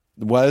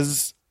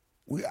was.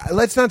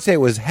 Let's not say it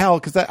was hell,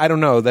 because I don't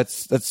know.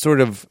 That's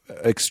sort of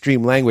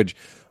extreme language,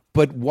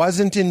 but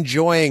wasn't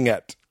enjoying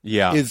it.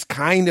 Yeah, is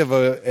kind of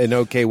an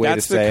okay way to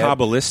say it. That's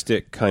the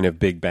Kabbalistic kind of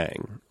Big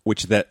Bang,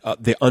 which that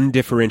the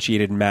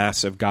undifferentiated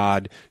mass of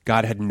God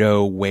had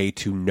no way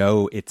to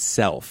know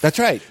itself. That's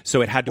right.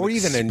 So it had to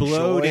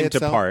explode into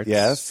parts.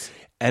 Yes.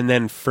 And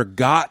then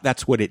forgot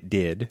that's what it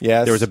did.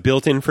 Yes. There was a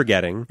built-in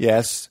forgetting.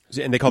 Yes.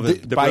 And they call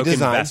it the broken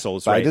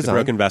vessels, right? The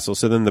broken vessels.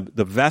 So then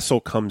the vessel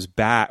comes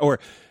back, or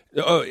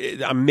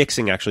I'm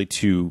mixing actually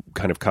two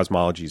kind of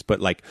cosmologies, but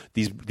like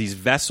these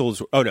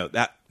vessels. Oh no,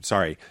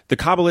 sorry. The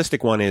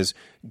Kabbalistic one is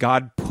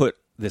God put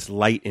this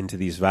light into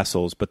these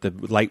vessels, but the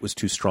light was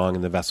too strong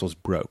and the vessels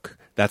broke.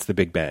 That's the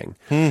Big Bang.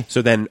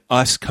 So then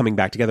us coming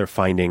back together,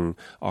 finding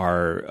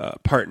our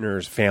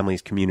partners,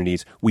 families,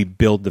 communities, we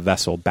build the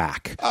vessel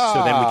back.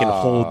 So then we can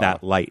hold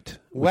that light.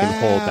 We can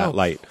hold that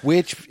light.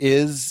 Which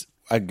is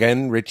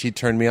again, Richie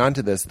turned me on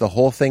to this. The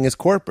whole thing is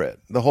corporate.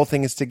 The whole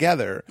thing is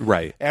together.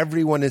 Right.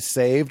 Everyone is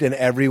saved and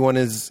everyone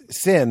is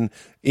sin,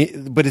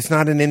 but it's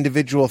not an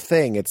individual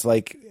thing. It's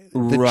like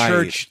the Right.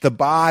 church, the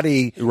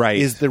body, Right.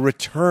 is the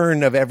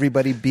return of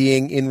everybody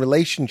being in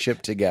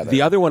relationship together.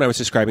 The other one I was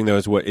describing, though,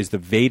 is the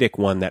Vedic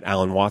one that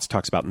Alan Watts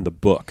talks about in the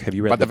book. Have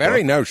you read but the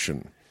very book?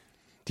 notion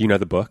Do you know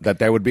the book? that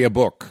there would be a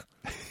book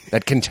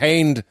that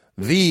contained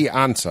the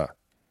answer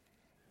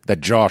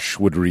that Josh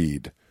would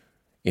read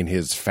in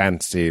his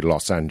fancy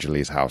Los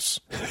Angeles house.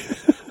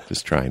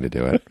 Just trying to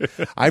do it.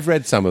 I've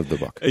read some of the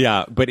book.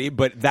 Yeah, but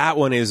that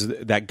one is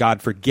that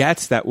God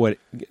forgets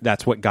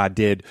that's what God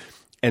did,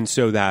 and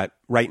so that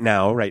right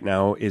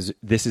now is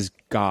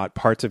God,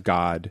 parts of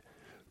God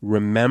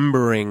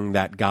remembering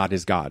that God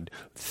is God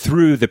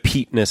through the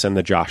Pete-ness and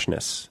the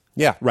Joshness.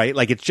 Yeah. Right?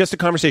 Like it's just a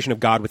conversation of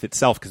God with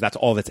itself because that's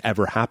all that's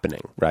ever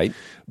happening. Right.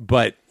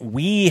 But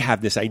we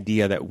have this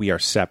idea that we are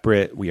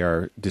separate, we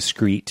are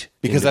discrete.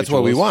 Because that's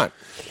what we want.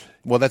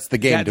 Well, that's the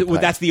game to play.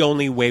 That's the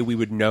only way we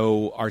would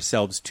know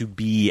ourselves to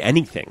be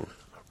anything.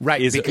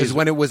 Right, because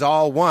when it was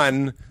all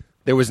one,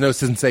 there was no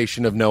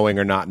sensation of knowing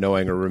or not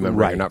knowing or remembering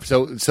Right. or not.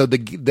 So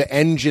the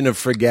engine of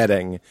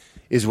forgetting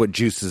is what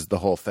juices the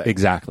whole thing.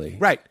 Exactly.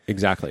 Right.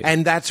 Exactly.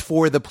 And that's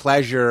for the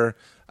pleasure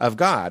of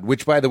God,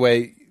 which, by the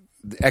way,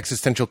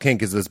 Existential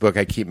Kink is this book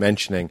I keep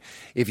mentioning.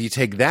 If you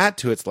take that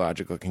to its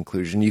logical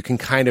conclusion, you can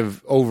kind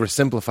of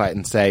oversimplify it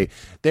and say,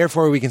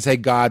 therefore, we can say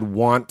God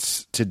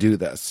wants to do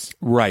this.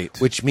 Right.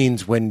 Which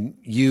means when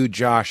you,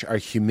 Josh, are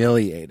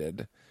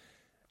humiliated,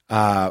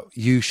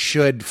 you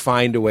should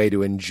find a way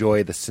to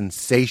enjoy the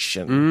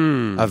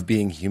sensation of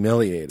being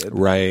humiliated.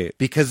 Right.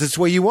 Because it's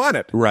what you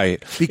wanted.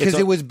 Right. Because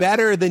it was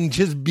better than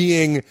just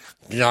being,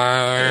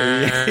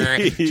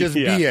 just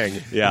Yeah.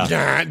 being,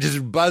 Yeah.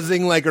 just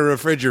buzzing like a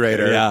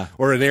refrigerator Yeah.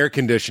 or an air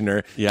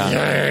conditioner.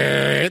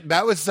 Yeah.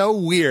 That was so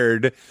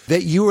weird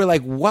that you were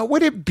like, what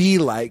would it be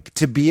like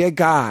to be a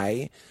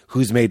guy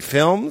who's made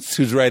films,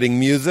 who's writing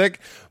music,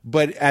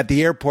 but at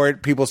the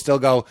airport, people still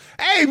go,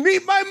 "Hey,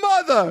 meet my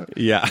mother."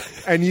 Yeah.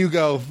 And you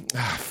go,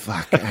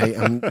 fuck,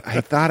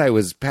 I thought I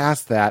was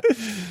past that.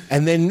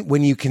 And then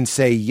when you can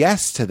say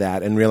yes to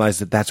that and realize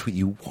that that's what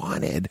you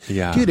wanted.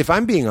 Yeah. Dude, if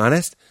I'm being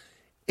honest,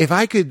 if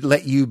I could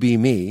let you be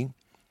me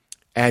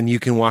and you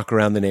can walk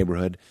around the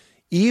neighborhood,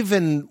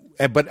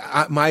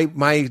 but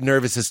my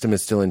nervous system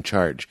is still in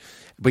charge.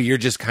 But you're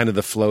just kind of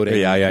the floating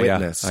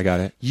witness. I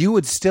got it. You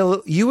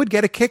would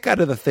get a kick out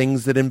of the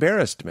things that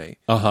embarrassed me.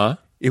 Uh-huh.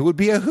 It would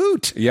be a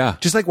hoot. Yeah.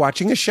 Just like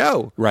watching a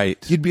show. Right.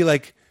 You'd be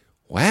like,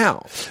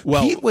 wow.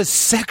 Well- Pete was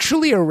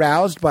sexually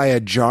aroused by a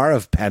jar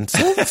of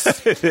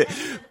pencils?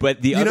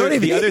 But the know what I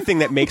mean? other thing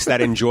that makes that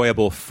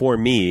enjoyable for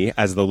me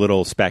as the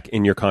little speck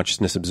in your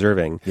consciousness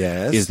observing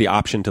Yes. is the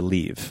option to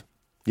leave.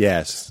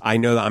 Yes. I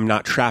know that I'm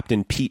not trapped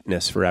in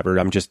Pete-ness forever.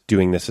 I'm just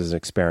doing this as an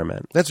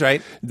experiment. That's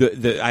right. I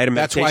had a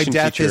That's why meditation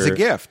death teacher, is a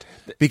gift.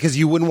 Because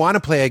you wouldn't want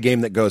to play a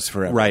game that goes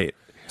forever. Right.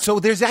 So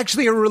there's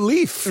actually a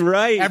relief.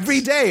 Right.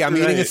 Every day I'm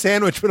eating a Right.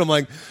 sandwich, but I'm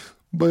like,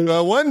 but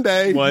one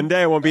day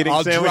I won't be eating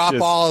I'll sandwiches.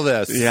 drop all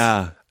this.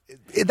 Yeah.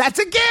 That's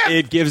a gift.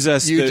 It gives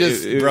us You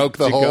just broke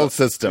the whole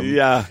system.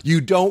 Yeah.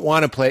 You don't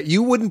want to play.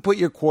 You wouldn't put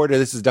your quarter.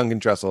 This is Duncan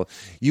Trussell.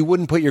 You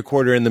wouldn't put your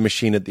quarter in the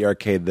machine at the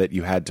arcade that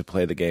you had to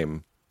play the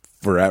game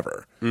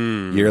forever.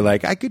 You're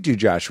like, I could do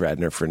Josh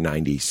Radnor for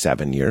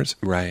 97 years.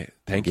 Right.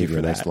 Thank Give you you for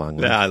a nice that. long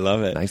life. Yeah, I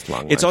love it. Nice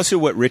long It's life. also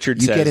what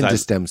Richard You says. get into I-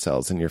 stem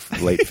cells in your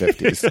late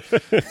 50s.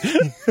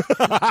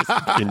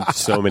 in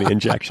so many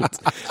injections.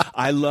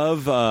 I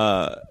love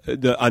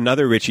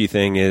another Richie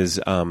thing is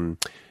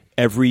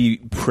every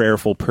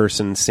prayerful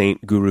person,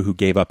 saint, guru who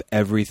gave up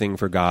everything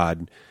for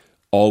God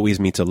always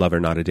meets a lover,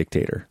 not a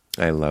dictator.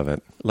 I love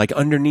it. Like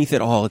underneath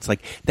it all, it's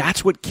like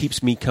that's what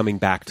keeps me coming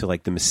back to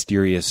like the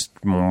mysterious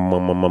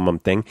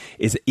thing.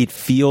 Is it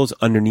feels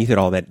underneath it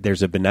all that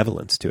there's a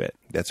benevolence to it,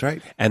 That's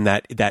right. and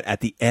that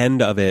at the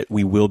end of it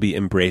we will be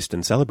embraced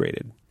and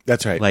celebrated.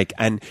 That's right. Like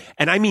and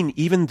I mean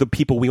even the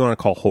people we want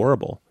to call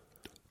horrible.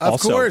 Of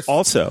course.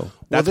 Also,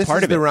 that's well, this part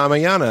is of the it.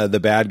 Ramayana.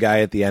 The bad guy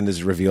at the end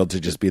is revealed to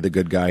just be the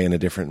good guy in a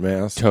different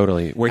mask.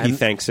 Totally, where he And-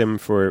 thanks him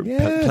for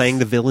Yes. playing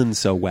the villain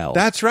so well.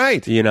 That's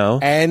right. You know?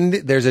 And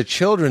there's a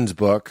children's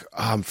book.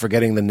 Oh, I'm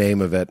forgetting the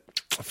name of it.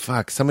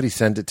 Fuck. Somebody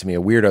sent it to me.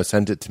 A weirdo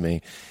sent it to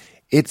me.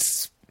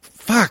 It's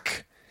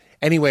fuck.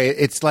 Anyway,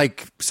 it's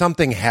like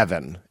something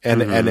heaven,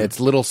 and it's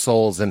little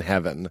souls in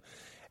heaven,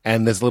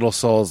 and this little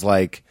soul's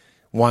like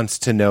wants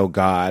to know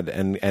God,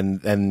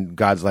 and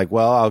God's like,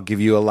 well, I'll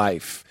give you a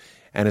life.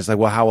 And it's like,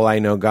 well, how will I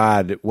know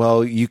God?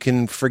 Well, you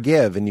can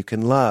forgive and you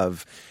can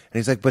love. And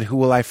he's like, but who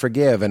will I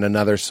forgive? And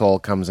another soul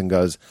comes and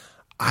goes,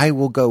 I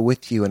will go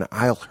with you and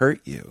I'll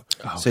hurt you.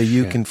 so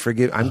you can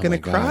forgive. I'm going to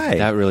cry.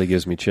 That really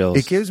gives me chills.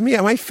 It gives me,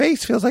 my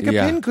face feels like a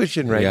Yeah.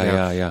 pincushion right Yeah,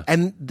 now. yeah.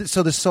 And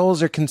so the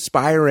souls are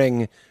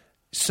conspiring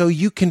so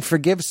you can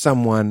forgive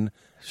someone.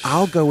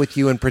 I'll go with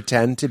you and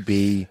pretend to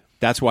be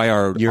That's why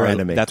Your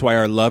enemy. That's why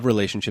our love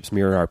relationships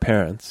mirror our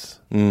parents.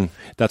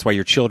 That's why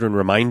your children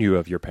remind you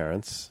of your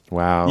parents.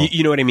 Wow.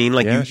 You know what I mean?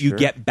 Like Yeah, you sure.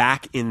 get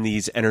back in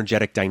these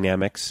energetic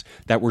dynamics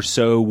that were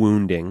so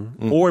wounding,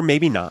 or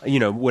maybe not. You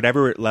know,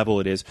 whatever level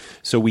it is,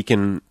 so we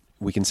can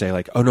say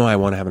like, oh no, I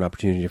want to have an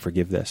opportunity to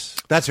forgive this.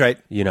 That's right.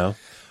 You know.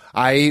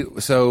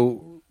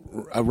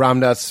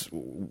 Ramdas,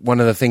 one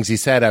of the things he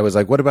said, I was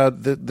like, what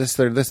about this?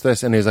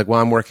 And he was like, well,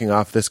 I'm working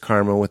off this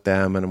karma with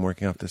them, and I'm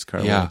working off this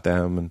karma with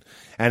them.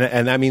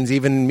 And that means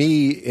even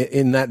me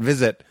in that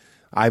visit,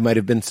 I might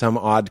have been some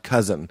odd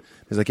cousin.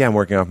 He's like, yeah, I'm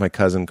working off my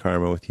cousin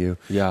karma with you.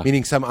 Yeah.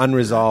 Meaning some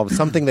unresolved,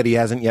 something that he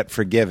hasn't yet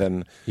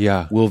forgiven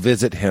will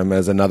visit him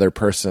as another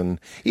person.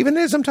 Even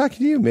as I'm talking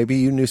to you, maybe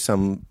you knew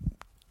some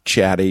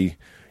chatty,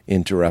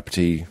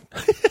 interrupty,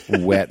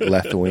 wet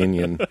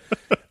Lithuanian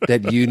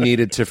that you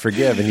needed to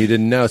forgive and you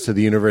didn't know. So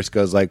the universe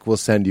goes like, we'll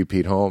send you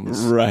Pete Holmes.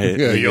 Right.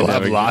 You'll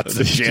have lots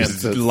of Just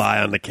chances. lie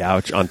on the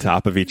couch on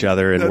top of each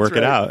other and work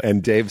it out.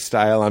 And Dave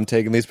style, I'm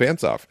taking these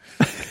pants off.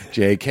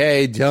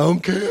 JK,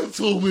 don't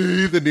cancel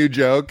me. The new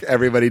joke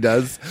everybody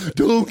does.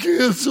 Don't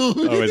cancel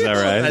me. Oh, is that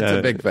right? That's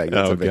a big thing.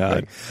 That's Oh, a big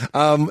God.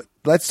 thing.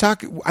 Let's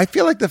talk. I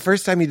feel like the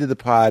first time you did the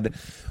pod,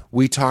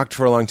 we talked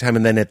for a long time,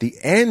 and then at the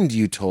end,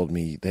 you told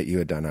me that you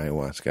had done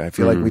ayahuasca. I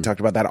feel like we talked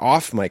about that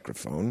off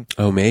microphone.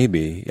 Oh,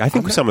 maybe. I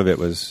think some of it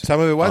was. Some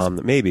of it was?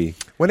 Maybe.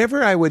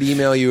 Whenever I would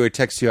email you or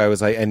text you, I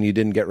was like, and you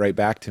didn't get right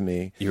back to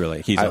me. You were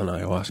like, he's on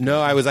ayahuasca. No,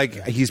 I was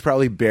like, he's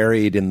probably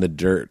buried in the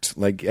dirt.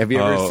 Like, have you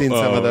ever seen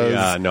some of those?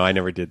 Yeah, no, I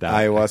never did that.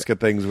 Ayahuasca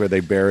things where they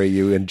bury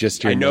you and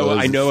just your I know nose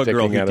a is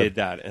girl sticking who out of- did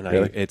that, and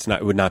Really? it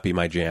would not be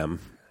my jam.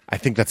 I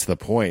think that's the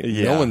point.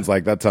 Yeah. No one's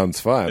like, that sounds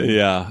fun.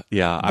 Yeah.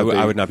 I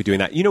would not be doing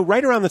that. You know,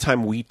 right around the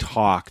time we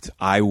talked,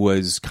 I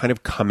was kind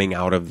of coming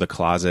out of the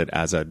closet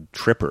as a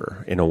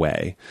tripper in a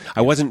way.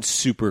 I wasn't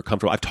super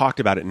comfortable. I've talked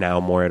about it now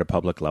more at a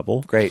public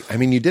level. Great. I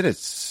mean, you did it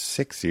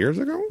 6 years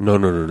ago?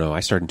 No.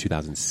 I started in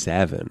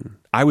 2007.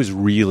 I was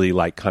really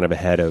like kind of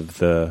ahead of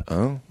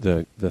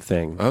the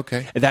thing.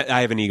 Okay. That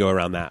I have an ego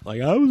around that.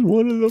 Like I was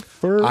one of the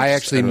first. I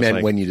actually And it was meant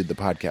like- when you did the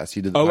podcast.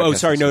 You did the Oh, podcast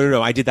sorry.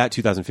 No. I did that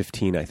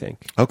 2015, I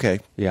think. Okay.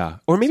 Yeah,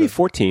 or maybe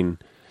 14.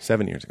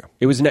 7 years ago.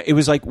 It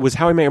was like was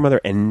How I Met Your Mother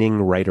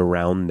ending right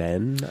around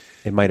then?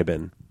 It might have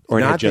been, or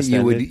it had Not that just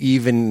you would ended.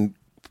 even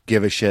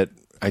give a shit.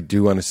 I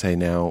do want to say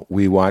now,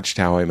 we watched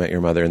How I Met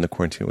Your Mother in the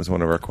quarantine. It was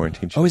one of our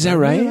quarantine shows. Oh, is that I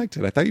really right? liked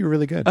it. I thought you were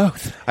really good. Oh.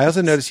 I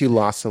also noticed you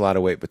lost a lot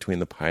of weight between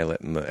the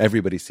pilot and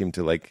everybody seemed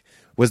to like.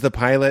 Was the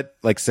pilot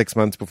like 6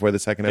 months before the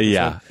second episode?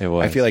 Yeah, it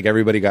was. I feel like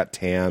everybody got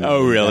tan.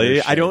 Oh, really?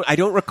 Better shape. I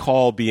don't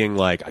recall being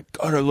like I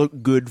gotta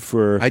look good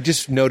for. I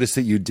just noticed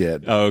that you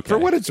did. Oh, okay. For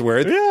what it's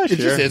worth. Yeah, It sure.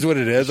 just is what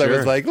it is. I Sure.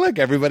 was like, look,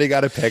 everybody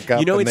got a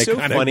pickup. You know, and it's they so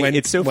kinda funny. Went,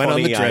 It's so went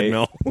funny. on the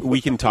treadmill.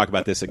 We can talk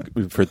about this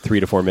for 3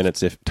 to 4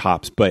 minutes if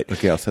tops. But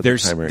Okay, I'll set the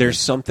there's timer again. there's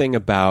something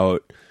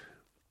about.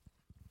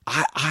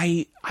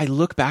 I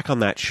look back on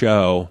that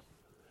show,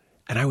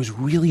 and I was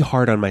really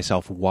hard on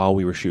myself while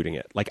we were shooting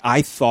it. Like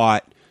I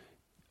thought,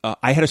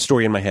 I had a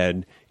story in my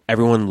head.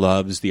 Everyone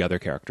loves the other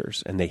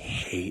characters, and they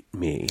hate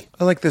me.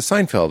 I like the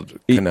Seinfeld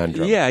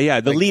conundrum.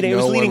 Yeah. The Like, leading. It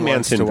was no leading one man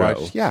wants to syndrome.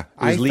 watch- Yeah, It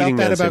I was leading felt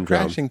that man about syndrome.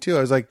 Crashing too.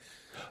 I was like,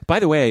 By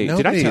the way,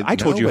 I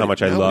told you how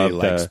much I nobody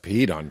loved likes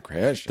Pete on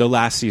Crashing. the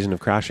last season of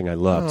Crashing. I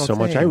loved Oh, so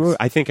much. thanks.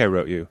 I think I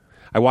wrote you.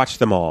 I watched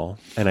them all,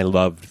 and I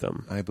loved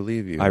them. I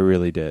believe you. I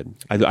really did.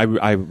 I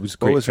was a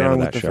great what was fan wrong of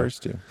with that the show.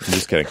 first two? I'm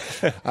just kidding.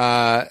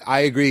 I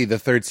agree. The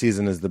third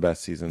season is the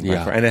best season, by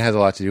Yeah. far. And it has a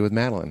lot to do with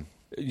Madeline.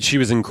 She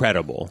was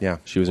incredible. Yeah.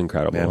 she was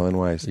incredible. Madeline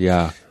Weiss.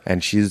 Yeah,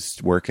 And she's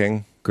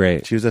working.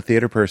 great. She was a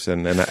theater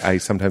person, and I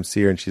sometimes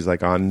see her, and she's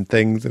like on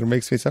things, and it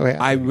makes me so happy.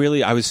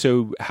 I was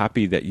so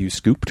happy that you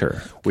scooped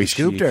her. We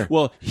scooped her.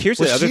 Well, here's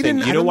Well, the other she thing.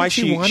 didn't- You I know don't why think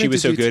she she wanted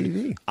was to so do good?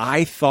 TV.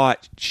 I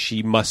thought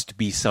she must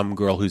be some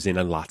girl who's in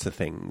lots of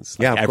things,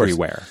 like, Yeah, of course.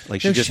 everywhere.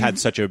 Like she No, just she- had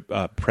such a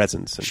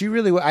presence. She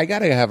really. I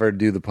gotta have her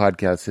do the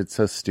podcast. It's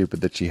so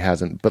stupid that she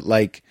hasn't. But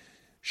like,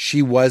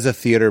 she was a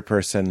theater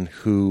person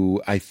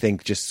who I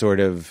think just sort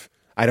of.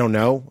 I don't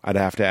know. I'd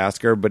have to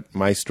ask her. But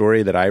my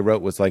story that I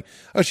wrote was like,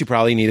 oh, she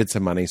probably needed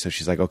some money, so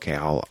she's like, okay,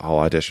 I'll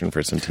audition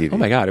for some TV. Oh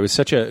my God! It was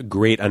such a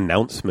great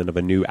announcement of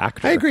a new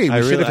actor. I agree. We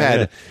should really- have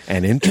had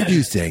and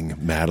introducing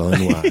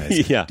Madeline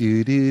Wise. Yeah.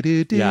 Do, do,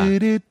 do, do, Yeah.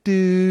 do,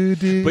 do,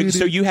 do, But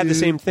so you had the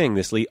same thing,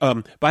 this Lee.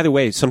 By the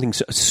way, something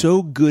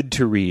so good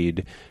to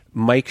read.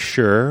 Mike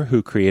Schur,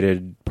 who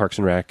created Parks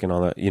and Rec and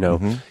all that, you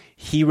know,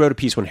 he wrote a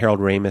piece when Harold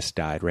Ramis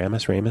died.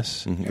 Ramis.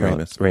 Harold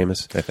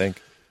Ramis. I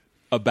think.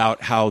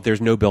 About how there's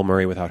no Bill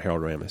Murray without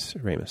Harold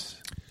Ramis.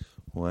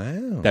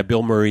 Wow. That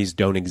Bill Murrays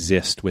don't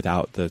exist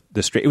without the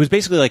straight. It was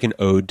basically like an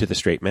ode to the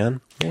straight man.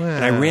 Wow.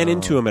 And I ran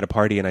into him at a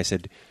party and I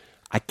said,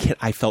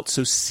 I felt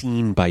so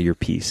seen by your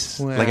piece.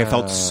 Like I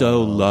felt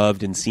so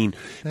loved and seen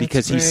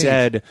because he great.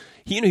 said,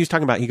 he was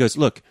talking about, he goes,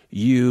 look,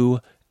 you,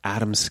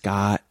 Adam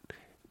Scott,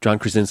 John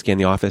Krasinski in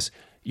The Office,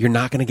 you're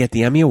not going to get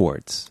the Emmy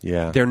Awards.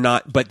 Yeah. They're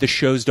not, but the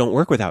shows don't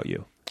work without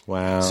you.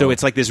 Wow. So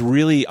it's like this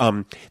really,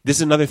 this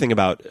is another thing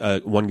about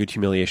One Good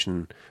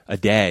Humiliation a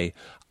Day.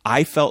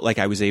 I felt like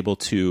I was able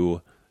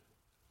to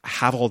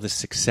have all this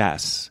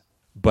success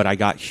but I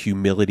got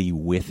humility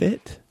with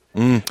it.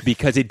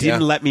 Because it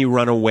didn't let me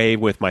run away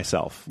with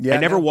myself. I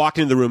never walked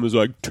into the room and was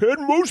like, Ted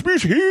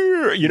Mosby's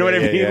here. You know what I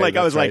mean? Like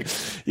I was like,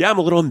 I'm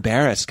a little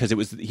embarrassed because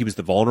he was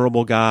the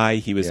vulnerable guy.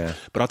 He was,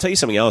 but I'll tell you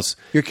something else.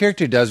 Your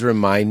character does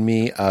remind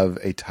me of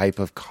a type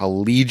of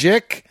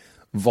collegic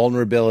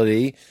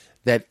vulnerability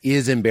that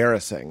is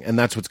embarrassing, and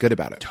that's what's good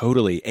about it.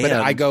 Totally. But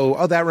I go,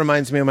 oh, that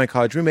reminds me of my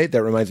college roommate.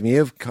 That reminds me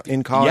of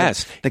in college.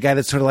 Yes. The guy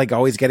that's sort of like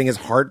always getting his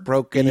heart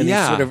broken, and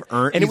he's sort of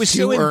earned. And it was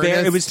so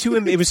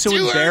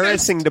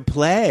embarrassing to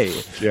play.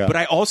 Yeah. But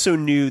I also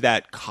knew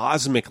that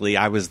cosmically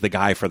I was the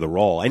guy for the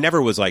role. I never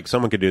was like,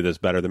 someone could do this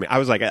better than me. I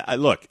was like,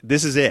 look,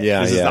 this is it.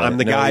 I'm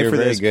the guy for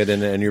this. You're very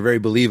good, and you're very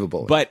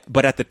believable.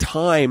 But at the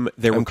time,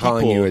 I'm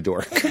calling you a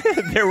dork.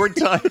 There were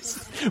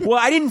times. Well,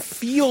 I didn't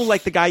feel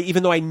like the guy,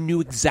 even though I knew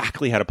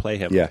exactly how to play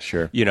him. Yeah,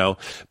 sure. You know,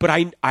 but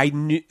I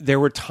knew there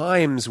were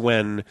times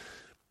when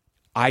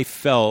I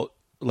felt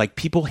like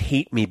people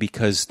hate me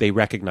because they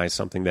recognize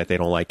something that they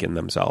don't like in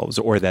themselves,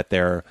 or that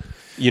they're,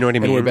 you know what I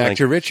mean? And we're back like,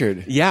 to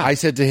Richard. Yeah. I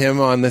said to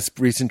him on this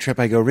recent trip,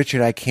 I go,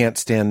 Richard, I can't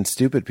stand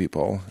stupid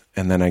people.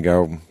 And then I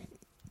go,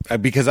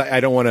 because I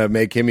don't want to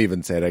make him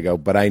even say it. I go,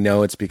 but I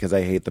know it's because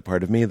I hate the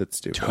part of me that's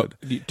stupid.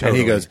 Totally. And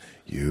he goes,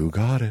 you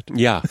got it.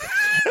 Yeah.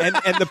 and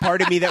the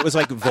part of me that was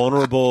like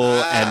vulnerable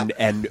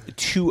and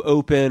too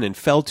open and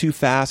fell too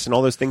fast and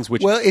all those things,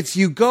 which... Well, it's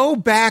you go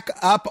back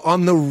up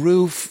on the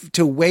roof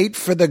to wait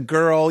for the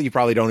girl. You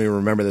probably don't even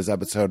remember this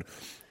episode.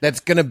 That's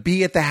going to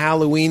be at the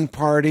Halloween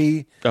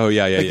party. Oh,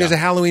 yeah. There's a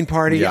Halloween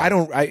party. Yeah.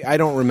 I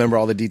don't remember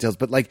all the details,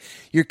 but like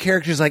your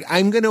character's like,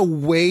 I'm going to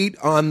wait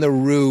on the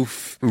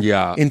roof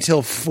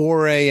until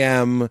 4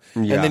 a.m.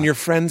 And then your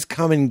friends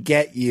come and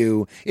get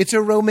you. It's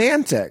a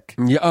romantic.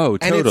 Yeah. Oh,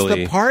 totally. And it's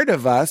the part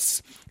of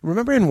us.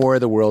 Remember in War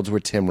of the Worlds where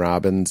Tim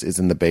Robbins is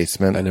in the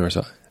basement? I never saw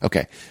it.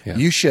 Okay. Yeah.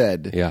 You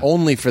should. Yeah.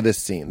 Only for this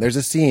scene. There's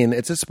a scene.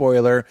 It's a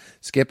spoiler.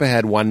 Skip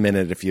ahead 1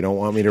 minute if you don't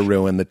want me to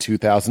ruin the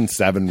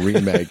 2007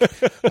 remake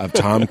of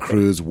Tom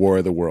Cruise War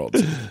of the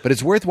Worlds. But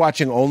it's worth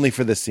watching only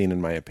for this scene, in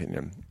my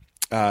opinion.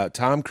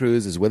 Tom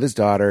Cruise is with his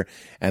daughter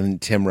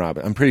and Tim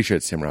Robbins. I'm pretty sure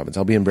it's Tim Robbins.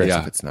 I'll be embarrassed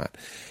if it's not.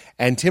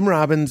 And Tim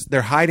Robbins,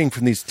 they're hiding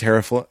from these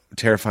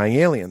terrifying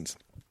aliens.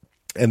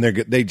 And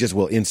they just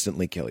will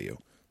instantly kill you.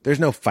 There's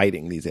no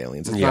fighting these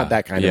aliens. It's not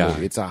that kind of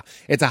movie.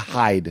 It's a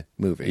hide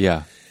movie.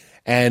 Yeah.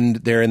 And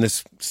they're in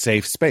this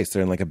safe space.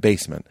 They're in like a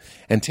basement.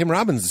 And Tim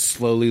Robbins is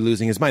slowly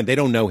losing his mind. They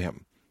don't know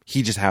him.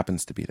 He just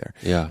happens to be there.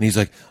 Yeah. And he's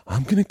like,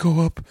 I'm going to go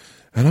up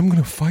and I'm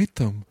going to fight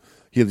them.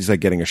 He's like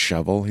getting a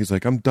shovel. He's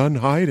like, I'm done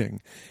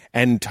hiding.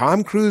 And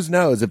Tom Cruise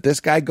knows if this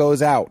guy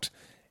goes out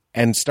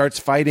and starts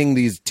fighting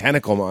these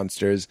tentacle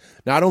monsters,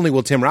 not only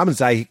will Tim Robbins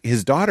die,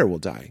 his daughter will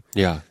die.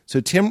 Yeah.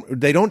 So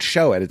they don't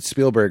show it. It's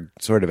Spielberg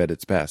sort of at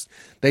its best.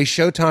 They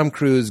show Tom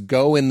Cruise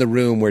go in the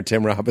room where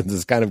Tim Robbins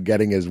is kind of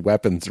getting his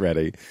weapons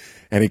ready,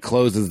 and he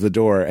closes the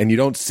door, and you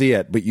don't see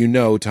it, but you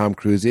know Tom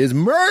Cruise is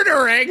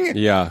murdering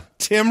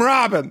Tim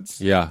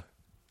Robbins. Yeah.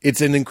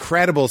 It's an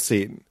incredible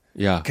scene.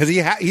 Yeah. Because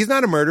he's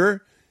not a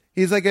murderer.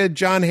 He's like a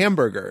John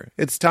Hamburger.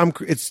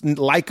 It's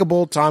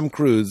likable Tom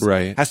Cruise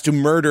has to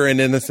murder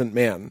an innocent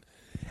man.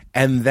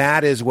 And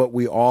that is what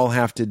we all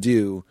have to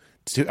do,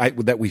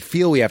 that we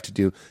feel we have to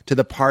do, to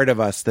the part of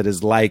us that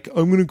is like,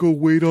 I'm going to go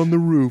wait on the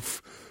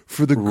roof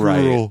for the girl.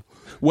 Right.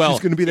 Well, she's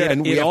going to be there.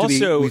 And we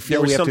also, feel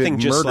there was we have something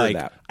to just murder like,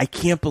 that. I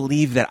can't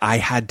believe that I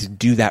had to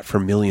do that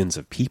for millions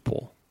of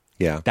people.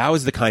 Yeah. That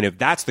was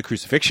that's the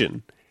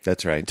crucifixion.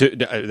 That's right.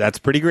 That's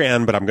pretty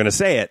grand, but I'm going to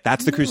say it.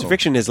 That's the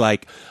crucifixion is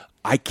like,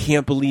 I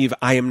can't believe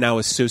I am now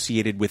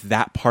associated with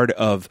that part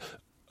of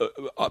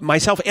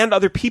myself and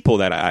other people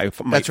that I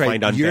might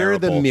find unbearable. You're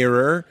the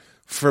mirror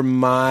for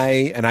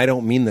and I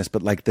don't mean this,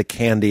 but like the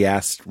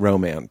candy-ass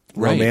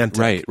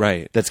romantic.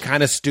 Right. That's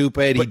kind of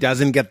stupid. He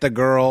doesn't get the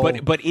girl.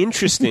 But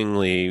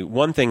interestingly,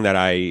 one thing that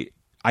I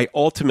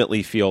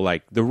ultimately feel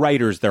like the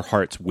writers, their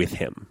heart's with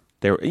him.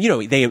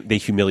 They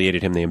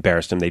humiliated him, they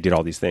embarrassed him, they did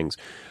all these things.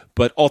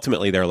 But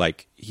ultimately, they're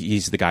like,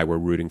 he's the guy we're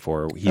rooting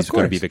for. He's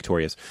going to be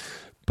victorious.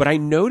 But I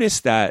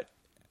noticed that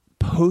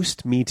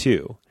post Me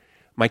Too,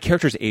 my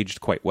character's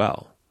aged quite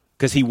well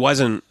because he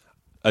wasn't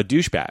a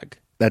douchebag.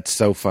 That's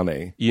so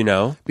funny. You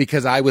know?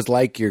 Because I was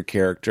like your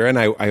character, and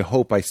I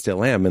hope I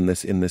still am in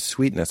this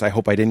sweetness. I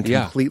hope I didn't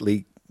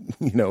completely,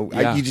 you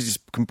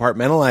just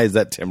compartmentalize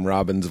that Tim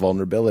Robbins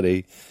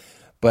vulnerability.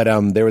 But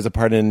there was a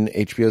part in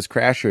HBO's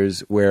Crashers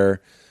where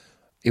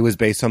it was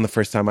based on the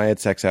first time I had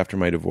sex after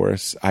my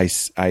divorce. I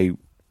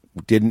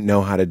didn't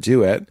know how to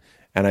do it,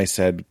 and I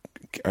said,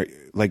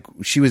 like,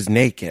 she was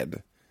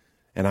naked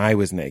and I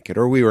was naked,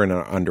 or we were in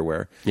our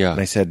underwear. Yeah. And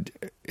I said,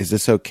 is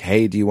this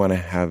okay? Do you want to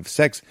have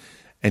sex?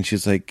 And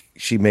she's like,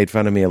 she made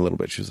fun of me a little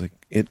bit. She was like,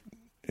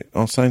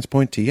 all signs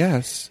point to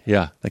yes.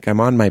 Yeah. Like, I'm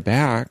on my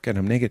back and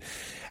I'm naked.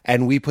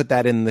 And we put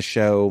that in the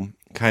show,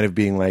 kind of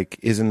being like,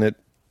 isn't it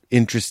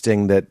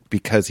interesting that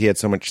because he had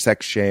so much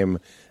sex shame,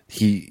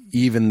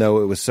 even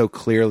though it was so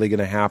clearly going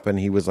to happen,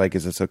 he was like,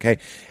 is this okay?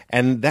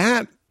 And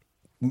that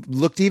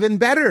looked even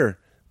better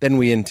than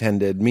we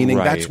intended, meaning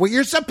that's what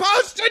you're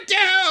supposed to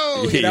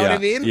do. You know what I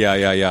mean?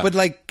 Yeah. But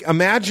like,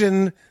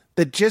 imagine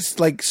that just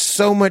like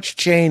so much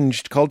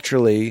changed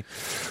culturally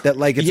that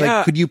like it's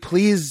like, could you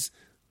please?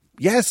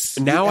 Yes.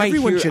 Now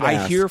everyone should I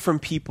ask. hear from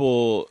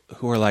people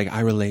who are like,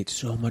 I relate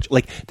so much.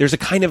 Like, there's a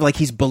kind of like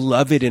he's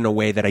beloved in a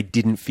way that I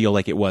didn't feel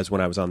like it was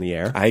when I was on the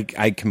air.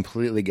 I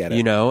completely get it.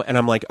 You know, and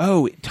I'm like,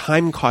 oh,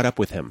 time caught up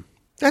with him.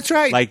 That's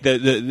right. Like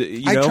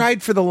I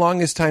tried for the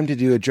longest time to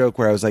do a joke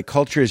where I was like,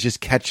 culture is just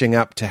catching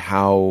up to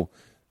how.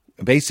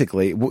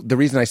 Basically, the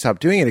reason I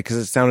stopped doing it because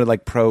it sounded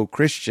like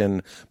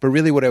pro-Christian, but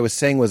really what I was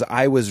saying was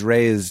I was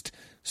raised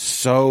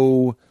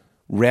so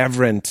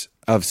reverent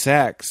of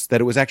sex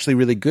that it was actually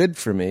really good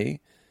for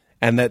me,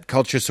 and that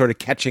culture's sort of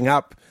catching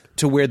up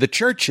to where the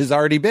church has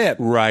already been.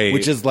 Right.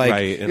 Which is like,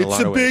 in it's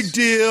a big ways.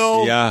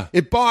 deal. Yeah.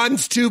 It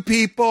bonds two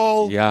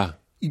people. Yeah.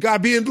 You got to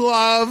be in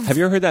love. Have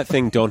you ever heard that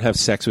thing, don't have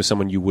sex with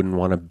someone you wouldn't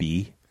want to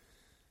be?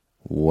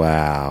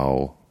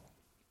 Wow.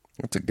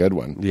 That's a good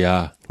one.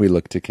 Yeah. We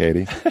look to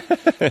Katie.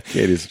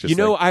 Katie's just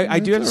I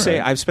do have to say,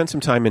 I've spent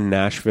some time in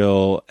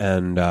Nashville,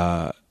 and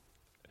I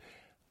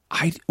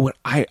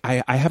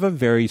have a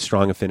very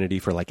strong affinity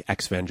for like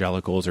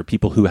ex-evangelicals or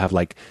people who have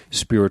like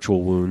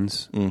spiritual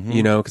wounds,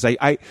 you know, because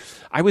I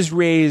was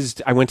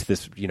raised, I went to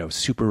this, you know,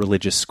 super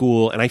religious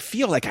school, and I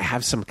feel like I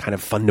have some kind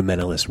of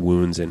fundamentalist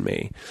wounds in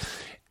me.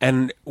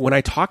 And when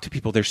I talk to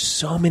people, there's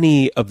so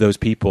many of those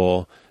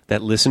people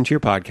that listen to your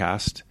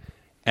podcast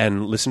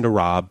and listen to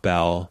Rob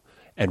Bell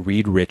and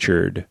read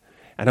Richard.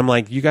 And I'm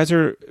like, you guys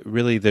are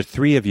really, the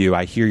three of you,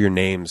 I hear your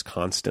names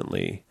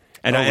constantly.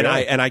 And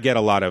I get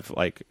a lot of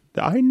like,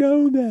 I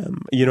know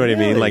them. You know what I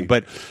mean? Like,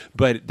 but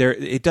there,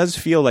 it does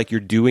feel like you're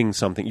doing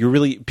something. You're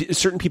really,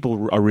 certain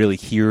people are really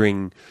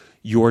hearing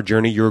your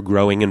journey. You're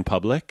growing in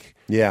public.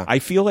 Yeah. I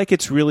feel like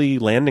it's really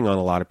landing on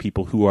a lot of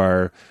people who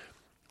are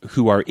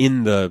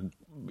in the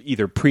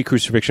either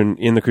pre-crucifixion,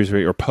 in the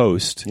crucifixion, or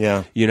post.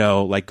 Yeah. You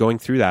know, like going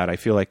through that. I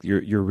feel like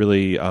you're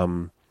really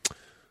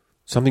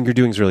something you're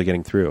doing is really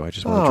getting through. I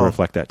just wanted to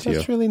reflect that to you.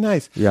 That's really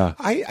nice. Yeah.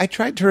 I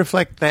tried to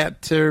reflect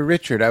that to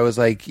Richard. I was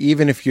like,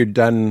 even if you're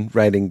done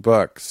writing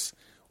books,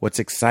 what's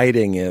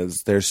exciting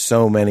is there's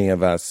so many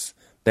of us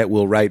that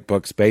will write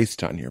books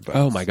based on your books.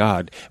 Oh my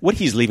God. What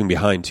he's leaving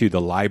behind too,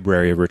 the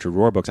library of Richard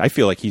Rohr books, I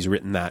feel like he's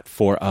written that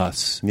for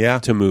us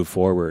to move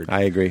forward.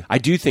 I agree. I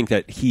do think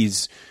that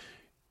he's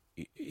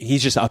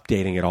just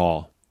updating it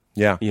all.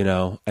 Yeah. You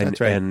know? And,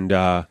 that's right. And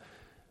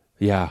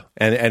yeah.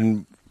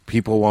 And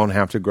people won't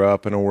have to grow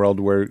up in a world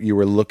where you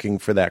were looking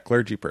for that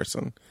clergy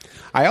person.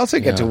 I also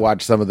get to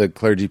watch some of the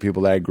clergy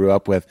people that I grew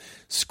up with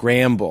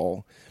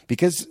scramble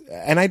because,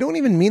 and I don't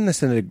even mean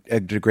this in a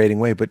degrading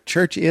way, but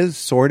church is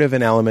sort of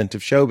an element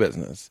of show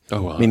business.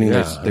 Oh, wow. Meaning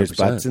Yeah, there's 100%.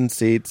 butts and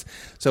seats.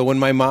 So when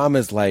my mom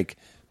is like,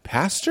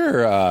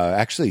 Pastor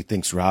actually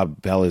thinks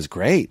Rob Bell is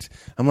great.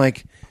 I'm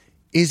like,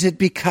 is it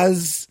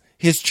because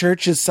his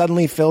church is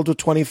suddenly filled with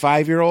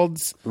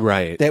 25-year-olds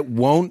Right. that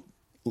won't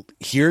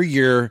hear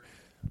your...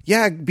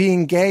 Yeah,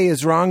 being gay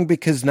is wrong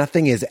because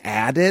nothing is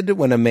added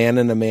when a man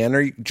and a man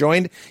are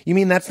joined. You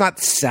mean that's not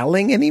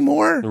selling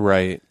anymore?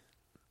 Right.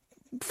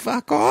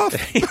 Fuck off.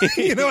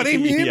 You know what I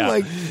mean? Yeah.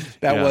 Like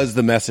that was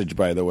the message,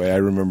 by the way. I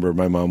remember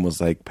my mom was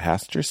like,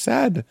 Pastor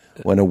said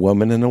when a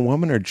woman and a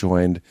woman are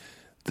joined,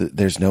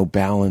 there's no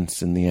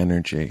balance in the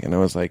energy. And I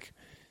was like,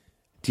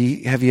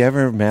 have you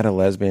ever met a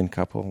lesbian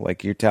couple?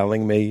 Like you're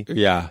telling me?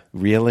 Yeah.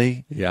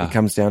 Really? Yeah. It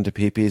comes down to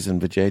peepees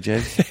and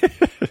vajayjays?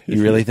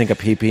 You really think a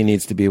PP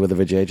needs to be with a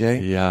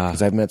vajayjay? Yeah.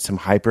 Because I've met some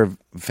hyper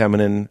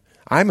feminine.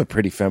 I'm a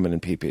pretty feminine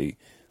PP.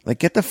 Like,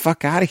 get the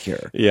fuck out of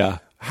here. Yeah.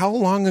 How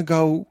long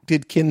ago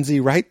did Kinsey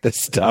write this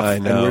stuff? I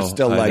know, And we're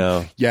still I like,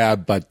 know. yeah,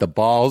 but the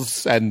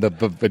balls and the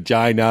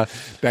vagina,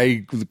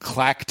 they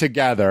clack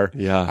together.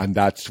 Yeah. And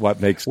that's what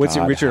makes What's it?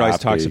 God Richard always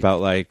happy. talks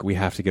about like we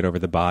have to get over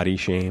the body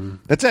shame.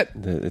 That's it.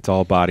 It's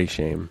all body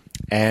shame.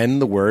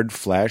 And the word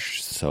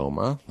flesh,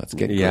 soma, let's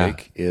get Yeah.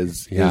 Greek,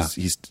 is Yeah.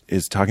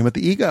 he's talking about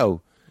the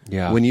ego.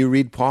 Yeah. When you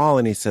read Paul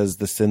and he says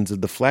the sins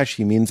of the flesh,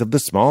 he means of the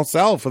small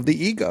self, of the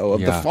ego,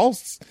 of the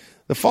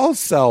false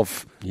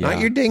self, not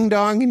your ding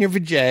dong and your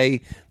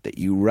vajay that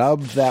you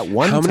rubbed that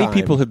one How many time.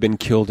 people have been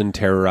killed and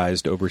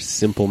terrorized over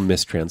simple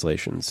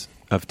mistranslations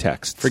of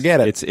texts?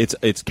 Forget it.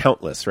 It's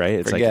countless, right?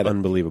 It's Forget like it.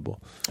 unbelievable.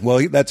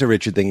 Well, that's a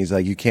Richard thing. He's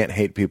like, you can't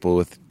hate people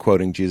with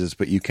quoting Jesus,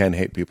 but you can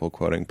hate people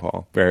quoting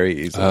Paul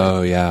very easily.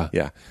 Oh yeah.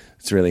 Yeah.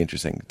 It's really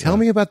interesting. Tell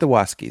me about the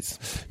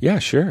Waskies. Yeah,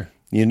 sure.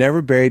 You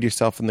never buried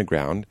yourself in the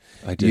ground.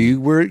 I did.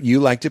 You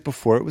liked it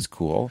before it was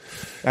cool.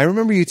 I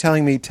remember you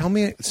telling me,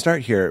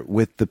 start here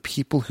with the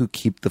people who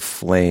keep the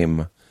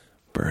flame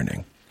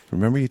burning.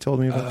 Remember you told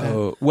me about that?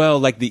 Oh, well,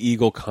 like the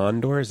eagle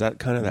condor, is that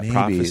kind of that Maybe.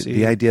 prophecy?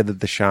 The idea that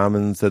the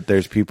shamans, that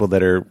there's people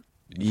that are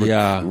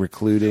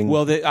recluding.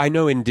 Well, I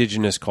know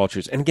indigenous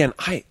cultures, and again,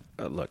 I'm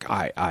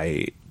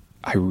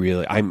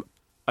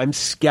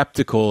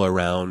skeptical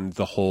around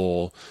the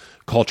whole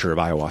culture of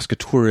ayahuasca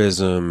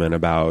tourism and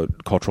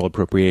about cultural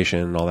appropriation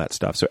and all that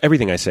stuff. So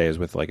everything I say is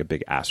with like a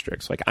big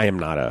asterisk. Like I don't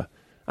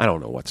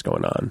know what's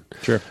going on.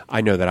 Sure. I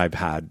know that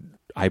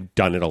I've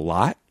done it a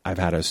lot. I've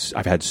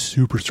had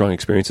super strong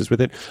experiences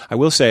with it. I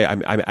will say,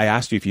 I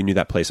asked you if you knew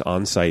that place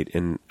on site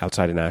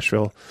outside of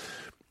Nashville.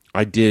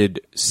 I did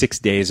 6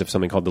 days of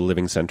something called the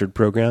Living Centered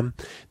program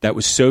that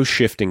was so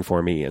shifting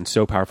for me and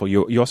so powerful.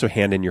 You also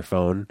hand in your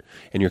phone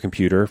and your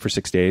computer for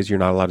 6 days. You're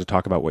not allowed to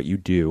talk about what you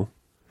do.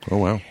 Oh,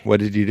 wow.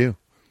 What did you do?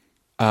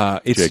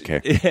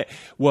 JK.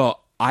 Well,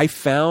 I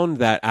found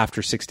that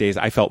after 6 days,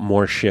 I felt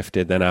more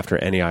shifted than after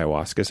any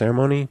ayahuasca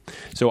ceremony.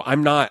 So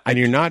I'm not... And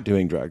you're not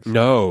doing drugs?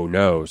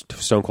 No.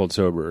 Stone cold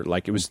sober.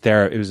 Like, it was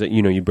there. It was,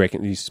 you break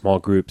into these small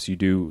groups. You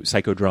do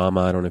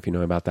psychodrama. I don't know if you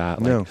know about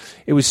that. Like, no.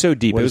 It was so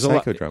deep. What it was is a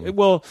psychodrama?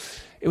 Well,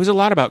 it was a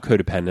lot about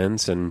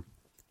codependence, and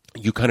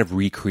you kind of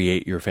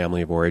recreate your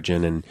family of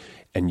origin,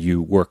 and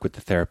you work with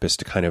the therapist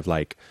to kind of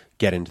like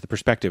get into the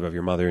perspective of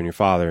your mother and your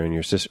father and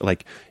your sister.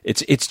 Like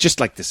it's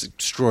just like this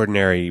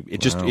extraordinary. It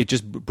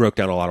just broke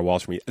down a lot of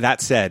walls for me.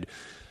 That said,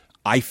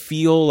 I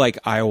feel like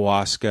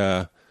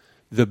ayahuasca,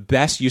 the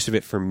best use of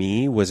it for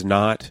me was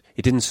not.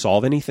 It didn't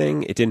solve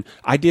anything. It didn't.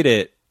 I've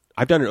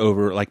done it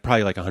over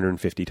probably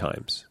 150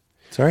 times.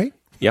 Sorry.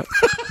 Yep.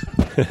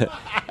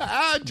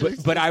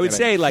 but I would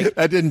say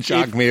that didn't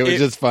shock me. It was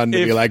just fun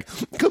to be like,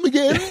 come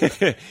again.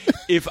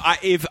 If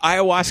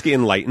ayahuasca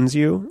enlightens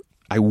you,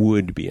 I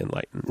would be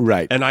enlightened.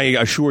 Right. And I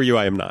assure you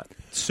I am not.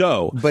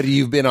 So, but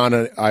you've been on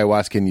an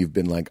ayahuasca and you've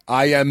been like,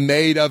 I am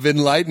made of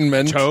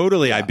enlightenment.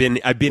 Totally. Yeah.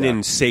 I've been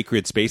in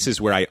sacred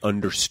spaces where I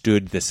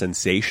understood the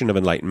sensation of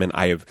enlightenment.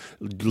 I have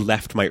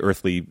left my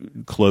earthly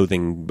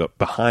clothing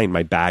behind,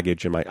 my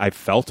baggage, and I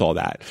felt all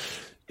that.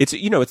 It's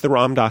it's the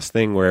Ram Dass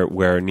thing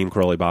where Neem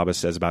Karoli Baba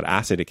says about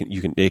acid. It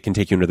can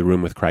take you into the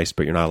room with Christ,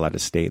 but you're not allowed to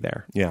stay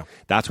there. Yeah,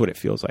 that's what it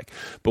feels like.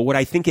 But what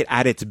I think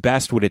at its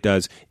best, what it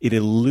does, it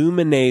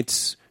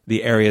illuminates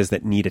the areas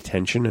that need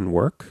attention and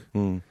work,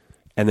 and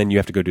then you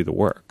have to go do the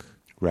work.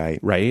 Right.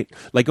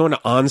 Like going to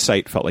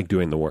on-site felt like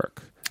doing the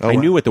work. Oh, I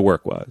knew what the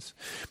work was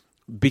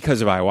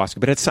because of ayahuasca.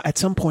 But at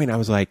some point, I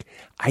was like,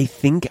 I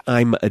think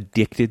I'm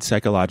addicted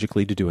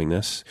psychologically to doing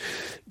this.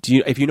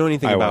 If you know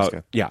anything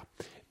ayahuasca.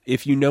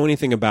 If you know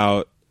anything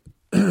about,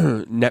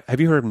 have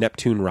you heard of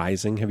Neptune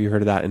rising? Have you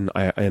heard of that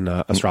in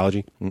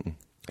astrology? Mm-mm.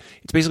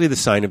 It's basically the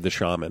sign of the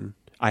shaman.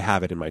 I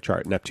have it in my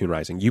chart, Neptune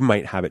rising. You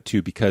might have it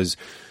too, because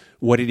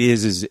what it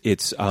is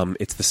it's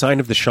the sign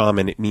of the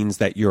shaman. It means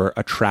that you're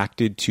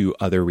attracted to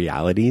other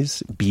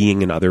realities,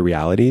 being in other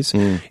realities.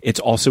 It's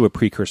also a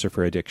precursor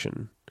for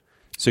addiction.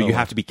 So you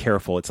have to be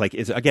careful. It's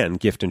again,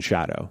 gift and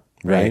shadow,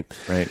 right?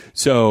 Right.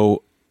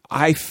 So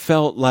I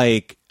felt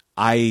like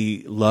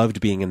I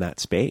loved being in that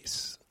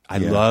space. I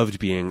loved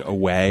being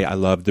away. I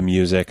loved the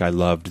music. I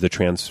loved the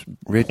transportation.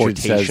 Richard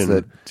says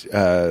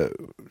that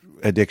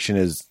addiction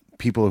is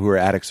people who are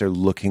addicts are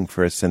looking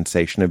for a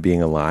sensation of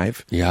being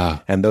alive.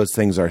 Yeah. And those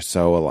things are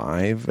so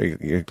alive.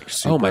 You're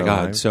super oh my God,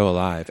 alive. so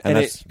alive. And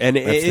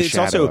it's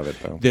also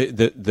of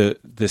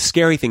it, the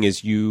scary thing is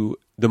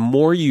the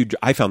more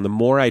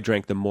I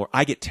drank, the more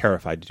I get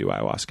terrified to do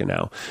ayahuasca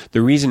now.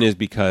 The reason is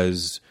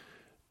because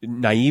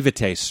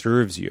naivete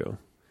serves you.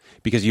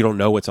 Because you don't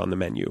know what's on the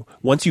menu.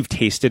 Once you've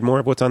tasted more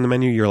of what's on the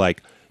menu, you're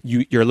like,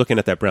 you're looking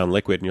at that brown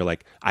liquid and you're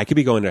like, I could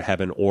be going to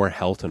heaven or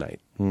hell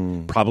tonight.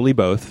 Probably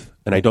both.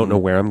 And I don't know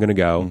where I'm going to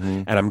go.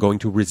 And I'm going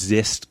to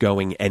resist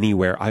going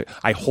anywhere.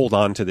 I hold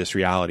on to this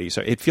reality.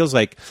 So it feels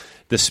like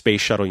the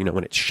space shuttle,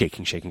 when it's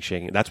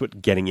shaking. That's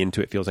what getting into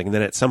it feels like. And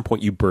then at some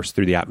point you burst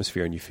through the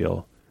atmosphere and you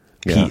feel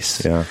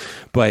peace. Yeah.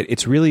 But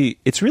it's really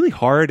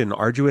hard and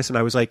arduous. And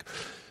I was like,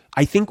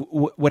 I think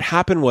what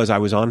happened was I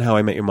was on How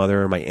I Met Your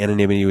Mother. My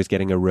anonymity was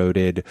getting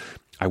eroded.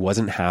 I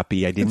wasn't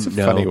happy. I didn't know.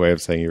 That's a funny way of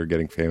saying you were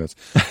getting famous.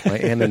 My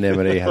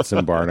anonymity had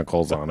some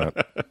barnacles on it.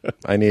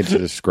 I need to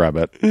just scrub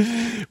it.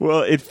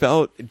 Well, it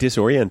felt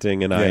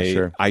disorienting, and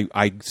sure.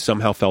 I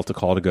somehow felt a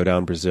call to go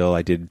down Brazil.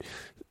 I did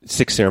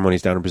 6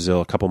 ceremonies down in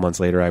Brazil. A couple months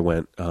later, I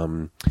went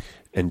and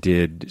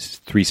did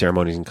 3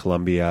 ceremonies in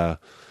Colombia.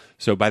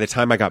 So by the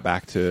time I got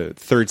back to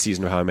 3rd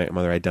season of How I Met Your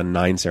Mother, I'd done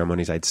 9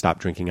 ceremonies. I'd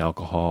stopped drinking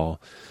alcohol.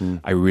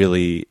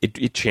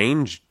 It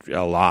changed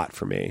a lot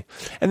for me.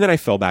 And then I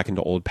fell back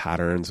into old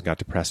patterns and got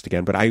depressed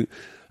again. But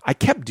I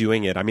kept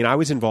doing it. I mean, I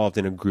was involved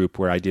in a group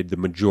where I did the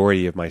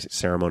majority of my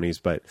ceremonies,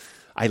 but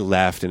I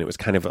left, and it was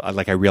kind of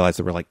like I realized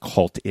there were like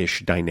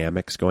cult-ish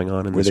dynamics going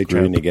on in this group. Were they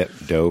trying to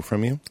get dough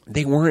from you?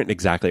 They weren't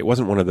exactly. It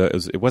wasn't one of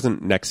those. It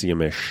wasn't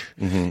NXIVM-ish.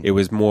 It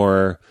was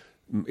more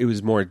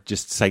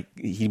just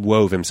he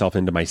wove himself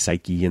into my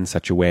psyche in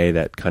such a way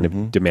that kind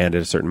of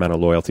demanded a certain amount of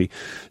loyalty.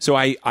 So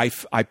I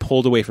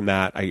pulled away from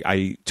that.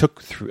 I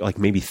took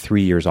maybe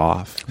 3 years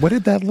off. What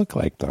did that look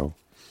like, though?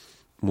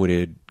 What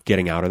did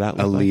getting out of that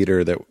look like?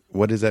 Leader that.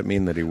 What does that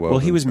mean that he wove? Well,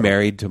 he was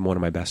married to one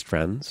of my best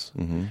friends,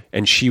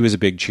 and she was a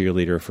big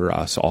cheerleader for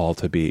us all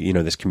to be,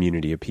 this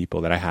community of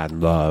people that I had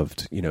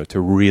loved, to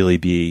really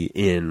be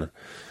in.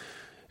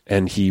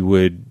 And he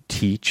would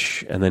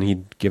teach, and then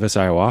he'd give us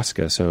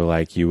ayahuasca. So,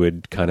 you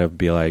would kind of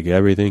be like,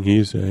 everything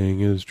he's saying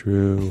is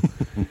true.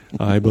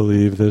 I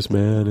believe this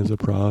man is a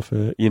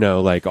prophet.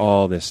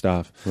 All this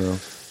stuff. Well.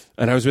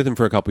 And I was with him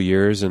for a couple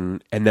years,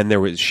 and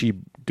then she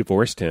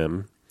divorced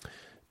him.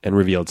 and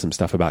revealed some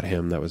stuff about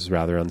him that was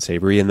rather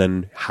unsavory. And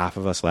then half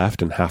of us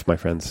left and half my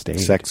friends stayed.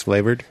 Sex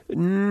flavored?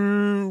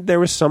 There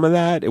was some of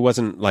that. It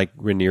wasn't like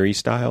Raniere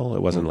style.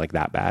 It wasn't like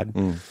that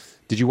bad.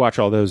 Did you watch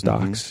all those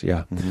docs?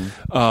 Yeah.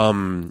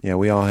 Yeah,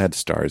 we all had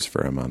stars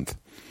for a month.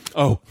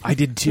 Oh, I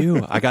did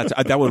too. I got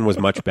that one was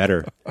much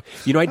better.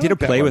 You know, I did a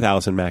play with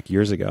Allison Mack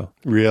years ago.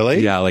 Really?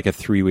 Yeah, like a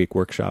 3-week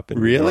workshop in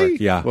New Really?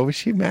 York. Yeah. What was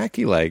she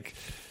Mackie like?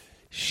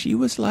 She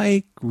was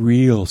like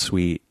real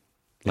sweet,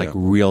 like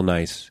real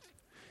nice.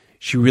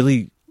 She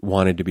really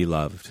wanted to be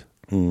loved.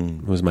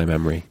 Was my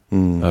memory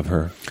of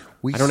her.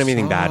 I don't have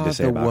anything bad to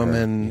say about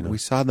woman, her. You know? We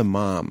saw the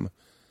mom.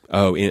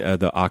 Oh,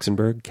 the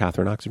Oxenberg,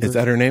 Catherine Oxenberg. Is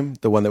that her name?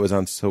 The one that was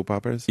on soap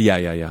operas?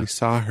 Yeah. We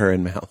saw her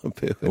in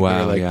Malibu. And Wow,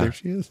 we were like, yeah. there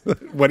she is.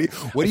 What do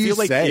you feel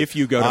like say? if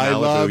you go to I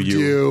Malibu, loved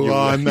you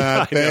on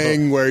that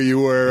thing where you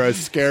were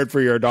scared for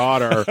your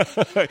daughter.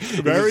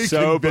 Very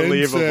so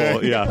convincing.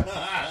 believable.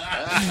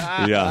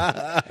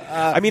 Yeah.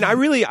 I mean, I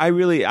really,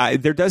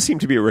 there does seem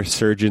to be a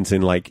resurgence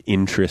in like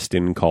interest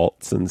in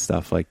cults and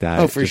stuff like that.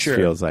 Oh, It for just sure.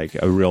 feels like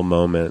a real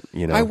moment,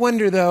 you know. I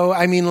wonder, though,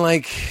 I mean,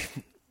 like,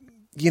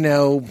 you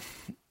know,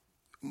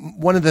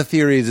 one of the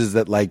theories is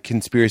that, like,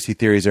 conspiracy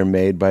theories are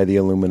made by the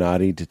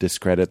Illuminati to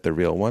discredit the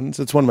real ones.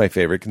 It's one of my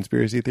favorite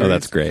conspiracy theories. Oh,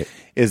 that's great.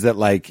 Is that,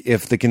 like,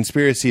 if the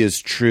conspiracy is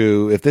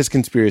true, if this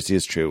conspiracy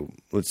is true,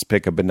 let's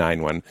pick a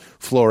benign one.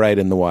 Fluoride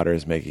in the water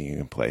is making you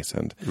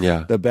complacent.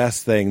 Yeah. The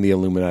best thing the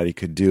Illuminati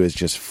could do is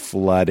just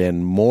flood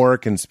in more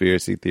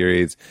conspiracy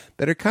theories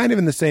that are kind of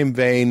in the same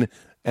vein,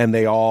 and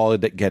they all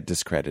get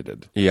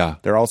discredited. Yeah.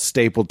 They're all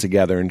stapled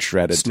together and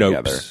shredded Snopes.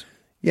 together.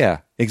 Yeah,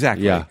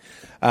 exactly. Yeah.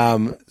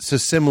 So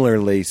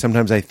similarly,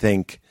 sometimes I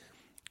think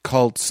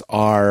cults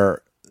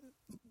are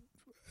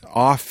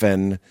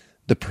often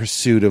the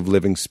pursuit of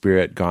living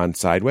spirit gone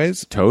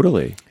sideways.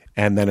 Totally.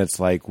 And then it's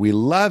like, we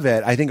love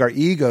it. I think our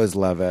egos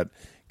love it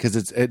because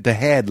the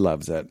head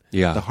loves it.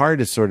 Yeah. The heart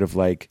is sort of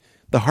like,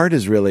 the heart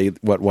is really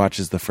what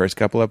watches the first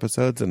couple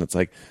episodes. And it's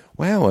like,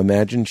 wow,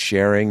 imagine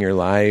sharing your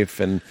life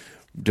and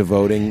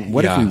devoting.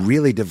 What if we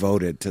really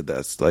devoted to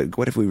this? Like,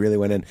 what if we really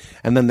went in?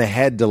 And then the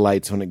head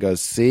delights when it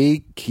goes,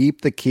 see,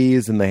 keep the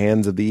keys in the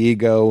hands of the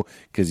ego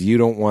because you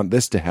don't want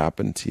this to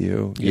happen to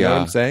you. You know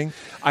what I'm saying?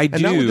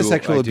 And not with the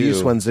sexual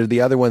abuse ones. They're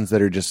the other ones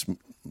that are just more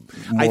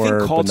I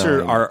think cults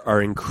benign.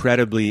 are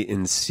incredibly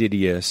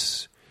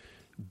insidious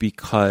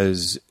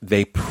because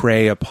they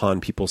prey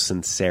upon people's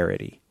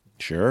sincerity.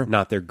 Sure.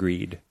 Not their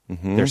greed,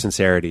 their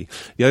sincerity.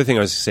 The other thing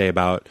I was to say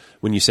about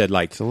when you said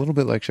like, It's a little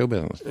bit like show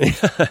business.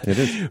 It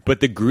is.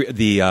 but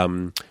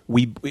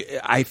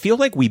I feel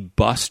like we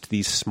bust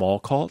these small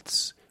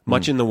cults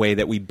much in the way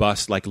that we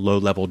bust like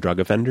low-level drug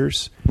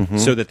offenders,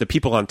 so that the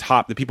people on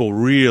top, the people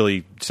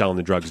really selling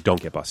the drugs, don't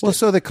get busted. Well,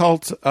 so the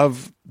cult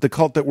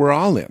that we're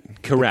all in.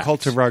 Correct. The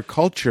cult of our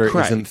culture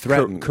isn't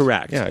threatened.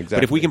 Correct. Yeah, exactly.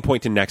 But if we can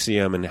point to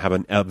NXIVM and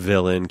have a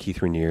villain, Keith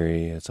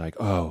Raniere, it's like,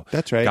 oh,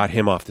 That's right. got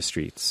him off the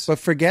streets. But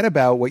forget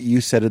about what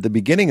you said at the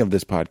beginning of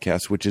this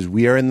podcast, which is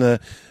we are in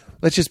the,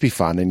 let's just be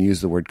fun and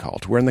use the word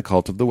cult. We're in the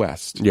cult of the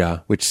West. Yeah.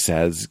 Which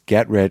says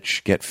get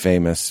rich, get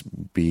famous,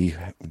 be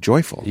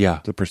joyful.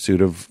 Yeah. The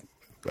pursuit of,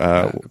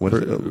 what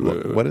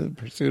is it?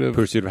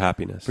 Pursuit of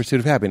happiness. Pursuit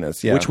of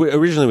happiness, yeah. Which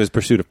originally was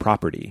pursuit of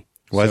property.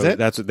 Was it?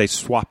 That's what they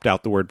swapped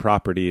out the word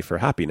property for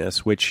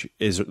happiness,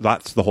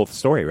 that's the whole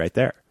story right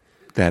there.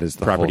 That is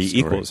the Property whole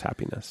story. equals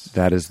happiness.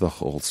 That is the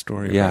whole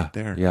story Yeah, right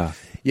there. yeah.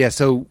 Yeah,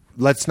 so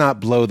let's not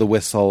blow the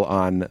whistle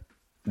on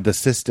the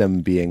system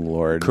being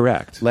Lord.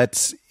 Correct.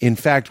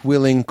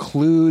 We'll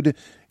include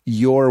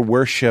your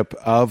worship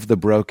of the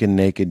broken,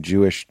 naked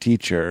Jewish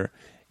teacher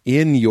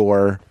in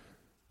your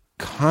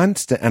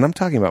constant, and I'm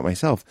talking about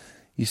myself,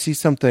 you see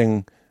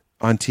something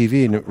on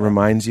TV and it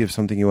reminds you of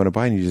something you want to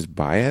buy and you just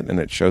buy it and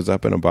it shows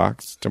up in a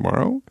box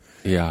tomorrow.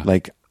 Yeah.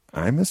 Like,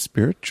 I'm a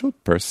spiritual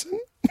person.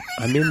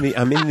 I'm in the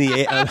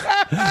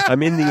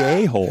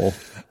a-hole.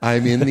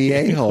 I'm in the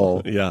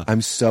a-hole. Yeah.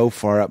 I'm so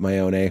far up my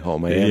own a-hole.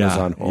 My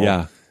Amazon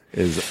hole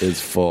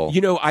is full. You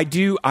know,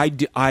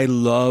 I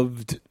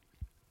loved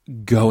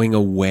going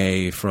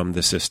away from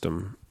the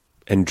system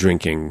and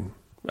drinking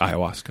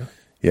ayahuasca.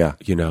 Yeah.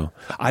 You know,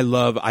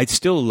 I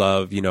still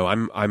love, you know,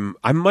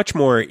 I'm much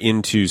more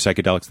into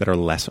psychedelics that are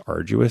less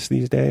arduous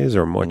these days,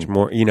 or much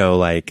more, you know,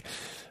 like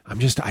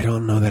I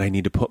don't know that I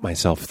need to put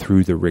myself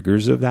through the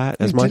rigors of that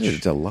as much.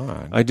 It's a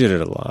lot. I did it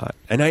a lot.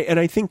 And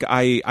I think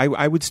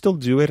I would still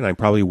do it, and I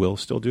probably will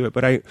still do it,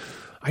 but I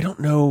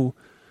don't know,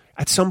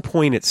 at some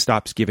point it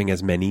stops giving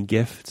as many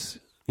gifts,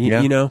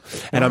 you know,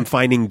 and I'm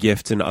finding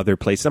gifts in other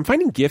places. I'm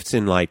finding gifts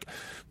in like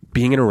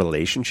being in a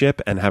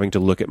relationship and having to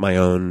look at my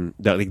own,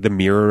 the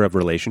mirror of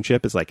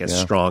relationship is like as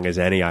strong as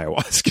any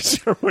ayahuasca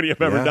ceremony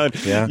I've ever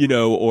done, you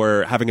know,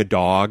 or having a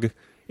dog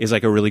is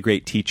like a really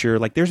great teacher.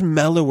 Like there's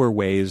mellower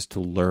ways to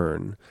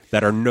learn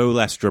that are no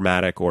less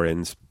dramatic or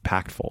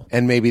impactful.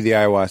 And maybe the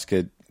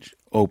ayahuasca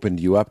opened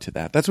you up to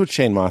that. That's what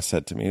Shane Moss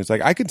said to me. He was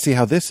like, I could see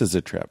how this is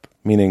a trip,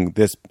 meaning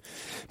this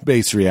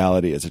base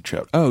reality is a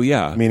trip. Oh,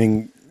 yeah.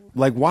 Meaning,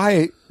 like,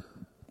 why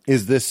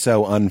is this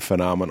so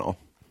unphenomenal?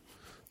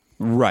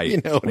 Right.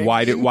 You know what I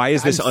Why mean? why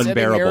is this I'm sitting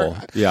unbearable?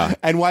 here, Yeah.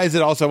 And why is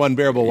it also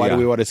unbearable? Why do Yeah.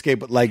 we want to escape?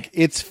 But like,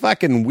 it's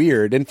fucking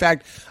weird. In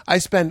fact, I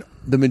spent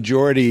the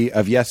majority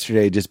of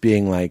yesterday just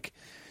being like,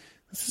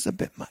 this is a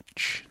bit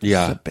much. This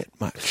Yeah. is a bit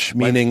much.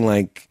 Meaning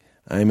like,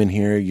 I'm in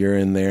here, you're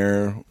in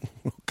there,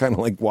 kind of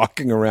like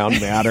walking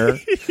around matter.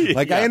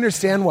 Like, I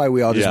understand why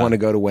we all just Yeah. want to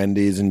go to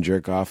Wendy's and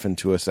jerk off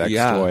into a sex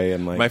toy.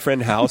 And like, My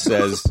friend Hal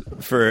says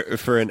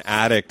for an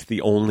addict,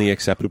 the only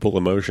acceptable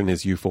emotion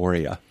is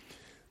euphoria.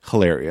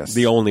 hilarious.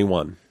 The only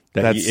one.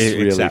 That's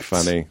really accepts.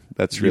 funny.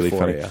 That's really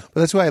Euphoria. funny. But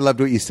that's why I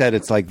loved what you said.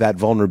 It's like that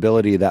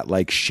vulnerability, that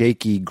like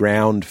shaky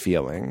ground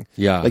feeling.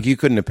 Yeah. Like you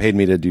couldn't have paid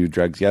me to do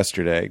drugs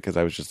yesterday because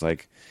I was just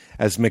like,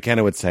 as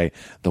McKenna would say,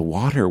 the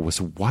water was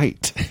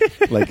white.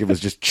 Like it was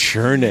just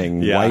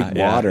churning Yeah, white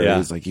yeah, water. yeah. It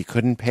was like, you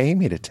couldn't pay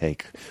me to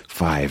take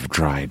 5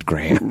 dried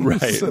grams.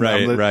 Right, And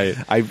right, I'm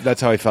right.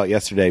 That's how I felt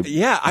yesterday.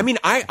 Yeah, I mean,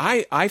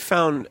 I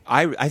found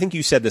I think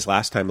you said this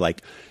last time.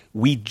 Like,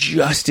 we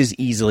just as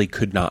easily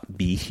could not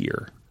be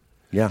here.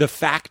 Yeah. The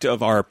fact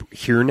of our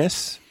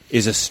here-ness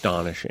is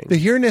astonishing. The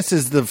here-ness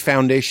is the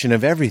foundation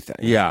of everything.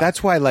 Yeah.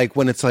 That's why, like,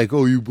 when it's like,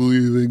 oh, you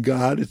believe in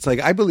God, it's like,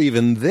 I believe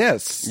in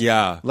this.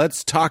 Yeah.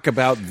 Let's talk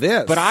about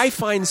this. But I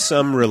find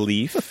some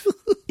relief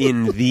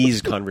in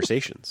these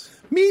conversations.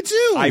 Me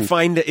too. I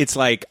find that it's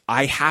like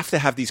I have to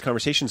have these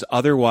conversations,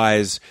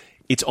 otherwise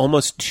it's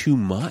almost too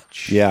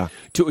much. Yeah.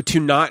 To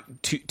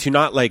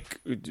not like,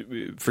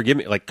 forgive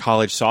me, like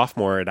college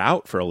sophomore it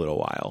out for a little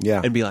while.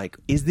 Yeah. And be like,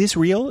 is this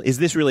real? Is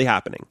this really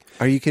happening?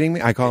 Are you kidding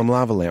me? I call them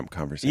lava lamp Yeah,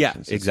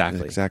 conversations.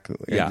 exactly. Exactly.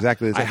 Yeah.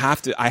 Exactly. I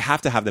have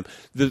to have them.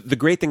 The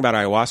great thing about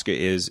ayahuasca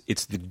is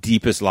it's the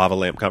deepest lava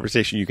lamp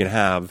conversation you can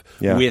have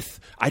Yeah. with,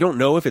 I don't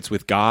know if it's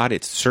with God.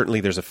 It's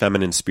certainly, there's a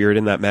feminine spirit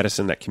in that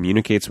medicine that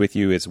communicates with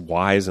you. It's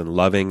wise and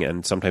loving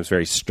and sometimes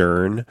very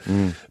stern.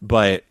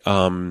 But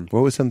What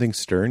was something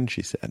stern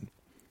she said?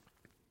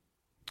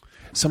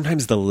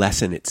 sometimes the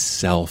lesson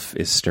itself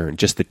is stern.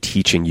 Just the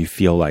teaching, you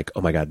feel like,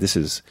 oh my God, this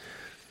is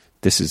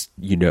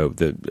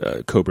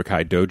the Cobra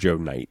Kai dojo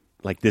night.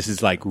 Like, this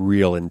is like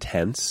real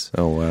intense.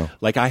 Oh, wow.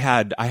 Like I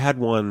had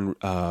one,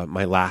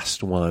 my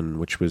last one,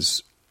 which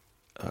was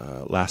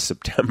last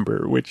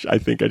September, which I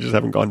think I just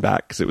haven't gone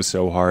back because it was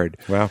so hard.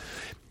 Wow.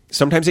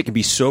 Sometimes it can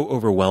be so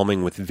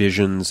overwhelming with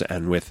visions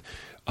and with,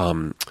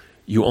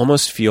 you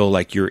almost feel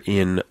like you're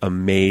in a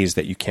maze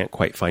that you can't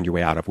quite find your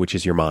way out of, which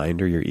is your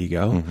mind or your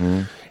ego.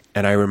 Mm-hmm.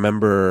 And I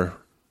remember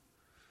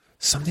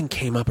something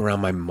came up around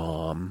my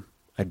mom.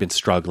 I'd been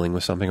struggling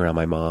with something around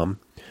my mom.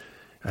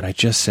 And I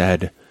just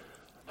said,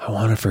 I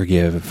want to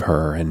forgive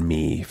her and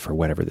me for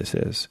whatever this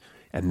is.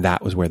 And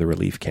that was where the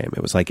relief came.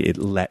 It was like it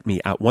let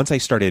me out. Once I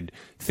started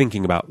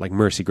thinking about like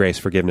mercy, grace,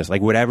 forgiveness,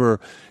 like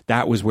whatever,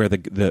 that was where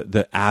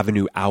the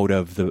avenue out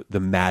of the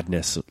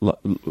madness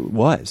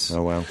was.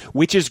 Oh, wow.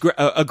 Which is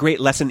a great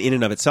lesson in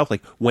and of itself.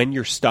 Like when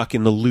you're stuck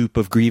in the loop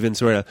of grievance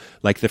or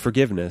like the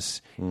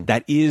forgiveness,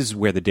 that is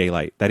where the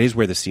daylight, that is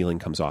where the ceiling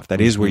comes off.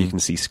 That is where you can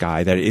see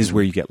sky. That is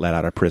where you get let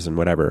out of prison,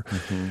 whatever.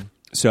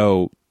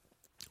 So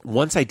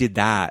once I did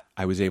that,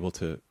 I was able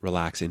to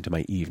relax into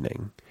my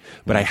evening.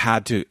 But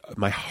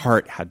my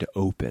heart had to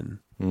open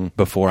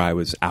before I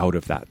was out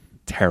of that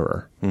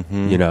terror,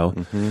 you know?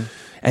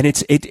 And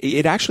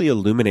it actually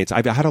illuminates.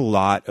 I've had a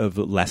lot of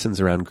lessons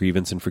around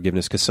grievance and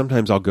forgiveness because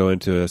sometimes I'll go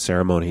into a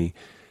ceremony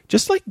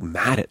just like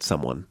mad at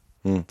someone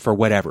for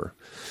whatever.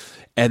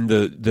 And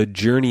the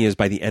journey is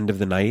by the end of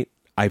the night,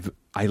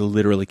 I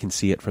literally can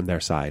see it from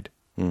their side.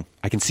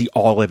 I can see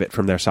all of it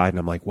from their side, and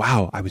I'm like,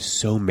 wow, I was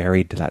so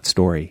married to that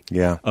story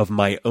of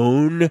my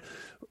own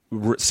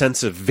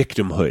sense of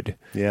victimhood.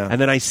 Yeah.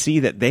 And then I see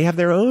that they have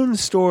their own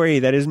story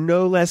that is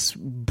no less,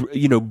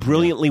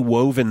 brilliantly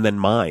woven than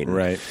mine.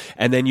 Right.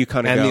 And then you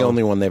kind of And go, the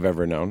only one they've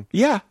ever known.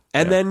 yeah.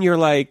 And then you're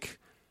like,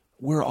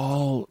 we're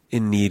all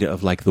in need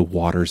of like the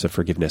waters of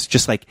forgiveness.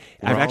 Just like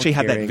I've all actually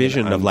had that carrying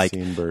vision an of like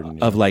unseen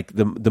burden, of like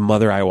the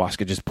mother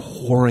ayahuasca just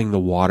pouring the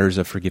waters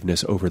of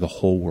forgiveness over the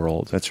whole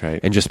world. That's right.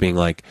 And just being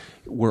like,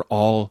 we're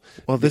all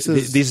this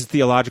is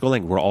theological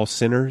language. We're all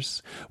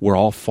sinners. We're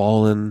all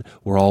fallen.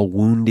 We're all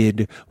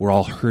wounded. We're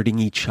all hurting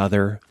each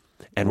other.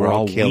 And we're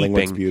all killing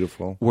weeping. what's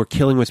beautiful. We're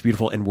killing what's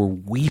beautiful, and we're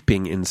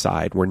weeping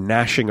inside. We're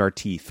gnashing our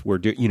teeth. We're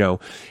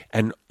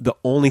and the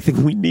only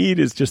thing we need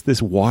is just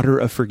this water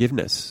of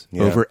forgiveness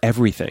over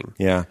everything.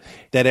 Yeah.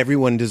 That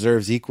everyone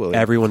deserves equally.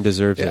 Everyone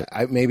deserves Yeah,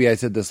 it. maybe I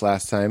said this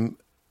last time.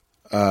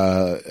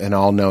 An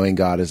all-knowing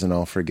God is an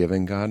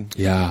all-forgiving God.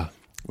 Yeah.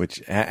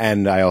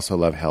 And I also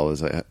love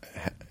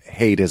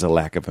hate is a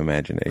lack of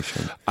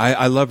imagination.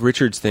 I love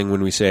Richard's thing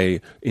when we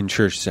say in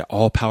church, say,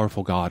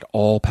 all-powerful God,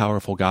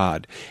 all-powerful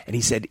God. And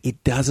he said,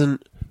 it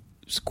doesn't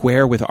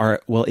square with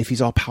if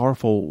he's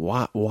all-powerful,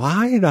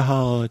 why the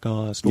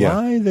Holocaust? Yeah.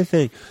 Why the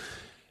thing?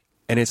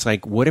 And it's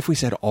like, what if we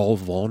said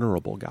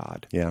all-vulnerable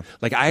God? Yeah.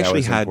 Like That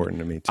was important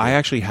to me, too. I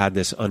actually had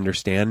this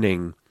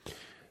understanding.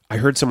 I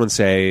heard someone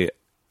say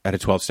at a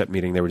 12-step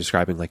meeting, they were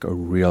describing like a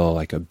real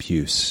like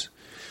abuse.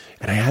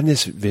 And I had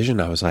this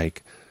vision. I was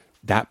like,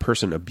 that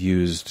person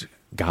abused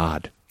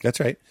God. That's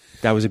right.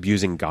 That was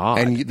abusing God.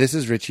 And this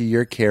is Richie.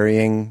 You're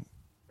carrying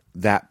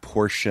that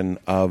portion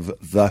of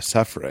the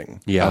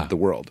suffering of the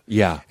world.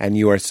 Yeah. And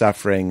you are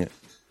suffering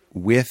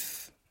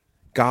with,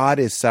 God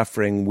is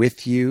suffering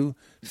with you,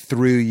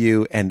 through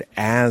you, and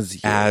as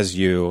you. As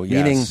you,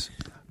 yes.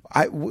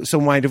 Meaning,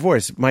 so my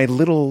divorce,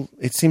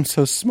 it seems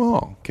so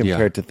small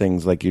compared to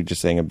things like you're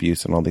just saying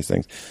abuse and all these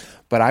things.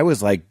 But I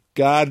was like,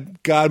 God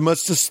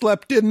must have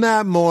slept in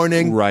that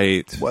morning.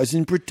 Right.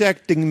 Wasn't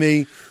protecting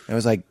me. I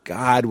was like,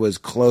 God was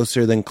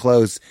closer than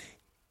close.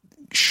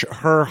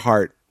 Her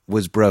heart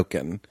was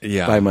broken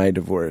by my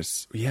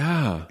divorce.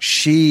 Yeah.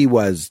 She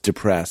was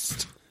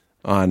depressed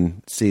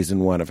on season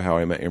 1 of How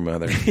I Met Your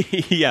Mother.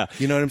 Yeah.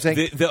 You know what I'm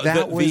saying?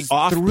 The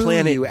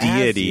off-planet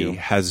deity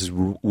has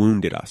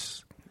wounded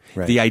us.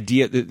 Right. The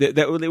idea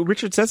that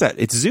Richard says that.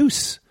 It's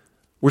Zeus.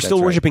 We're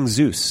still worshiping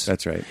Zeus.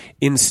 That's right.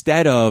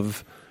 Instead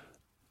of...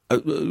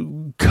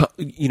 I'm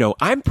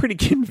pretty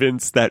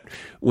convinced that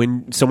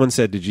when someone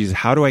said to Jesus,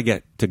 how do I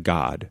get to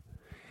God?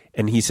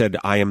 And he said,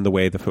 I am the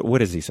way, what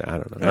does he say? I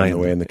don't know. I am the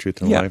way and the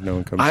truth and the life. No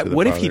one comes to the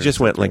What if Father he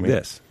just went like me.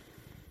 this?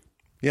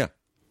 Yeah.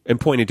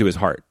 And pointed to his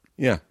heart.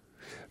 Yeah.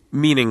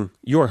 Meaning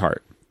your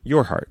heart,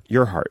 your heart,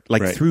 your heart.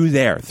 Like through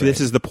there. Right.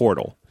 This is the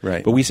portal.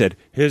 Right. But we said,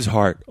 his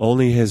heart,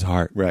 only his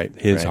heart. Right.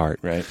 His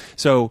heart. Right.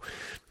 So...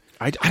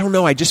 I don't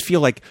know. I just feel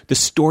like the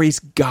story's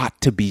got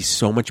to be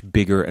so much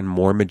bigger and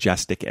more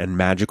majestic and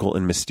magical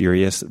and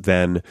mysterious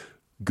than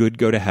good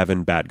go to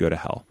heaven, bad go to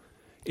hell.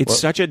 It's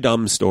such a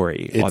dumb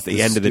story at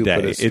the end of the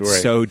day. Story.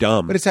 It's so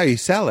dumb. But it's how you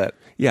sell it.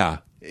 Yeah.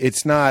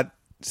 It's not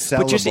sellable.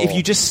 But just if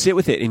you just sit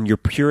with it in your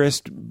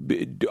purest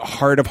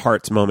heart of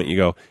hearts moment, you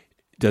go,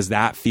 does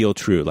that feel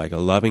true? Like a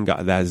loving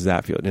God, does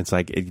that feel? And it's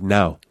like,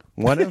 no.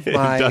 One of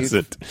my... It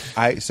doesn't.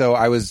 So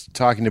I was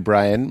talking to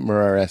Brian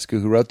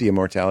Murarescu, who wrote The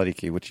Immortality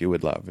Key, which you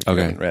would love if you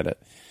haven't read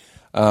it.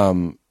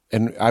 And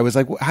I was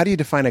like, how do you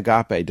define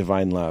agape,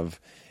 divine love?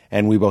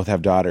 And we both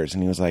have daughters.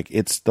 And he was like,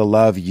 it's the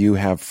love you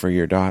have for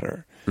your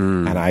daughter.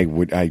 And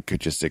I could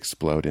just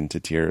explode into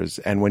tears.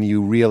 And when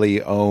you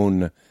really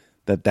own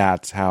that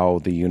that's how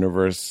the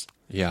universe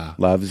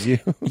loves you.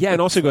 Yeah,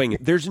 and also going,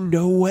 there's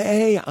no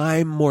way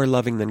I'm more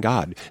loving than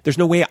God. There's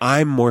no way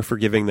I'm more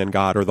forgiving than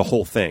God or the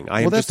whole thing.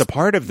 I am just a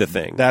part of the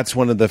thing. That's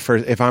one of the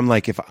first, if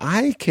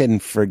I can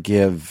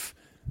forgive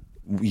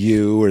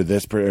you or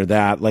this or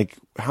that, like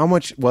how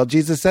much, well,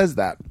 Jesus says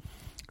that.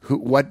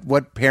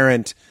 What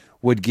parent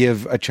would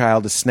give a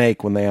child a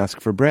snake when they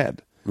ask for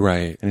bread?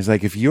 Right. And he's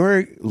like, if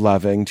you're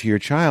loving to your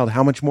child,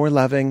 how much more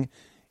loving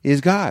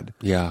is God?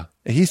 Yeah.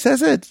 He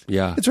says it.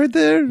 Yeah. It's right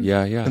there.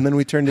 Yeah, yeah. And then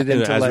we turned it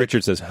into as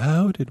Richard says,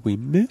 how did we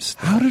miss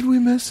that? How did we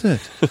miss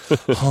it?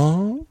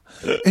 Huh?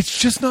 It's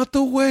just not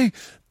the way.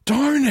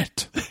 Darn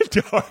it.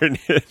 Darn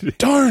it.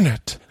 Darn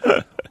it.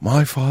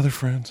 My Father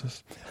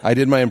Francis. I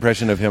did my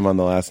impression of him on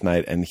the last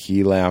night, and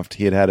he laughed.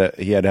 He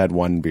had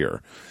one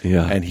beer.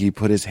 Yeah. And he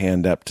put his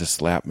hand up to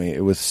slap me.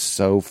 It was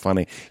so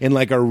funny. In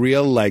like a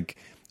real, like,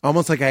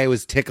 almost like I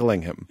was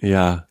tickling him.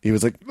 Yeah. He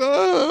was like,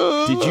 ah!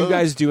 Did you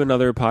guys do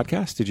another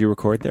podcast? Did you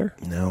record there?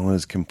 No, it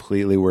was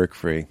completely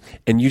work-free.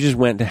 And you just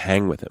went to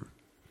hang with him?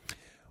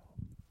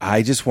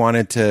 I just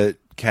wanted to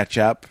catch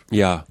up.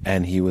 Yeah.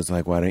 And he was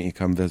like, why don't you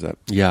come visit?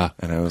 Yeah.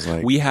 And I was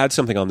like... We had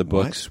something on the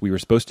books. What? We were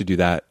supposed to do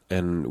that,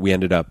 and we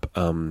ended up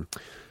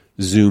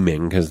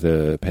Zooming because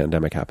the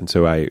pandemic happened.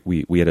 So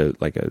we had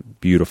a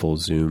beautiful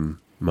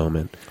Zoom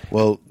moment.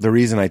 Well, the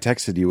reason I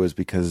texted you was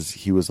because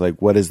he was like,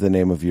 what is the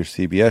name of your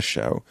CBS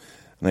show?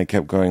 And I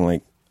kept going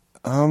like,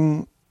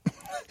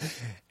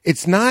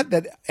 it's not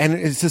that, and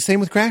it's the same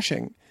with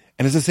Crashing,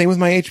 and it's the same with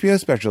my HBO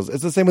specials.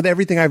 It's the same with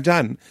everything I've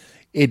done.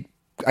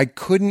 I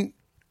couldn't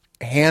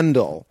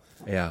handle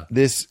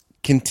this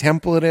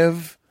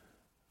contemplative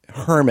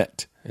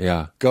hermit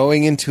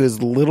going into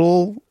his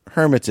little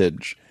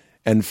hermitage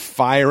and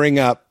firing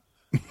up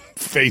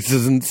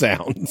faces and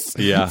sounds.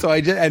 Yeah. So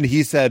I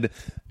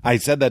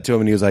said that to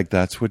him, and he was like,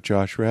 that's what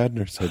Josh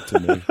Radnor said to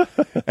me.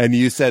 And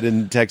you said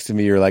in text to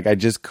me, you're like, I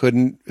just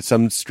couldn't,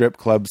 some strip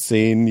club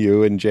scene,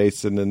 you and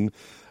Jason and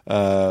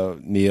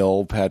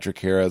Neil Patrick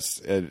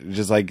Harris,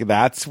 just like,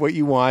 that's what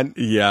you want.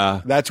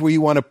 Yeah. That's where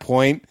you want to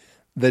point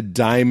the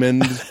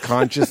diamond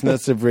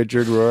consciousness of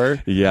Richard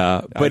Rohr.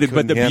 Yeah. But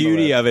the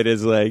beauty of it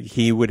is like,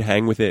 he would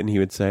hang with it and he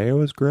would say, it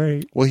was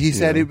great. Well, he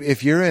said,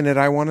 if you're in it,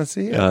 I want to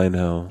see it. I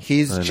know.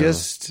 He's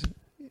just...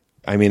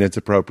 I mean, it's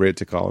appropriate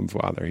to call him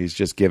father. He's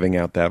just giving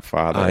out that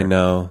father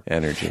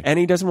energy. And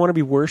he doesn't want to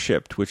be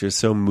worshipped, which is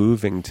so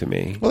moving to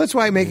me. Well, that's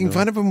why making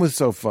fun of him was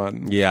so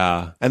fun.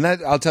 Yeah. And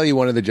that, I'll tell you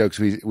one of the jokes.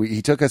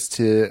 He took us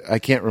to, I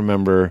can't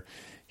remember,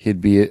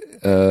 he'd be,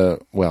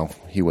 well,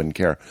 he wouldn't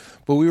care.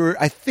 But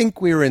I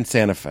think we were in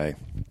Santa Fe.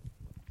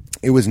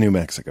 It was New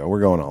Mexico. We're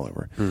going all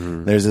over.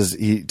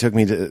 Mm-hmm. He took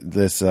me to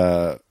this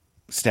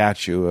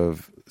statue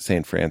of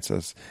St.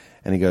 Francis,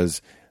 and he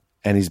goes,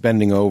 and he's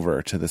bending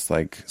over to this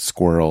like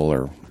squirrel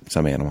or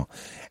some animal.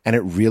 And it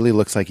really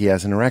looks like he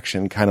has an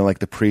erection, kind of like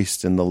the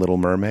priest in The Little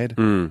Mermaid.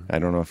 I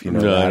don't know if you know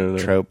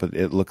that trope, but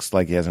it looks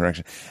like he has an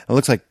erection. It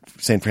looks like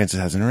St. Francis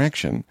has an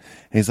erection. And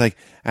he's like,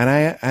 and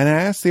I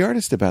asked the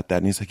artist about that,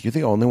 and he's like, you're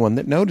the only one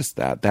that noticed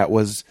that. That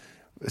was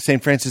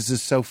St. Francis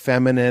is so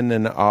feminine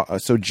and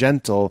so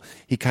gentle.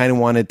 He kind of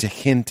wanted to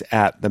hint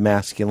at the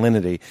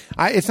masculinity.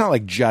 It's not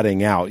like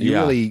jutting out. You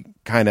really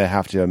kind of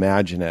have to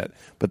imagine it.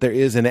 But there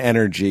is an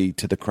energy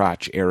to the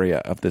crotch area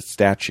of the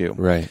statue.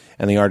 Right.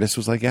 And the artist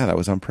was like, yeah, that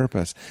was on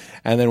purpose.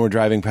 And then we're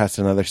driving past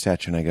another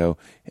statue, and I go,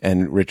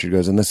 and Richard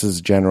goes, and this is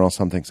General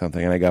something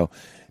something. And I go,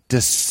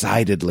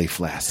 decidedly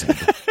flaccid.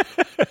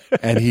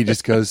 And he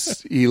just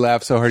goes, he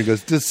laughs so hard, he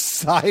goes,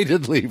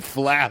 decidedly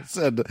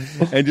flaccid,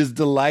 and just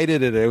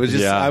delighted in it. It was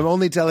just, I'm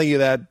only telling you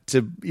that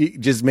to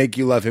just make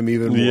you love him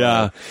even more.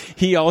 Yeah.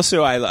 He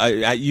also,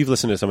 you've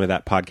listened to some of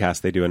that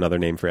podcast. They do Another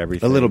Name for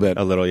Everything. A little bit.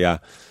 A little, yeah.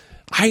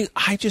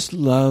 I just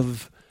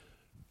love,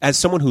 as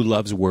someone who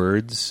loves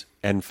words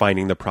and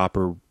finding the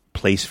proper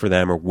place for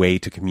them or way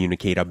to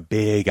communicate a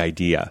big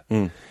idea,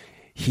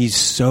 he's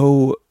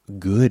so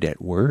good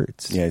at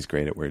words. Yeah, he's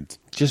great at words.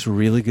 Just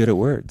really good at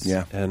words.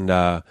 Yeah. And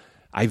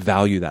I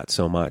value that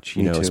so much,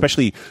 you know, too.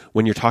 especially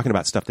when you're talking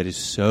about stuff that is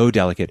so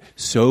delicate,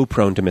 so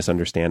prone to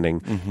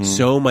misunderstanding,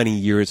 so many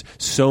years,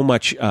 so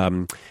much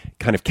kind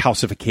of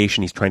calcification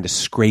he's trying to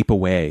scrape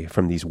away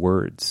from these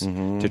words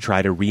to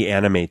try to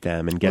reanimate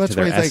them and get to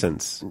their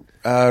essence.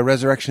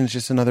 Resurrection is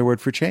just another word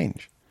for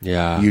change.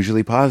 Yeah.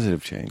 Usually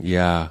positive change.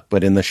 Yeah.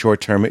 But in the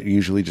short term, it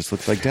usually just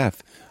looks like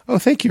death. Oh,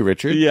 thank you,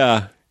 Richard.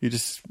 Yeah. You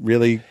just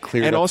really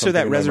cleared And up also something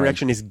that in my mind.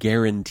 resurrection is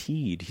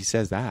guaranteed. He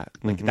says that.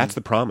 Like that's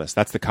the promise.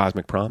 That's the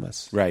cosmic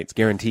promise. Right. It's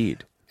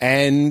guaranteed.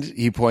 And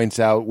he points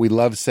out, we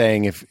love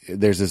saying, if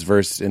there's this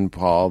verse in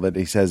Paul that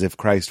he says, if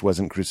Christ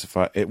wasn't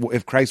crucified,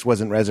 if Christ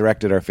wasn't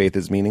resurrected, our faith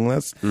is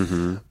meaningless.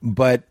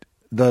 But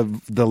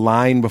the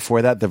line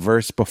before that, the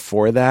verse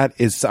before that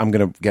is, I'm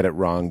going to get it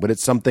wrong, but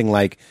it's something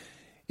like,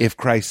 if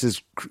Christ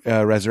is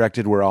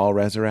resurrected, we're all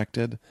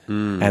resurrected.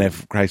 And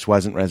if Christ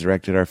wasn't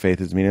resurrected, our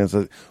faith is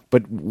meaningless.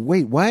 But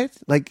wait, what?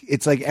 Like,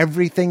 it's like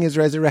everything is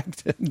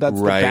resurrected. That's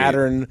the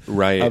pattern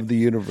of the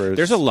universe.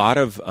 There's a lot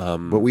of...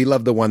 but we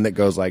love the one that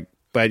goes like,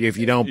 but if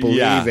you don't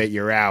believe it,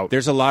 you're out.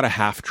 There's a lot of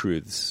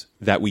half-truths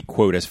that we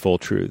quote as full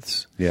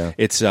truths. Yeah.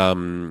 It's,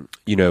 when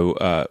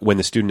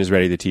the student is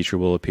ready, the teacher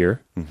will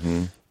appear.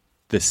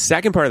 The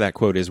second part of that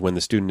quote is, when the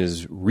student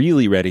is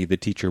really ready, the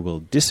teacher will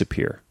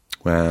disappear.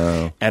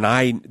 Wow.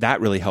 And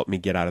that really helped me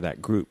get out of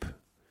that group,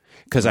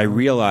 because I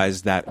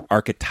realized that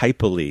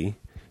archetypally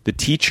the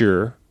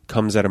teacher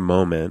comes at a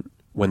moment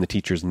when the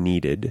teacher's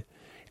needed,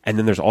 and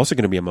then there's also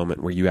going to be a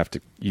moment where you have to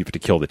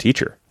kill the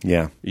teacher.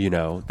 Yeah. You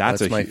know,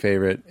 that's my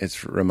favorite.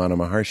 It's Ramana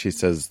Maharshi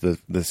says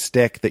the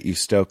stick that you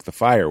stoke the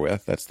fire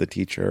with, that's the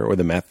teacher or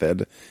the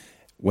method.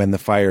 When the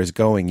fire is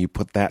going, you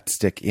put that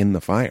stick in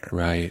the fire.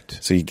 Right.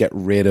 So you get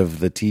rid of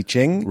the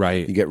teaching.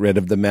 Right. You get rid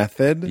of the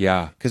method.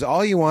 Yeah. Because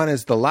all you want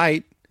is the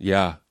light.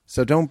 Yeah.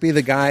 So don't be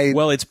the guy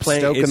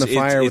stoking the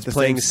fire with the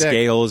playing same stick.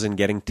 scales and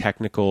getting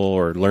technical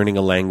or learning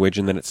a language,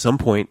 and then at some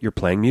point you're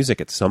playing music.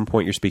 At some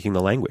point you're speaking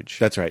the language.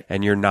 That's right.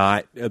 And you're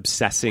not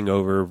obsessing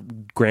over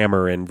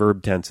grammar and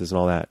verb tenses and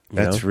all that.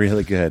 That's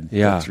really good.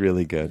 Yeah. That's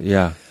really good.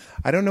 Yeah.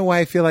 I don't know why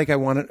I feel like I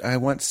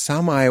want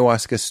some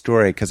ayahuasca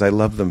story because I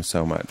love them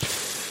so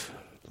much.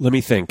 Let me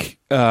think.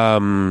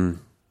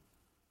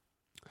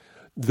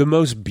 The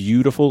most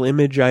beautiful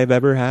image I've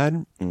ever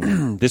had,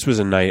 this was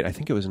a night, I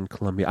think it was in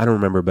Colombia. I don't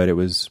remember, but it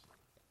was...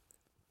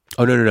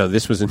 Oh, no.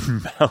 This was in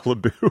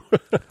Malibu.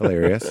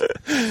 Hilarious.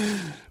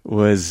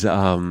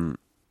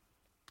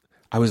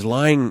 I was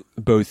lying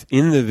both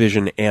in the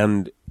vision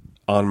and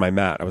on my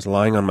mat. I was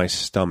lying on my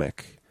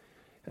stomach,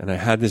 and I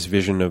had this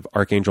vision of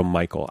Archangel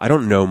Michael. I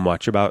don't know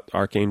much about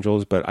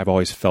archangels, but I've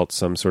always felt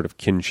some sort of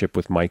kinship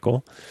with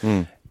Michael.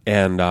 And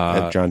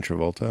John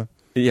Travolta?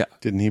 Yeah.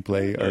 Didn't he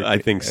play? I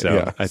think so.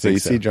 Yeah. I so think you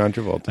so. see John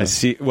Travolta. I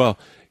see. Well,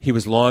 he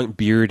was long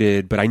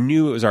bearded, but I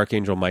knew it was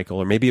Archangel Michael,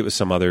 or maybe it was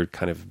some other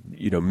kind of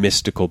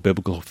mystical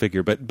biblical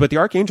figure. But the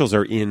archangels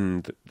are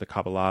in the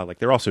Kabbalah. Like,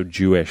 they're also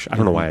Jewish. I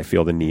don't know why I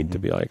feel the need to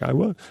be like,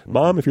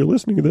 Mom, if you're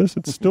listening to this,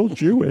 it's still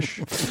Jewish.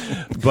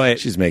 But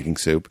she's making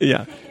soup.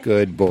 Yeah,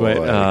 good boy.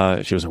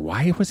 But she was like,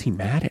 why was he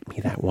mad at me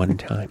that one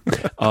time?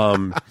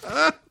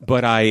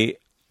 But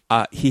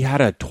he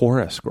had a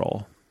Torah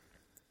scroll.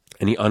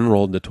 And he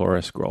unrolled the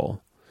Torah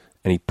scroll,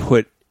 and he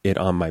put it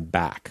on my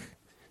back.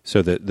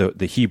 So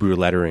the Hebrew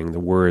lettering, the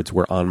words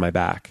were on my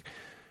back.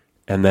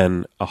 And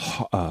then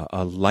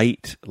a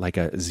light, like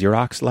a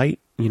Xerox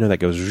light, that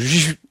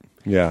goes,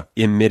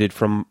 emitted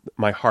from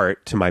my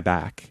heart to my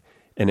back.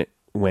 And it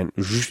went,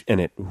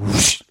 and it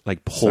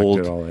like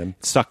pulled,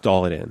 sucked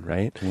all it in,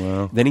 right?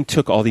 Wow. Then he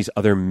took all these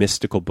other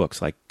mystical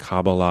books, like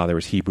Kabbalah, there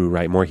was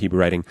more Hebrew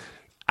writing,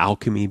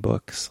 alchemy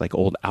books, like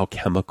old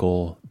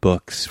alchemical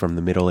books from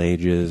the Middle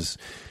Ages,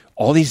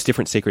 all these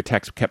different sacred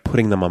texts, kept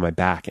putting them on my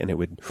back, and it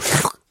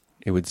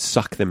would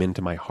suck them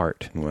into my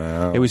heart.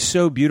 Wow. It was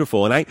so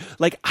beautiful. And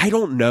I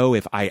don't know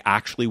if I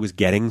actually was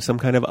getting some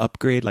kind of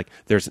upgrade. Like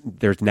there's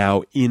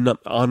now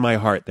on my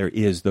heart, there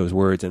is those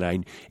words, and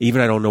I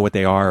don't know what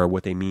they are or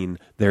what they mean.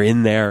 They're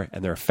in there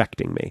and they're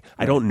affecting me.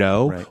 I don't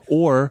know. Right.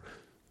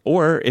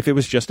 Or if it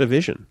was just a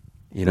vision,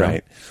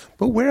 Right.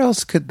 But where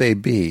else could they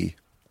be?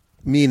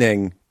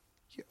 Meaning,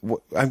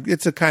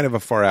 it's a kind of a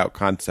far out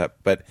concept,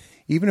 but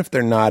even if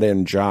they're not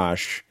in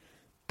Josh,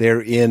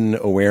 they're in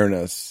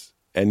awareness,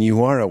 and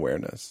you are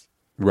awareness.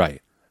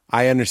 Right.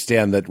 I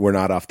understand that we're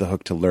not off the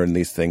hook to learn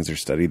these things or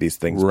study these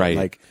things. Right.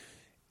 But like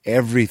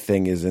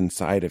everything is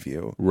inside of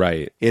you.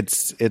 Right.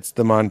 It's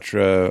the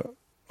mantra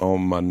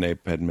Om Mani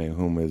Padme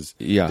Hum is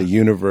Yeah. the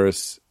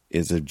universe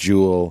is a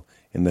jewel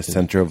in the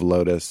center of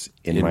lotus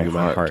in my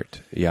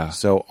heart. Yeah.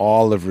 So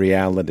all of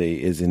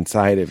reality is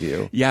inside of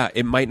you. Yeah,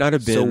 it might not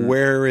have been. So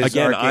where is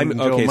again?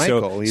 Archangel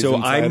Michael? He's So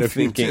inside I'm of you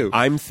thinking. too.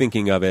 I'm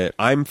thinking of it.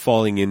 I'm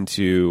falling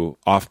into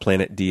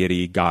off-planet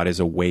deity. God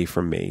is away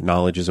from me.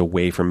 Knowledge is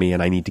away from me,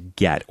 and I need to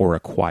get or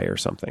acquire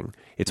something.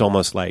 It's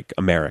almost like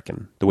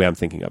American, the way I'm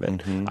thinking of it.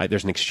 Mm-hmm.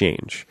 There's an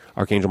exchange.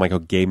 Archangel Michael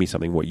gave me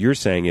something. What you're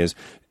saying is,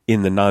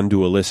 in the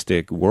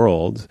non-dualistic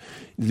world,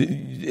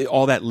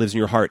 all that lives in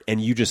your heart, and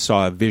you just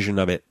saw a vision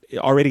of it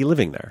already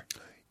living there.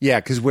 Yeah,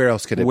 because where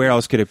else could it Where be?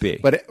 else could it be?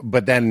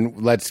 But then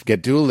let's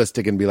get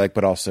dualistic and be like,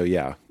 but also,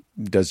 yeah,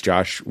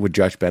 would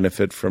Josh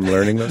benefit from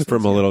learning those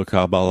from a little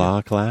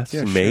Kabbalah class,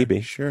 Yeah,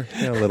 maybe. Sure.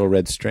 Yeah, a little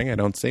red string. I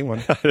don't see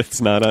one.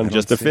 It's not on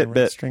just a See red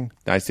Fitbit. string.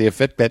 I see a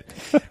Fitbit.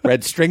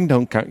 Red string,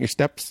 don't count your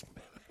steps.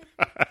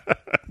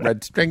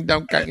 Red string,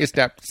 don't count your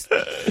steps.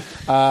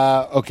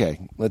 Okay,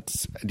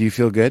 do you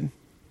feel good?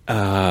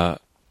 I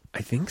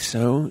think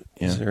so.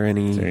 Is there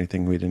Is there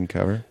anything we didn't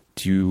cover?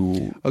 do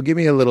you? Oh, give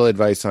me a little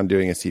advice on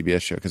doing a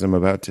CBS show because I'm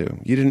about to.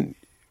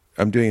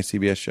 I'm doing a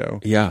CBS show,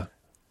 Yeah,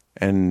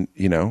 and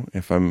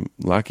if I'm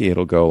lucky,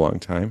 it'll go a long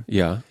time.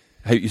 yeah.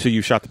 So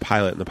you shot the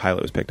pilot, and the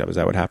pilot was picked up. Is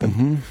that what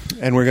happened?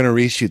 And we're going to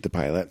reshoot the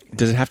pilot.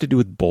 Does it have to do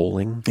with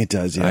bowling? It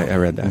does. Yeah, I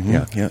read that.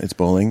 Yeah, yeah, it's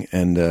bowling,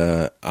 and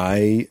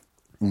I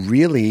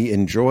really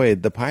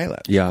enjoyed the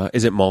pilot. yeah.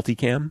 Is it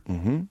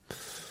multicam?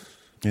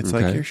 It's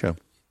Okay. like your show.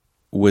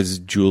 Was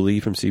Julie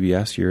from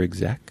CBS your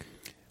exec?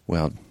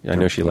 Well, I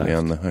know she don't put me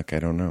left. on the hook. I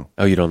don't know,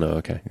 Oh, you don't know?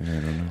 Okay.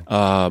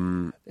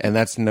 and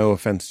that's no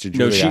offense to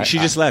No, Julie. she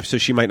just left, so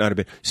she might not have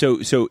been.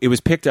 So it was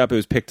picked up. It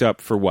was picked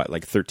up for what,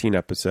 like 13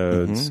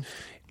 episodes,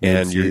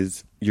 and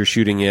you're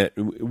shooting it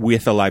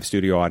with a live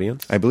studio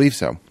audience. I believe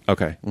so.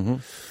 Okay.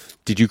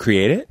 Did you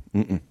create it?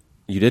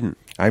 You didn't.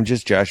 I'm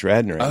just Josh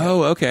Radnor.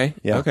 Oh, okay.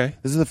 Yeah. Okay.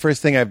 This is the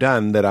first thing I've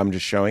done that I'm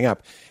just showing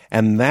up.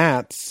 And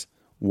that's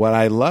what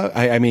I love.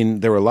 I mean,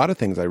 there were a lot of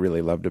things I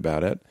really loved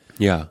about it,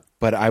 Yeah.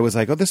 but I was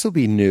like, oh, this will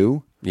be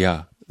new.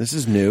 Yeah. This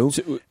is new.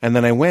 And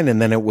then I went, and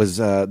then it was,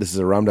 this is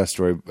a Ram Dass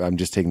story. I'm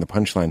just taking the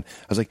punchline.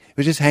 I was like, it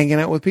was just hanging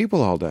out with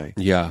people all day.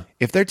 Yeah.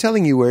 If they're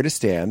telling you where to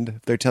stand,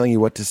 if they're telling you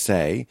what to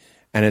say,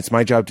 and it's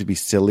my job to be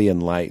silly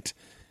and light,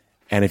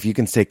 and if you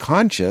can stay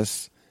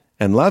conscious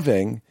and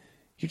loving,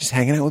 you're just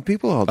hanging out with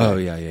people all day. Oh,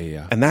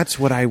 yeah. And that's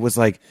what I was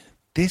like,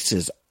 this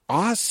is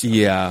awesome.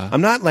 Yeah. I'm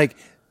not like,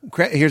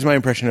 here's my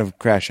impression of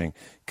crashing.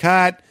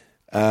 Cut.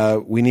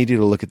 We need you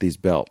to look at these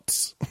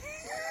belts,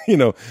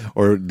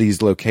 or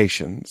these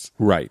locations.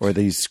 Right. Or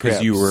these scripts.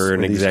 Because you were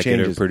an or these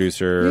executive changes.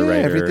 producer,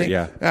 writer. Everything.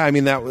 Yeah. I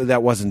mean,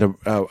 that wasn't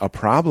a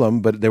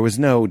problem, but there was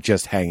no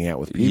just hanging out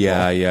with people.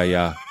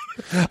 Yeah.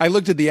 I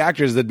looked at the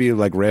actors that'd be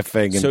like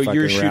riffing and So fucking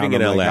you're around. shooting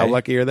in I'm like, LA? how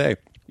lucky are they?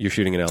 You're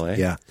shooting in LA?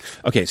 Yeah.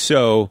 Okay,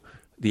 so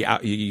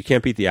you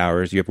can't beat the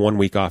hours. You have 1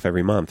 week off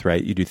every month,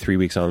 right? You do 3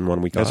 weeks on,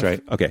 1 week off. That's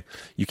right. Okay.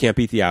 You can't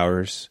beat the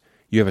hours.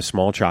 You have a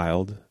small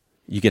child.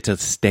 You get to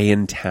stay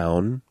in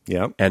town.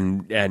 Yep.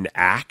 And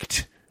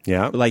act.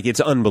 Yeah. Like,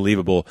 it's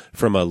unbelievable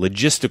from a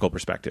logistical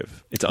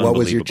perspective. It's unbelievable.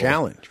 What was your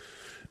challenge?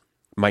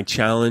 My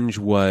challenge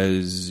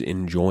was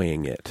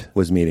enjoying it.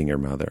 Was meeting your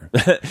mother.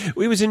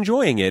 We was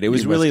enjoying it. It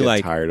was You must really get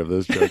like tired of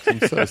those jokes. I'm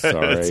so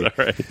sorry.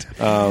 It's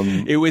all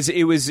right. It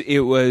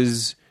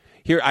was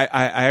here. I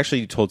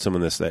actually told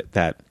someone this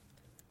that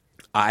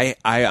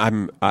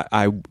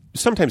I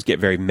sometimes get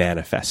very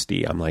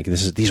manifesty. I'm like,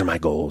 these are my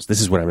goals. This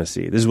is what I'm going to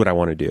see. This is what I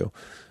want to do.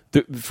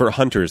 For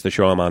Hunters, the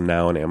show I'm on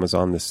now on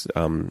Amazon,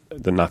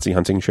 the Nazi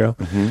hunting show,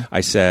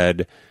 I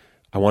said,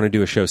 I want to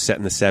do a show set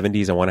in the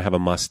 70s. I want to have a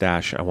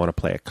mustache. I want to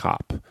play a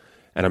cop.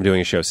 And I'm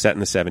doing a show set in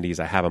the 70s.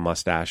 I have a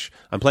mustache.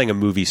 I'm playing a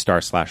movie star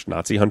 /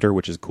 Nazi hunter,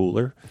 which is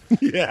cooler.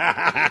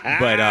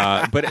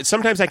 Yeah. But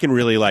sometimes I can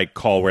really like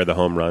call where the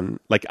home run.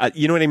 Like,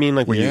 you know what I mean?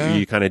 Like where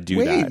you kind of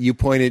do that. You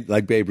pointed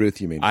like Babe Ruth,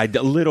 you mean? A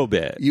little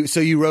bit. So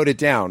you wrote it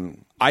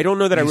down. I don't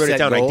know that I wrote it set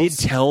down. goals? I did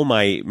tell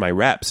my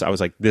reps. I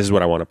was like, this is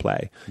what I want to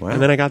play. Wow.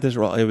 And then I got this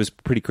role. It was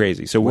pretty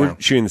crazy. So we're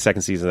shooting the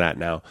second season of that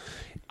now.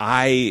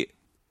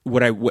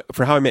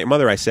 For How I Met Your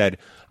Mother, I said,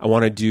 I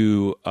want to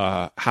do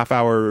a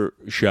half-hour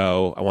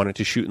show. I want it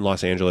to shoot in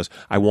Los Angeles.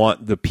 I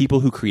want the people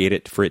who create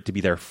it for it to be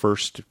their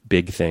first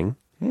big thing.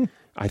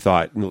 I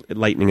thought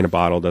lightning in a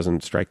bottle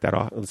doesn't strike that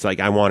off. It's like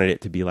I wanted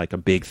it to be like a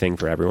big thing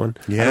for everyone.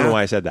 I don't know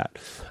why I said that.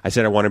 I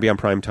said I want to be on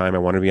prime time. I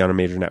want to be on a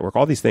major network.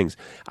 All these things.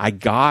 I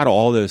got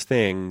all those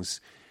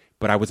things,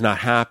 but I was not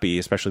happy,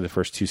 especially the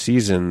first 2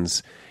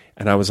 seasons.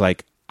 And I was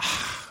like,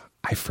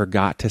 I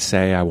forgot to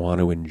say I want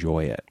to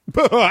enjoy it.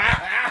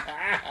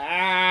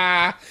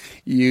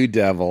 You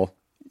devil.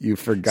 You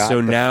forgot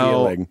So the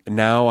feeling.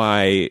 now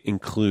I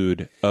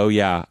include, oh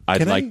yeah,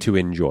 I'd like to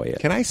enjoy it.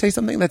 Can I say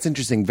something that's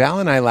interesting? Val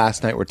and I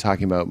last night were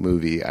talking about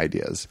movie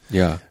ideas.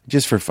 Yeah.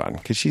 Just for fun,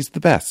 because she's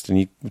the best. And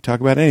you talk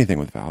about anything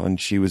with Val. And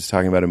she was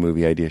talking about a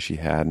movie idea she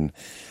had. And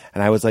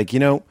I was like,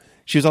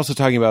 she was also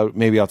talking about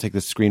maybe I'll take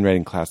this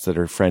screenwriting class that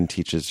her friend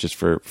teaches just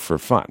for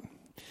fun.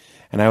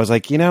 And I was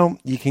like, you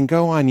can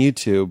go on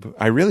YouTube.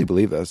 I really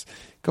believe this.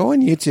 Go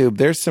on YouTube.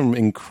 There's some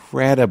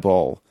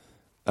incredible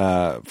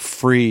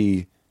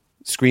free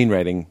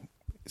screenwriting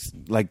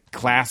like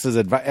classes.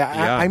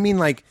 I mean,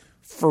 like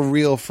for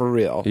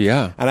real.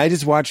 Yeah. And I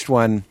just watched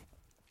one.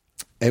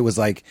 It was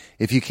like,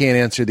 if you can't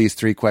answer these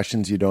 3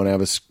 questions, you don't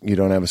have a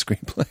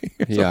screenplay.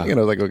 Yeah. I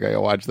was like, okay,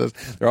 I'll watch this.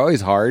 They're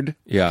always hard.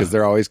 Yeah. Because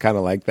they're always kind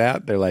of like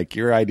that. They're like,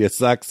 your idea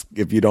sucks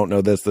if you don't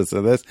know this, this,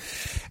 or this.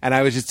 And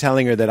I was just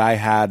telling her that I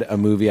had a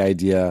movie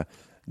idea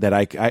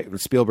that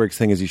Spielberg's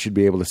thing is you should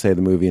be able to say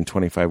the movie in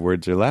 25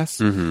 words or less.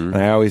 Mm-hmm. And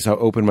I always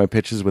open my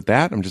pitches with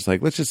that. I'm just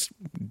like, let's just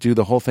do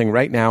the whole thing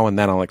right now and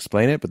then I'll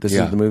explain it. But this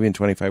is the movie in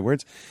 25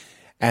 words.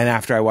 And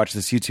after I watched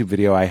this YouTube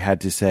video, I had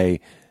to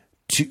say,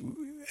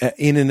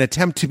 in an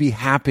attempt to be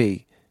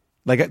happy,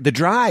 like The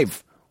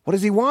Drive. What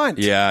does he want?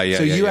 Yeah.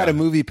 So you had a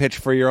movie pitch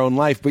for your own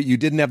life, but you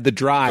didn't have the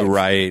drive.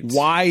 Right.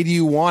 Why do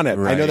you want it?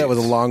 Right. I know that was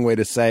a long way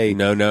to say.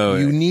 No.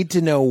 You need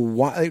to know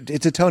why.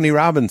 It's a Tony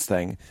Robbins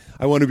thing.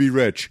 I want to be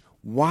rich.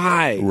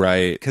 Why?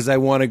 Right. Because I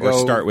want to go. Or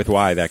start with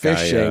why that guy.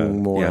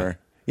 Fishing more.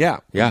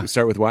 Yeah.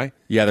 Start with why?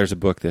 Yeah, there's a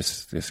book,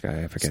 this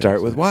guy, I forget.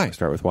 Start with why?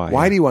 Start with why.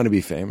 Why do you want to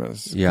be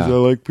famous? Yeah. Because I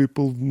like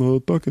people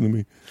talking to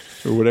me.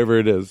 Or whatever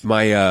it is.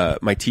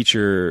 My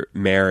teacher,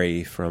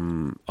 Mary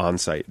from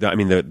Onsite, I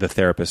mean, the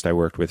therapist I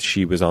worked with,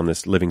 she was on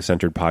this Living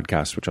Centered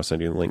podcast, which I'll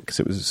send you the link because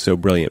it was so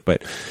brilliant.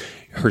 But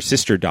her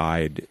sister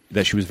died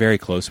that she was very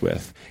close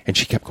with, and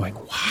she kept going,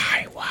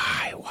 why?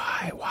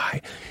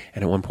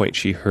 And at one point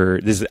she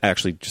heard, this is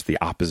actually just the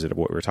opposite of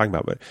what we were talking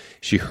about, but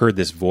she heard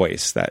this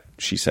voice that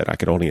she said, I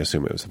could only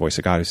assume it was the voice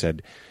of God, who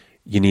said,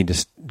 you need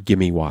to give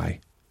me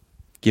why.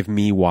 Give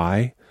me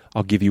why.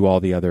 I'll give you all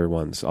the other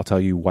ones. I'll tell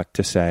you what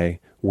to say,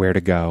 where to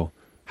go,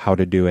 how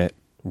to do it,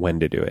 when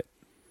to do it.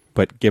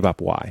 But give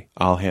up why.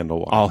 I'll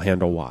handle why. I'll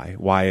handle why.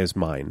 Why is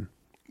mine.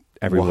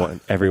 Everyone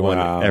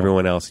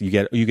else. You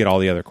get all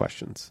the other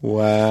questions.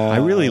 Wow. I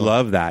really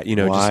love that. Why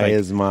just like,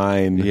 is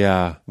mine?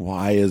 Yeah.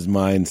 Why is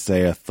mine,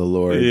 saith the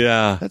Lord?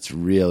 Yeah. That's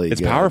really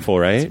It's good. Powerful,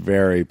 right? It's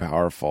very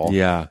powerful.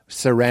 Yeah.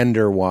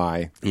 Surrender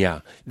why. Yeah.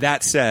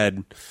 That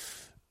said,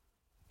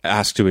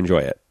 ask to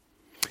enjoy it.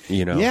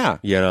 Yeah.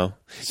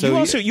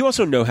 So you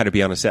also know how to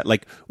be on a set.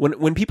 Like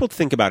when people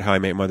think about How I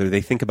Met Your Mother,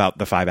 they think about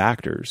the 5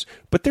 actors,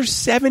 but there's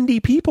 70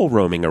 people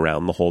roaming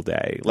around the whole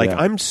day. Like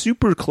I'm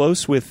super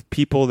close with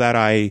people that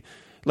I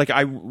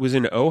was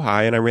in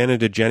Ojai and I ran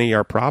into Jenny,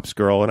 our props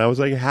girl, and I was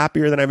like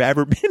happier than I've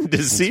ever been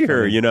to see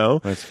her.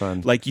 That's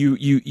fun. Like you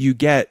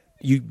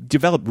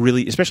develop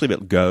really, especially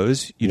if it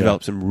goes, you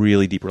develop some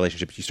really deep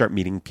relationships. You start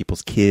meeting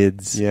people's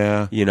kids.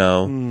 Yeah.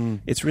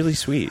 It's really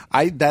sweet.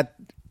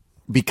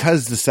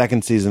 Because the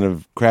second season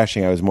of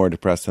Crashing, I was more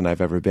depressed than I've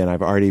ever been.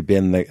 I've already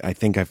been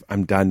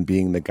I'm done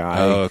being the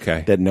guy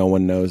that no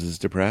one knows is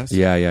depressed.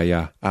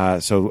 Yeah.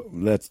 So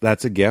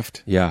that's a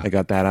gift. Yeah. I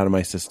got that out of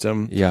my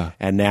system. Yeah.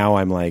 And now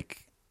I'm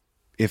like,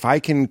 if I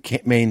can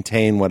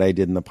maintain what I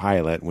did in the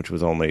pilot, which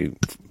was only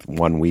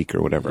 1 week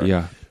or whatever.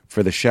 Yeah.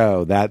 For the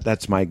show,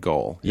 that's my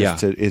goal. Yeah.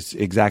 Is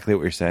exactly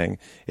what you're saying,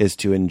 is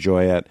to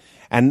enjoy it.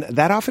 And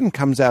that often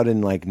comes out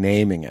in like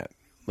naming it.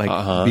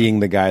 Like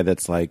being the guy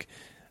that's like,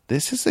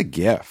 this is a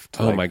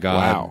gift. Oh like, my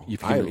God!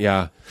 Wow.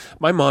 Yeah,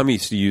 my mom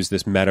used to use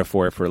this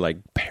metaphor for like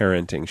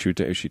parenting.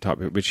 She taught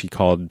me, but she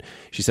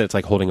said it's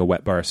like holding a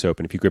wet bar of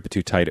soap, and if you grip it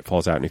too tight, it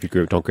falls out, and if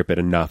you don't grip it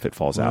enough, it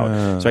falls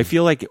out. So I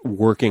feel like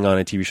working on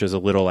a TV show is a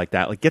little like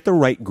that. Like get the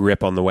right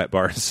grip on the wet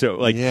bar of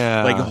soap.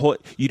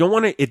 You don't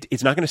want to.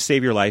 It's not going to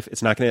save your life.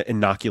 It's not going to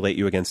inoculate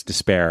you against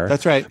despair.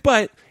 That's right.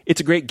 But it's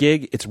a great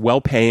gig. It's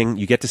well paying.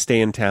 You get to stay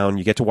in town.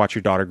 You get to watch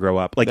your daughter grow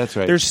up. Like that's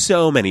right. There's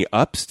so many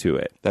ups to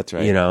it. That's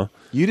right.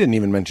 You didn't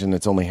even mention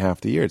it's only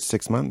half the year. It's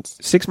 6 months.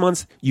 6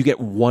 months. You get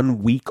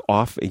 1 week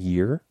off a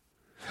year.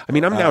 I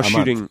mean, I'm now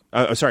shooting.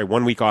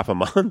 1 week off a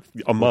month.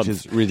 Which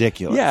is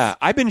ridiculous. Yeah,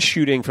 I've been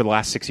shooting for the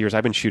last 6 years.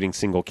 I've been shooting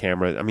single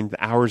camera. I mean,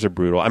 the hours are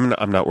brutal.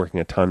 I'm not working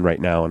a ton right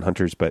now on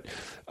Hunters, but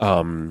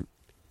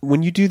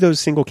when you do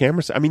those single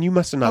cameras, I mean, you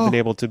must have not been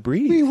able to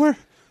breathe.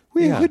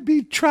 We would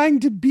be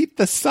trying to beat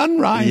the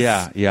sunrise.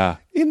 Yeah.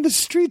 In the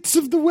streets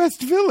of the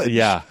West Village.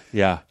 Yeah.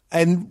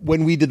 And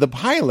when we did the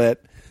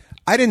pilot,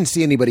 I didn't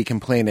see anybody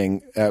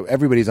complaining.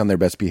 Everybody's on their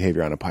best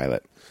behavior on a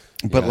pilot.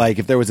 But like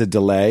if there was a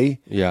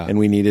delay and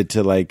we needed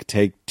to like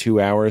take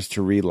 2 hours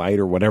to relight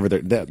or whatever,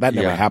 that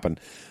never happened.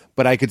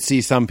 But I could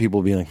see some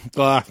people being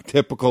like,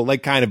 typical,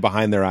 like kind of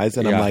behind their eyes.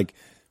 And I'm like,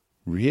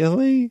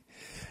 really?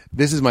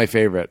 This is my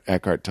favorite,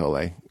 Eckhart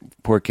Tolle.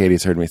 Poor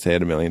Katie's heard me say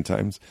it a million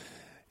times.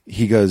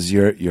 He goes,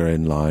 you're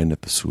in line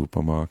at the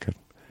supermarket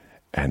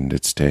and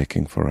it's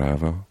taking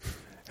forever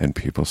and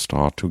people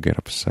start to get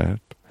upset.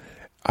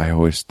 I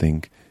always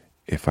think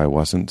if I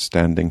wasn't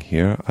standing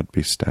here, I'd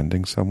be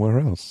standing somewhere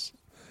else.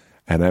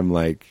 And I'm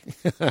like,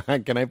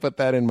 can I put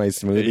that in my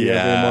smoothie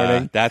every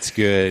morning? That's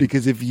good.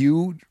 Because if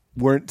you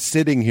weren't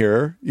sitting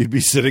here, you'd be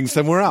sitting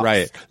somewhere else.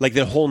 Right. Like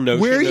the whole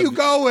notion Where are you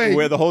going?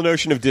 Where the whole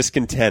notion of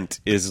discontent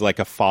is like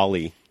a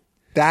folly.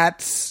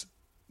 That's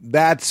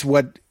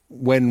what,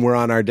 when we're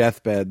on our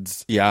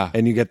deathbeds,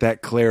 and you get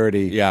that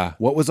clarity,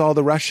 what was all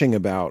the rushing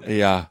about?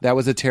 That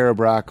was a Tara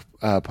Brach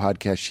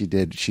podcast she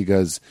did. She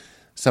goes,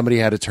 somebody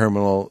had a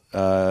terminal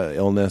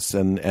illness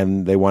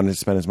and they wanted to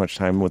spend as much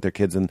time with their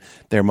kids, and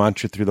their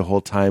mantra through the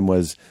whole time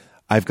was,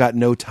 I've got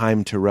no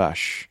time to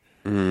rush.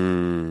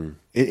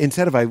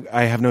 Instead of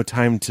I have no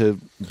time to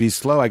be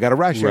slow, I got to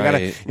rush. I got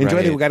to enjoy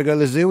it. We got to go to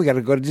the zoo. We got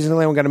to go to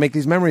Disneyland. We got to make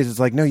these memories. It's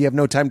like, no, you have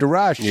no time to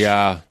rush.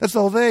 Yeah, that's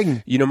the whole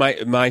thing. You know,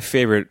 my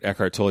favorite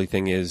Eckhart Tolle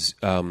thing is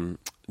the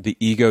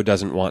ego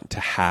doesn't want to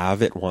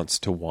have; it wants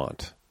to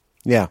want.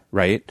 Yeah,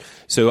 right.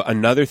 So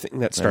another thing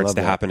that starts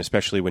to happen,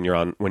 especially when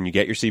you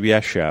get your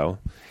CBS show,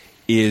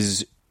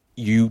 is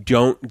you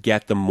don't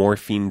get the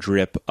morphine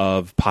drip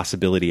of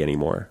possibility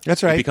anymore.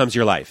 That's right. It becomes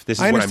your life. This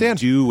is what I'm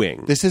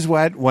doing. This is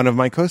what one of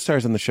my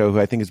co-stars on the show, who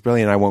I think is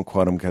brilliant, I won't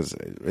quote him because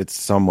it's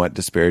somewhat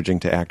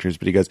disparaging to actors,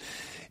 but he goes,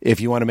 if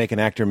you want to make an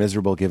actor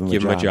miserable, give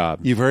him a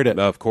job. You've heard it.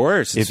 Of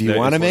course. If you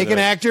want to make an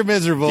actor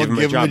miserable,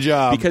 give him a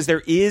job. Because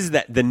there is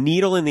that, the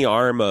needle in the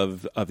arm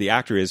of the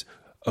actor is,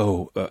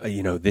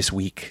 this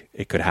week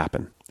it could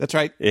happen. That's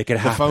right. It could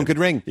happen. The phone could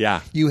ring. Yeah.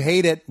 You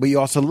hate it, but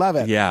you also love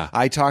it. Yeah.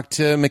 I talked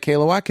to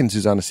Michaela Watkins,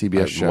 who's on a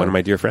CBS show. One of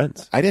my dear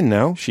friends. I didn't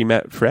know. She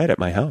met Fred at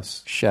my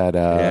house. Shut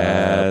up.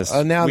 Yes.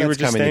 Oh, now we that's were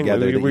just coming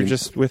together. We were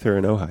just with her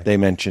in Ojai. They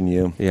mention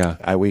you.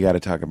 Yeah. We got to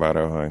talk about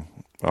Ojai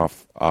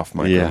off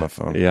my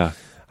gramophone. Yeah.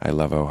 I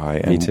love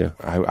Ojai. Me too.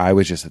 I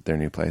was just at their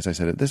new place. I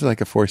said, this is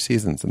like a Four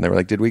Seasons. And they were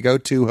like, did we go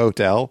to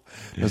hotel?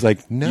 I was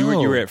like, no.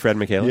 You were at Fred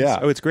McHale's? Yeah.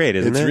 Oh, it's great,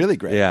 isn't it? It's really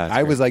great. Yeah.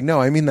 I was like, no,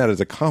 I mean that as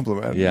a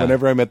compliment. Yeah.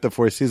 Whenever I'm at the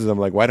Four Seasons, I'm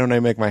like, why don't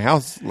I make my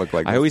house look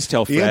like this? I always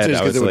tell Fred. The answer is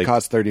because it would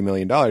cost $30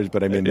 million,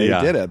 but I mean, they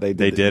did it. They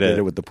did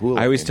it with the pool.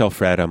 I always tell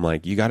Fred, I'm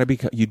like,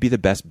 you'd be the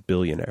best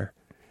billionaire.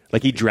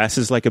 Like, he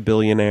dresses like a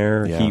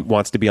billionaire. Yeah. He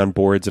wants to be on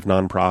boards of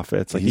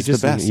nonprofits. Like, he's the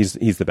best.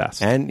 He's the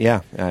best. And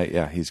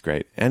he's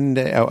great. And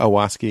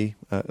Awaski,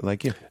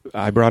 like you.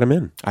 I brought him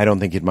in. I don't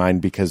think you'd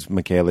mind because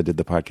Michaela did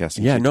the podcast.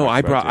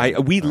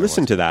 We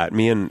listened to that.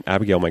 Me and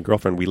Abigail, my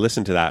girlfriend, we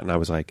listened to that, and I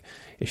was like,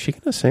 is she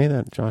going to say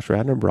that Josh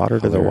Radnor brought her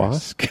to the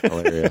Wask?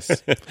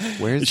 Hilarious.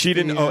 Where's she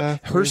didn't?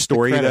 Her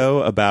story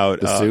though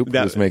about the soup.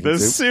 Who's making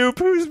soup?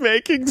 Who's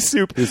making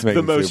soup? Who's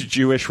making the most soup?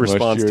 Jewish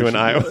response to an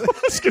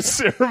ayahuasca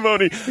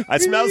ceremony. I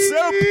smell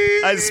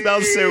soup. I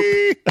smell soup.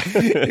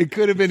 It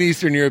could have been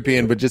Eastern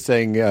European, but just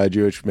saying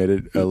Jewish made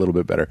it a little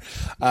bit better.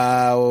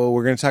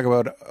 We're going to talk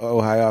about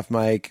Ojai off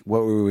mic.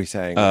 What were we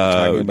saying?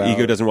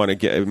 Ego doesn't want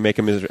to make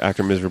an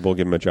actor miserable.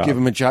 Give him a job. Give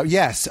him a job.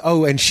 Yes.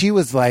 Oh, and she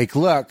was like,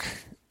 look.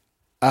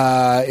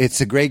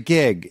 It's a great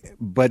gig,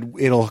 but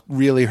it'll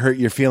really hurt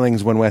your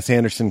feelings when Wes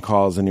Anderson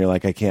calls and you're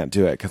like, I can't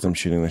do it because I'm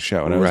shooting the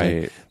show. And I was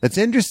like, that's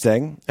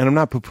interesting. And I'm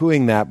not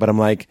poo-pooing that, but I'm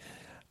like,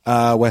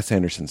 Wes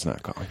Anderson's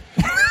not calling.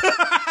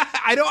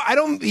 I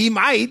don't, he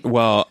might.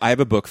 Well, I have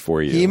a book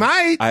for you. He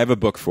might. I have a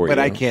book for you. But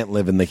I can't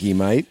live in the he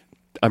might.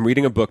 I'm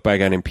reading a book by a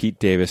guy named Pete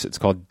Davis. It's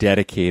called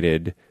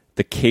Dedicated,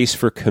 The Case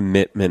for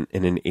Commitment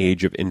in an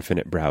Age of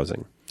Infinite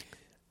Browsing.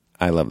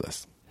 I love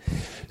this.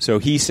 So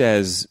he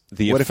says,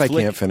 what if I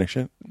can't finish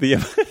it?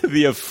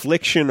 The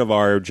affliction of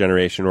our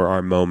generation or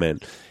our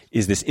moment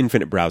is this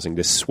infinite browsing,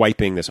 this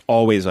swiping, this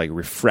always like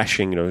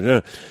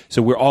refreshing.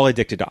 So we're all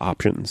addicted to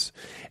options.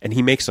 And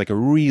he makes like a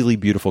really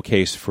beautiful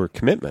case for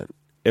commitment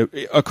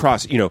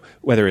across,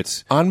 whether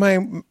it's on my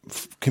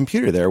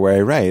computer there where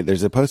I write,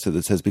 there's a post-it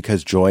that says,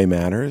 because joy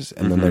matters.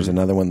 And then there's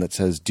another one that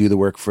says, do the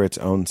work for its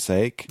own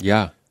sake.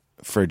 Yeah.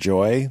 For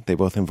joy. They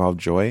both involve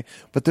joy.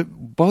 But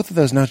both of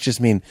those notes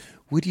just mean,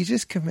 would you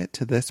just commit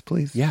to this,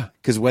 please? Yeah.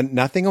 Because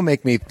nothing will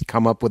make me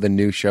come up with a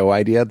new show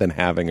idea than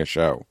having a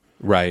show.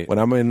 Right. When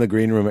I'm in the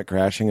green room at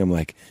Crashing, I'm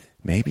like,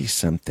 maybe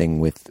something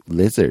with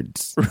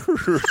lizards.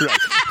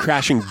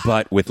 Crashing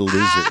butt with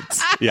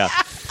lizards. Yeah.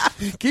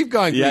 Keep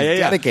going. Yeah.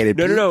 Dedicated.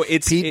 No.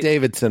 It's Pete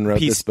Davidson wrote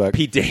this book.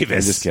 Pete Davis.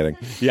 I'm just kidding.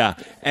 Yeah.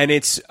 And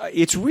it's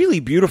really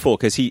beautiful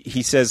because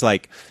he says,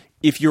 like,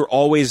 if you're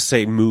always,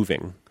 say,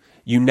 moving,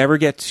 you never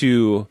get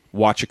to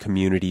watch a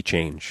community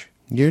change.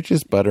 You're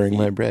just buttering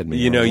my bread, man.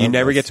 You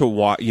never get to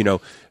watch,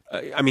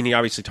 I mean, he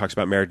obviously talks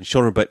about marriage and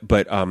children,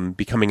 but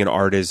becoming an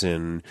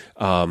artisan,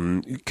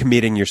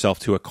 committing yourself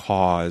to a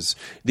cause,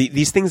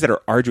 these things that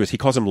are arduous, he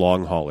calls them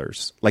long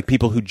haulers, like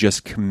people who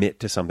just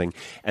commit to something,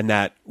 and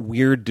that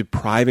we're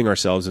depriving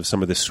ourselves of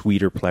some of the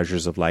sweeter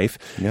pleasures of life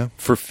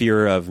for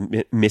fear of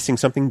missing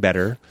something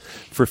better,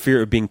 for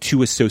fear of being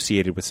too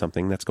associated with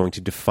something that's going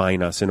to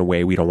define us in a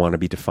way we don't want to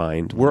be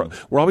defined. We're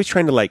always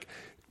trying to like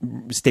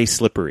stay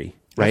slippery.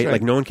 Right?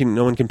 Like no one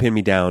can pin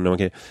me down. No one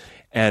can.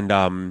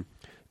 And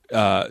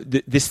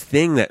this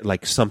thing that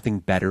like something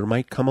better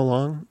might come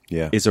along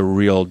is a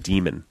real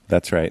demon.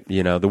 That's right.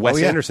 You know, the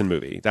Wes Anderson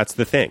movie. That's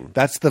the thing.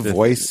 That's the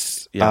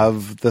voice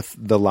of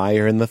the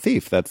liar and the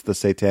thief. That's the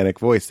satanic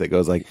voice that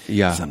goes like,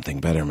 something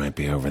better might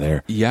be over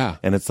there. Yeah.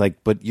 And it's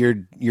like, but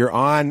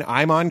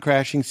I'm on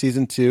Crashing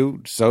season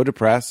 2, so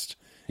depressed.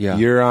 Yeah.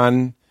 You're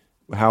on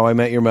How I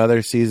Met Your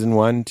Mother season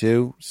 1,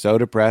 2, so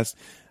depressed.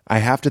 I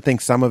have to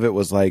think some of it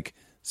was like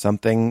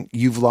something,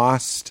 you've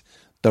lost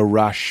the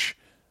rush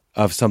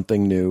of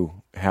something new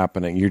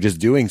happening. You're just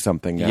doing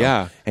something now.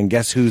 Yeah. And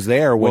guess who's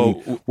there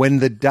when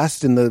the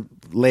dust in the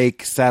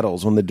lake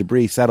settles, when the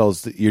debris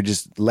settles, you're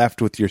just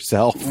left with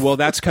yourself. Well,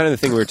 that's kind of the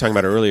thing we were talking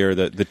about earlier,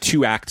 the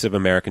two acts of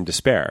American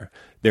despair.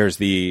 There's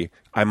the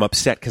I'm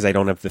upset because I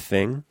don't have the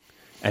thing,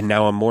 and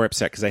now I'm more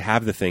upset because I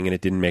have the thing and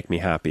it didn't make me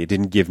happy. It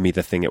didn't give me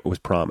the thing it was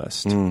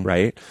promised,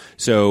 right?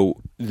 So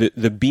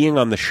the being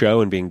on the show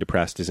and being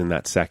depressed is in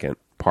that second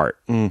part,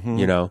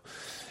 you know?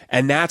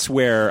 And that's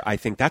where I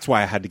think that's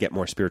why I had to get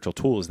more spiritual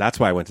tools. That's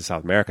why I went to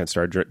South America and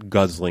started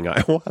guzzling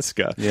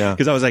ayahuasca. Yeah.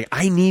 Because I was like,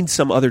 I need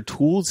some other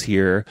tools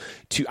here.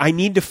 I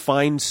need to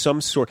find some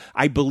sort.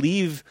 I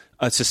believe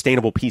a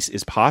sustainable peace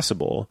is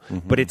possible,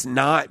 but it's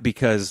not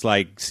because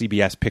like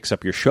CBS picks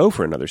up your show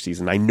for another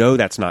season. I know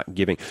that's not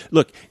giving.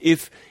 Look,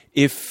 if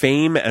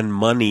fame and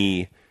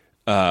money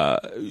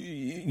delivered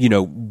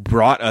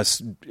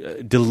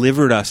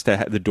us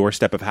to the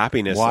doorstep of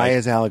happiness. Why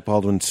is Alec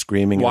Baldwin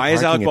screaming? Why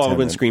is Alec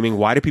Baldwin screaming?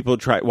 Why do people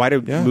try? Why do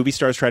movie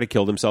stars try to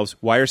kill themselves?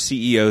 Why are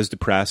CEOs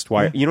depressed?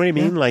 Why you know what I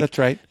mean? Like that's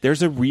right.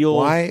 There's a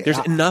real. There's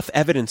enough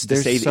evidence to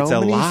say so it's a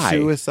many lie.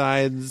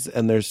 Suicides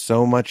and there's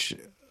so much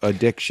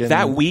addiction.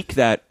 That week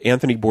that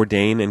Anthony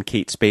Bourdain and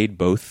Kate Spade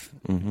both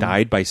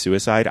died by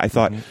suicide, I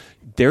thought.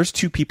 There's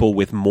two people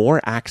with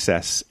more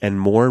access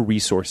and more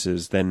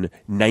resources than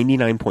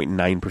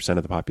 99.9%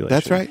 of the population.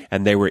 That's right.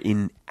 And they were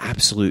in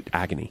absolute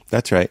agony.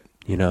 That's right.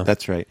 You know?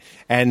 That's right.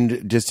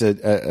 And just an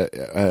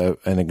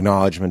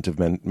acknowledgement of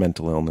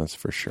mental illness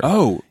for sure.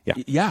 Oh,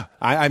 yeah.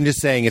 I'm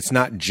just saying it's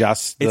not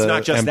just the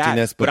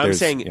emptiness, that, but I'm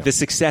saying the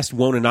success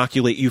won't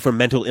inoculate you from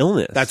mental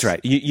illness. That's right.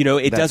 You know,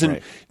 it That's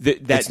doesn't.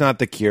 Right. It's not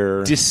the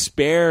cure.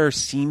 Despair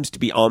seems to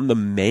be on the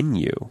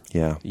menu.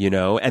 Yeah. You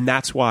know, and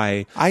that's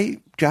why.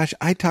 Josh,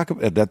 I talk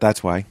about that.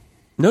 That's why.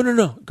 No.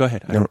 Go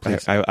ahead. No,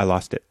 please. I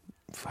lost it.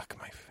 Fuck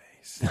my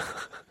face.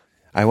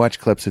 I watch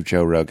clips of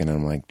Joe Rogan and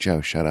I'm like, Joe,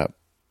 shut up.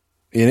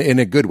 In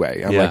a good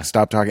way. I'm like,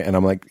 stop talking. And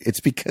I'm like, it's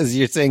because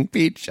you're saying,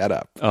 Pete, shut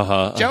up.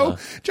 Joe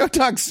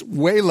talks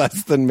way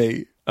less than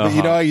me. But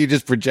you know how you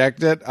just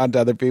project it onto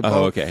other people?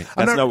 Oh, okay.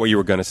 That's not what you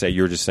were going to say.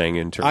 You were just saying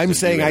in terms I'm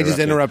saying I just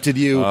interrupted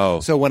you.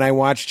 Oh. So when I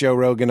watch Joe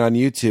Rogan on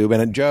YouTube,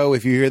 and Joe,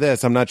 if you hear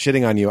this, I'm not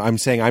shitting on you. I'm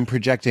saying I'm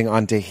projecting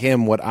onto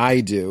him what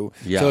I do.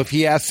 Yeah. So if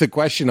he asks a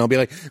question, I'll be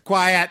like,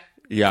 quiet.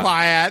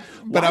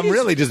 But I'm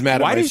really just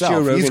mad at myself. Joe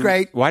Rogan, he's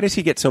great. Why does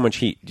he get so much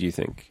heat, do you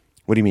think?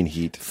 What do you mean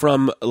heat?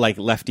 From like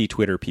lefty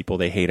Twitter people,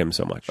 they hate him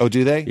so much. Oh,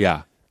 do they?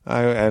 Yeah.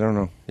 I don't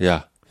know.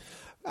 Yeah.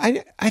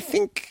 I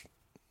think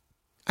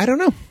I don't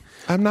know.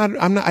 I'm not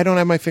I don't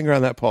have my finger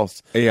on that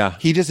pulse. Yeah.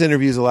 He just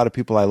interviews a lot of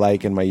people I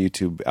like, and my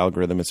YouTube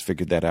algorithm has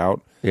figured that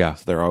out. Yeah.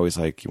 So they're always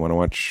like, "You want to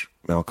watch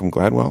Malcolm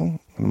Gladwell?"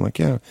 And I'm like,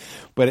 "Yeah."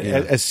 But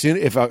as soon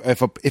if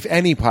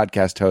any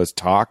podcast host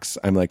talks,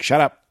 I'm like,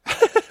 "Shut up."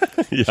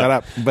 Shut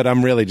up. But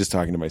I'm really just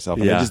talking to myself.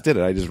 And I just did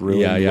it. I just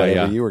ruined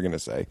whatever you were going to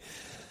say.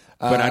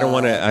 But I don't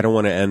want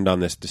to end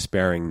on this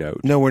despairing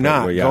note. No, we're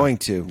not going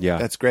to. Yeah.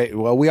 That's great.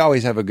 Well, we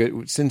always have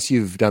since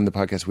you've done the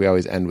podcast, we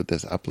always end with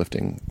this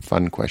uplifting,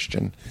 fun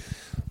question.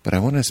 But I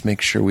want to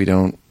make sure we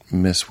don't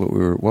miss what we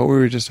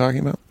were just talking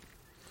about.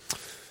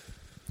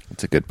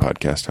 It's a good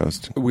podcast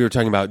host. We were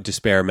talking about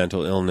despair,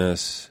 mental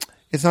illness.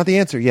 It's not the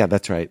answer. Yeah,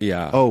 that's right.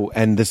 Yeah. Oh,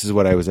 and this is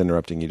what I was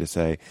interrupting you to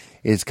say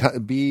is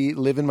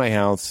live in my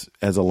house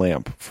as a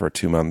lamp for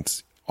 2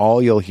 months.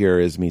 All you'll hear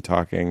is me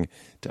talking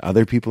to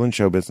other people in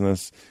show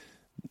business,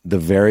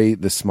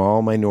 the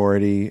small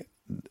minority,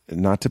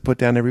 not to put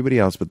down everybody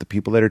else, but the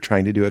people that are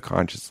trying to do it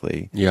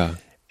consciously. Yeah.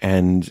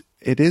 And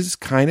it is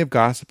kind of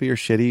gossipy or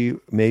shitty,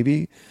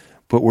 maybe,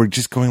 but we're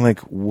just going like,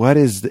 what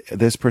is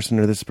this person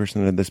or this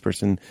person or this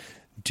person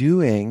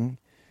doing?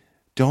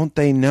 Don't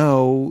they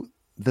know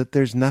that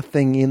there's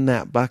nothing in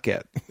that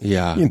bucket?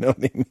 Yeah. You know what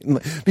I mean?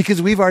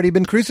 Because we've already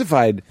been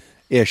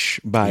crucified-ish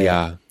by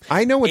it.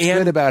 I know what's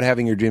good about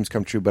having your dreams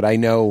come true, but I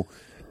know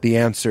the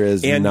answer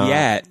is and not.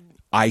 Yet,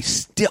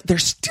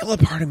 there's still a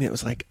part of me that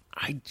was like,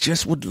 I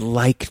just would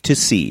like to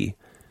see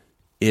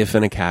if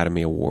an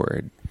Academy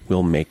Award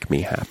will make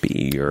me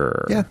happy.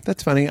 Or yeah,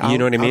 that's funny. You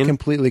know what I mean? I'll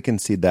completely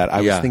concede that. I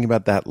was thinking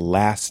about that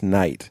last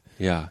night.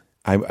 Yeah.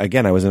 I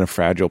was in a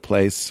fragile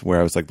place where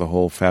I was like, the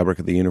whole fabric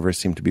of the universe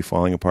seemed to be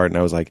falling apart, and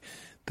I was like,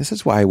 this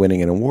is why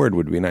winning an award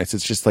would be nice.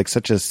 It's just like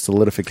such a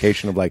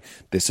solidification of like,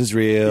 this is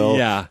real.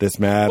 Yeah. This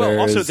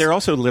matters. Well, they're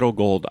also little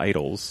gold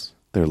idols.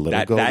 They're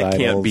little gold idols. That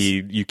can't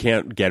be. You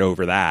can't get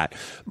over that.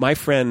 My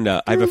friend,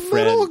 I have a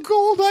friend. Little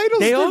gold idols.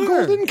 They They're are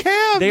golden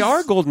calves. They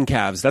are golden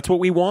calves. That's what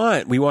we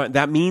want.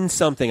 That means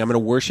something. I'm going to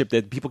worship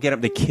that. People get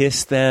up, they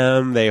kiss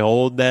them, they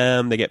hold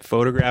them, they get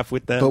photographed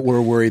with them. But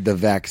we're worried the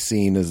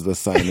vaccine is the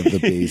sign of the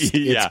beast.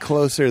 Yeah. It's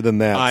closer than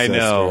that. I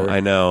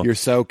sister. know. You're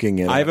soaking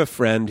in I it. have a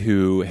friend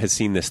who has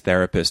seen this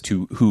therapist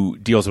who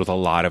deals with a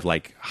lot of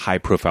like high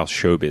profile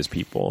showbiz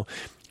people,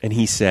 and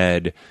he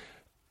said,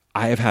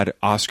 I have had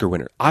Oscar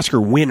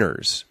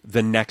winners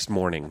the next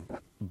morning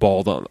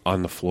bawled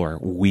on the floor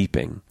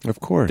weeping. Of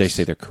course. They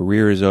say their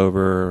career is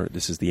over,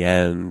 this is the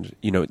end.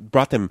 It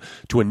brought them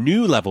to a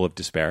new level of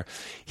despair.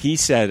 He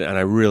said, and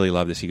I really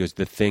love this, he goes,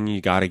 the thing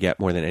you got to get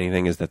more than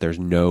anything is that there's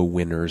no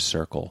winner's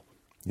circle.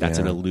 That's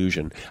an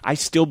illusion. I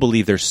still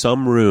believe there's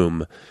some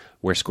room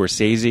where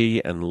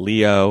Scorsese and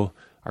Leo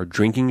are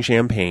drinking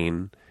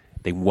champagne.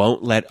 They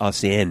won't let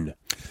us in.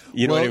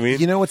 You know what I mean?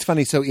 You know what's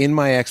funny? So in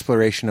my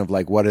exploration of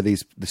like what are the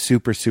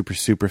super, super,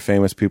 super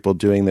famous people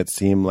doing that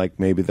seem like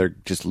maybe they're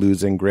just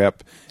losing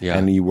grip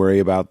and you worry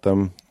about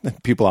them.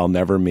 People I'll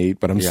never meet,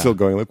 but I'm still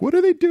going like, what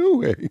are they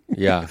doing?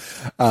 Yeah.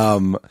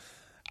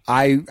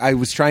 I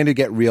was trying to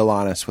get real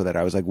honest with it.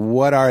 I was like,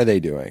 what are they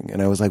doing?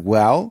 And I was like,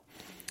 well,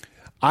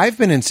 I've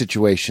been in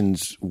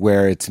situations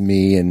where it's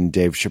me and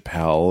Dave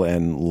Chappelle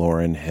and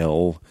Lauryn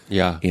Hill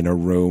in a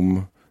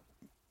room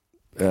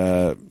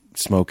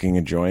smoking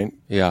a joint.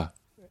 Yeah.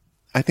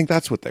 I think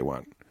that's what they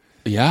want.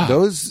 Yeah.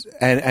 Those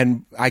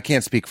and I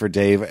can't speak for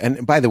Dave.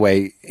 And by the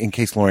way, in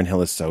case Lauryn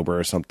Hill is sober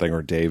or something,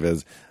 or Dave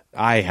is,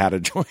 I had a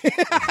joint.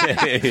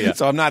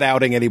 So I'm not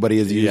outing anybody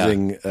as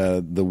using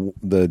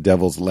the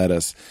devil's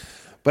lettuce.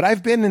 But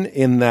I've been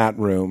in that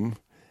room,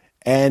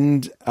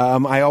 and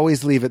I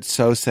always leave it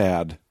so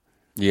sad.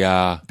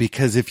 Yeah.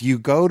 Because if you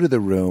go to the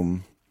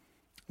room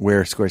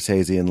where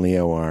Scorsese and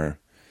Leo are,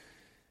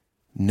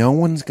 no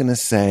one's going to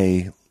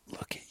say,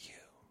 look at you.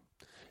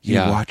 You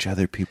watch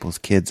other people's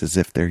kids as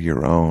if they're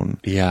your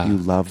own. Yeah. You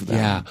love them.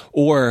 Yeah.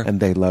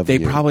 And they love you.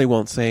 They probably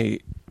won't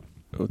say,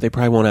 they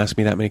probably won't ask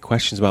me that many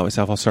questions about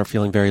myself. I'll start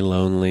feeling very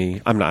lonely.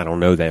 I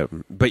don't know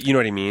them, but you know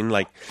what I mean?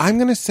 Like, I'm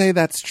going to say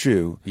that's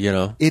true.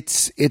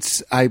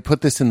 It's, I put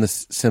this in the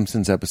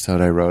Simpsons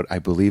episode I wrote. I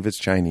believe it's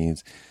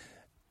Chinese.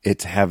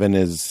 It's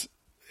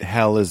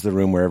hell is the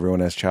room where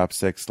everyone has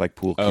chopsticks, like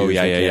pool cues.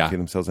 They can't feed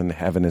themselves, and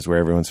heaven is where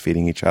everyone's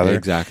feeding each other.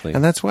 Exactly.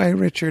 And that's why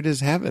Richard is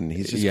heaven.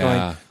 He's just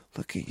going,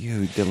 look at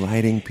you,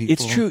 delighting people.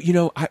 It's true.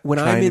 When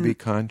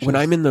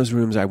I'm in those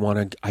rooms, I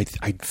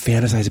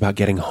fantasize about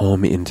getting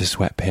home into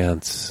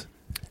sweatpants,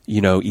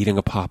 eating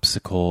a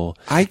popsicle.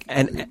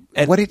 And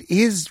what it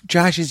is,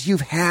 Josh, is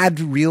you've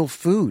had real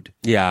food.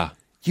 Yeah.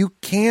 You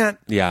can't.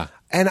 Yeah.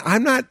 And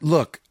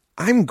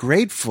I'm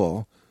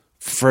grateful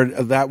for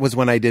that. Was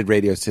when I did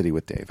Radio City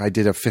with Dave. I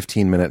did a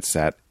 15-minute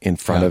set in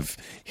front of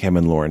him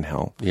and Lauryn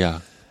Hill.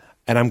 Yeah.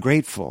 And I'm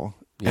grateful.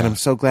 Yeah. And I'm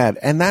so glad.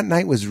 And that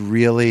night was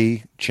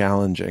really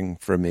challenging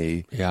for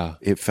me. Yeah.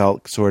 It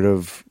felt sort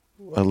of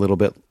a little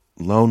bit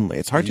lonely.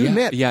 It's hard to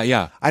admit.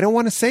 Yeah. I don't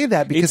want to say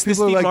that because it's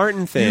people the Steve are like,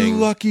 Martin thing. You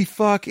lucky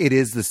fuck. It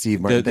is the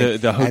Steve Martin thing.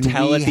 The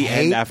hotel at the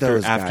end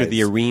after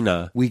the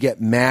arena. We get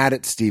mad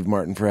at Steve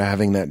Martin for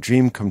having that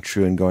dream come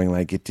true and going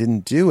like, it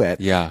didn't do it.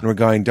 Yeah. And we're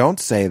going, don't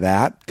say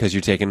that. Because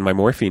you're taking my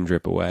morphine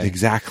drip away.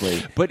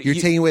 Exactly. But you're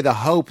taking away the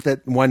hope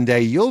that one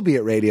day you'll be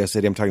at Radio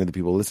City. I'm talking to the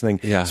people listening,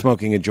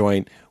 smoking a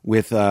joint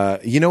with,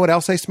 you know what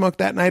else I smoked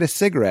that night? A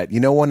cigarette. You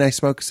know when I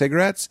smoke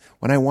cigarettes?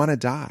 When I want to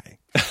die.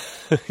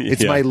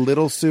 It's my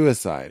little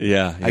suicide.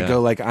 Yeah. I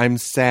go like, I'm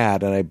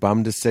sad, and I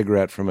bummed a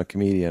cigarette from a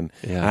comedian.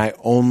 Yeah. And I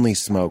only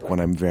smoke when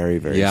I'm very,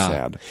 very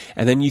sad.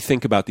 And then you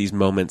think about these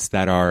moments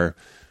that are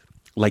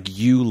like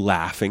you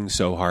laughing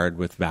so hard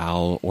with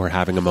Val or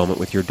having a moment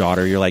with your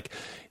daughter. You're like,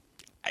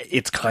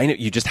 it's kind of,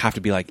 you just have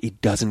to be like,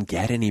 it doesn't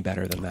get any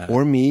better than that.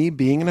 Or me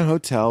being in a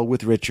hotel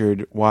with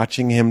Richard,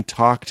 watching him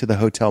talk to the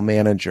hotel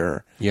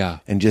manager. Yeah.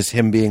 And just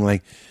him being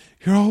like,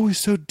 you're always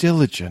so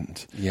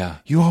diligent. Yeah.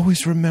 You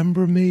always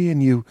remember me,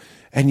 and you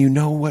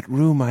know what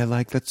room I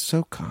like. That's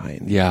so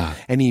kind. Yeah.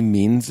 And he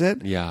means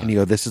it. Yeah. And you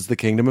go, this is the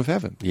kingdom of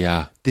heaven.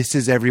 Yeah. This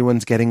is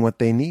everyone's getting what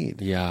they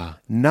need. Yeah.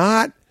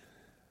 Not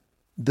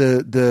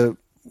the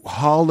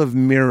hall of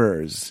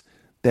mirrors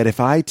that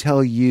if I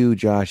tell you,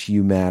 Josh,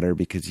 you matter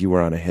because you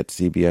were on a hit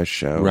CBS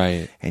show.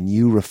 Right. And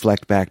you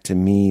reflect back to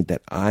me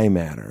that I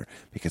matter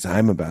because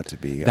I'm about to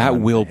be. That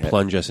will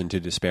plunge us into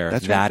despair.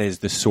 That's that right. is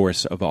the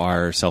source of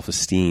our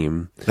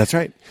self-esteem. That's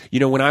right.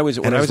 When I was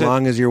as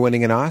long as you're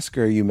winning an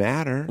Oscar, you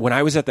matter. When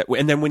I was at that,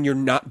 and then when you're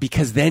not,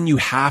 because then you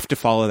have to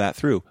follow that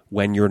through.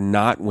 When you're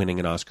not winning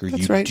an Oscar,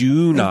 That's you right.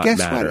 do not guess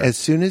matter. What? As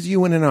soon as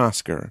you win an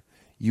Oscar,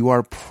 you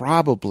are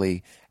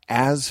probably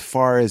as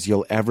far as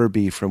you'll ever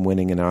be from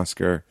winning an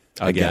Oscar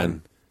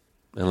again.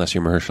 Unless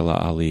you're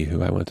Mahershala Ali,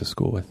 who I went to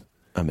school with.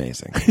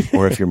 Amazing.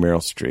 Or if you're Meryl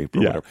Streep or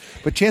whatever.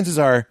 But chances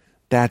are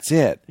that's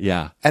it.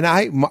 Yeah. And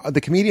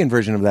the comedian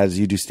version of that is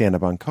you do stand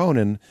up on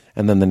Conan,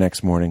 and then the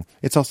next morning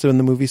it's also in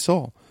the movie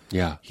Soul.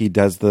 Yeah. He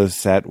does the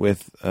set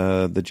with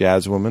the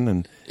jazz woman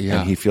and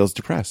he feels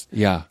depressed.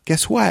 Yeah.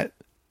 Guess what?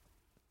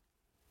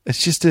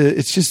 It's just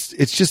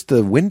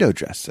the window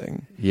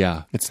dressing.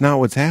 Yeah. It's not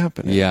what's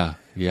happening. Yeah.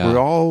 Yeah. We're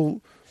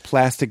all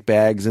plastic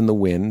bags in the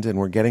wind, and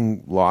we're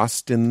getting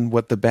lost in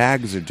what the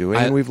bags are doing,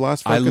 and we've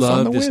lost focus I love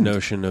on the this wind.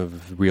 notion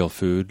of real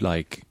food.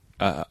 Like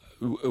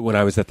when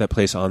I was at that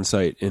place on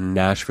site in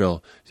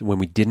Nashville, when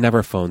we didn't have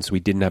our phones, so we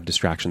didn't have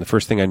distraction. The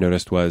first thing I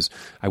noticed was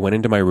I went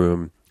into my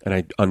room and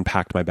I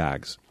unpacked my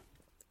bags.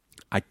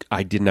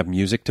 I didn't have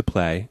music to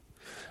play.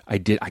 I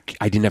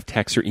didn't have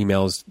texts or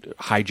emails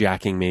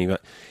hijacking me.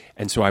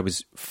 And so I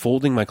was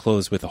folding my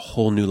clothes with a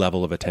whole new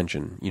level of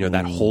attention. You know,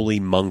 that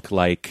holy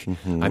monk-like,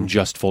 I'm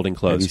just folding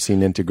clothes. Have you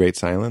seen Integrate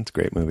Silence?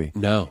 Great movie.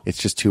 No. It's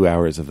just 2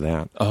 hours of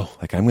that. Oh.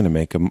 Like, I'm going to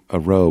make a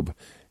robe.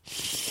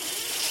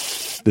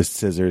 The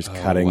scissors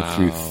cutting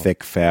through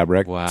thick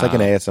fabric. Wow. It's like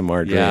an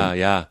ASMR dream.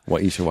 Yeah.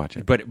 Well, you should watch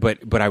it.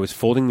 But I was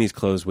folding these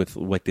clothes with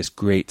like this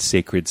great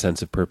sacred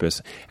sense of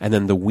purpose. And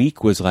then the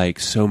week was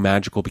like so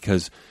magical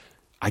because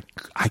I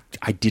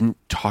didn't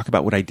talk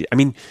about what I did. I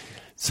mean,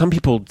 some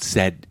people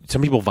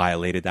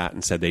violated that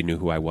and said they knew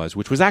who I was,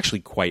 which was actually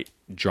quite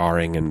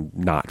jarring and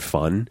not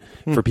fun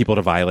for people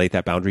to violate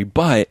that boundary.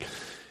 But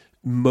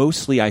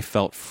mostly I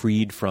felt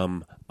freed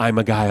from I'm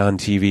a guy on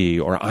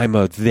TV or I'm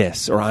a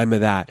this or I'm a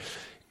that.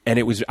 And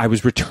I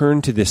was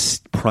returned to this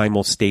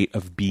primal state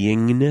of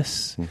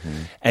beingness,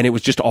 and it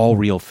was just all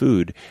real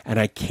food. And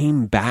I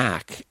came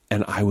back,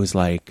 and I was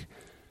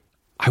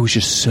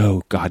just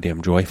so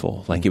goddamn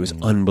joyful. Like, it was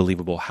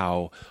unbelievable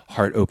how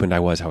heart opened I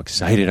was, how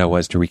excited I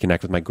was to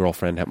reconnect with my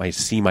girlfriend,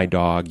 see my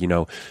dog. You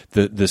know,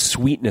 the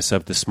sweetness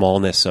of the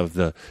smallness of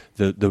the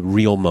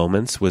real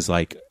moments was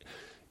like,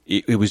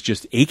 it was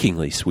just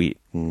achingly sweet.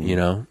 You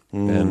know,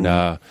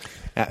 and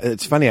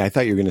it's funny. I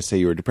thought you were going to say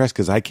you were depressed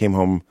because I came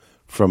home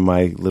from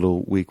my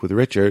little week with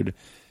Richard,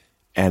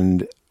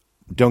 and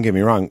don't get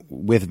me wrong,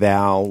 with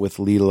Val, with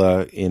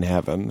Leela in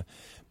heaven,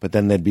 but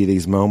then there'd be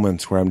these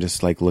moments where I'm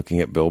just like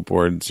looking at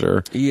billboards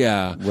or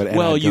whatever.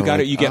 Well, you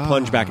get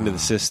plunged back into the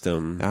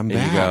system. I'm and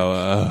back. You go,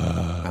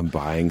 I'm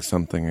buying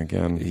something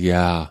again.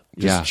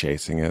 just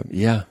Chasing it.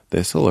 Yeah.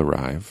 This will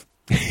arrive.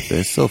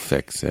 This will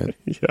fix it.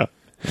 Yeah.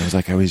 I was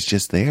like, I was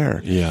just there.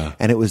 Yeah.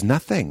 And it was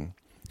nothing.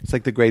 It's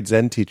like the great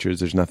Zen teachers.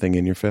 There's nothing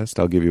in your fist.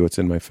 I'll give you what's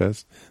in my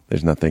fist.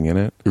 There's nothing in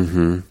it.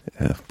 Mm-hmm.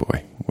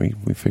 Boy,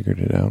 we figured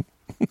it out.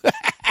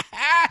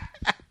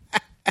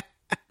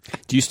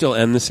 Do you still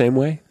end the same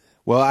way?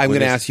 Well, I'm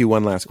going to ask you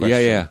one last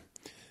question.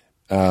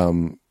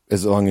 Yeah.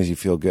 As long as you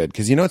feel good.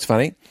 Because you know what's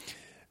funny?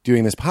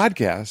 Doing this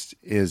podcast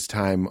is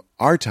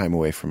our time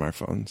away from our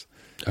phones.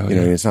 Oh, you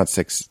know, it's not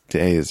 6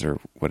 days or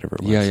whatever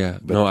it was. Yeah.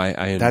 But No,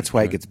 I that's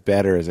why it gets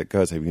better as it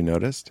goes. Have you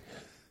noticed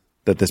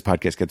that this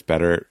podcast gets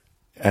better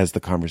as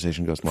the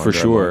conversation goes longer? For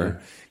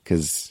sure.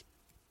 Because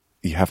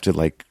you have to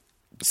like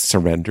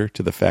surrender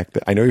to the fact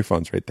that I know your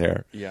phone's right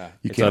there. Yeah.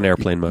 You It's on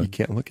airplane mode. You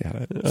can't look at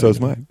it. So is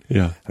mine.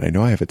 Yeah. And I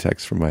know I have a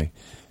text from my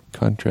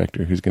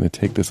contractor who's going to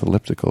take this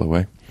elliptical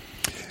away.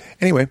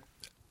 Anyway,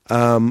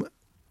 can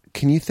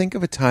you think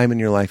of a time in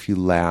your life you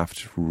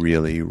laughed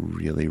really,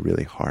 really,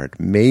 really hard?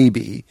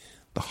 Maybe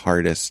the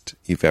hardest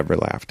you've ever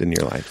laughed in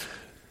your life.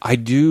 I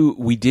do.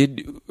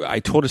 I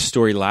told a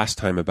story last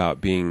time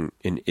about being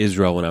in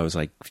Israel when I was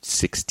like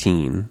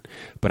 16,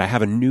 but I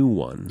have a new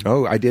one.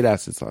 Oh, I did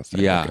ask this last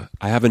time. Yeah. Okay.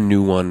 I have a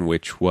new one,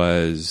 which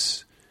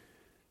was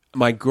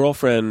my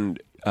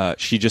girlfriend.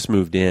 She just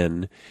moved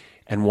in,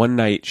 and one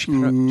night she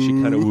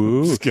kind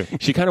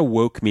of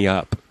woke me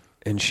up,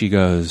 and she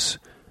goes,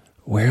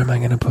 "Where am I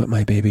going to put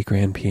my baby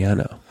grand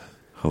piano?"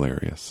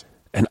 Hilarious.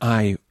 And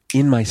I,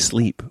 in my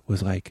sleep,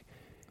 was like,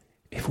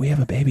 if we have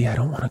a baby, I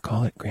don't want to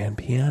call it grand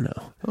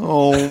piano.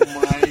 Oh,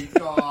 my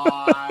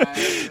God.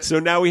 So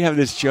now we have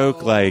this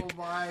joke like,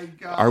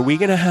 are we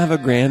going to have a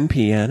grand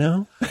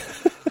piano?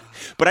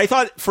 But I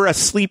thought for a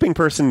sleeping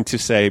person to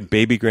say,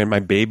 my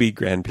baby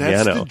grand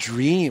piano. That's the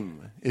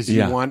dream, is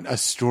you want a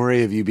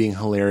story of you being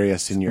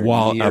hilarious in your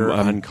near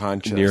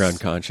unconscious. Near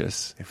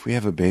unconscious. If we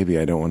have a baby,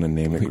 I don't want to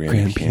name it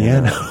Grand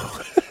piano.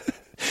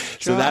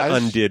 So that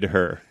Josh. undid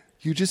her.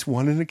 You just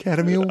won an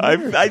Academy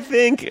Award. I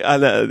think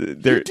you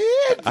did.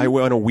 I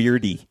won a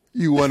weirdie.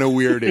 You won a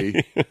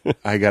weirdie.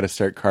 I got to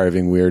start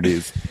carving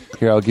weirdies.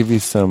 Here, I'll give you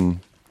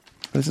some.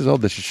 This is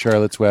old. This is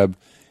Charlotte's Web.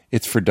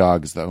 It's for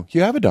dogs, though.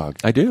 You have a dog.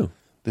 I do.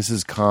 This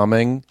is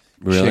calming,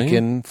 Really?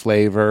 chicken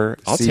flavor,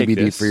 I'll take CBD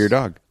this. for your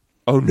dog.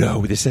 Oh,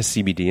 no. This has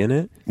CBD in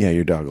it? Yeah,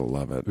 your dog will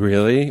love it.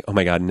 Really? Oh,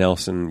 my God.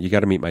 Nelson, you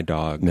got to meet my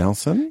dog.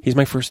 Nelson? He's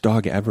my first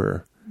dog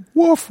ever.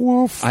 Woof,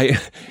 woof. I'm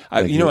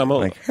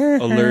like,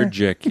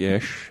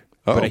 allergic-ish.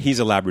 Oh. But he's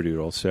a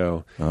Labradoodle,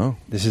 so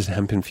this is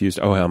hemp-infused.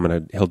 Oh,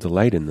 he'll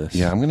delight in this.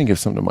 Yeah, I'm going to give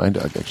some to my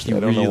dog, actually. He I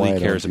don't know why I really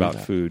don't cares do about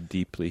that. food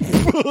deeply. Deep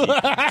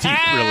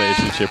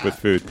relationship with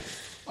food.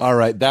 All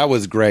right, that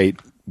was great.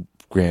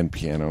 Grand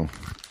piano.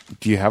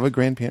 Do you have a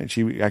grand piano?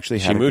 She actually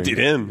had She moved it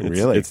in.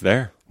 Really? It's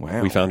there.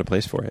 Wow. We found a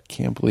place for it.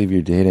 Can't believe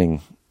you're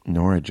dating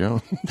Nora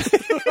Jones.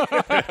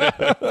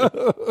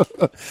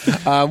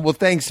 Well,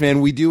 thanks,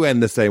 man. We do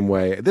end the same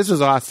way. This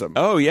was awesome.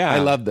 Oh, yeah. I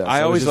love this.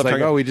 I always was just love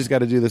like, talking- we just got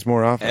to do this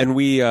more often. And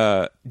we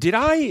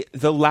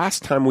the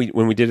last time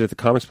when we did it at the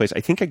Comics Place,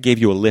 I think I gave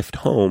you a lift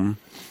home.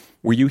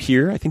 Were you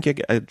here? I think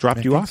I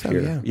dropped you think off so,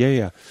 here.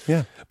 yeah.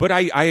 Yeah. But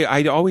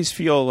I always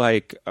feel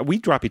like we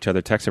drop each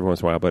other texts every once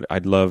in a while. But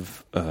I'd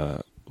love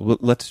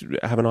let's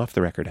have an off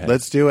the record head.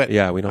 Let's do it.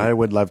 Yeah, we don't. I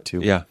would love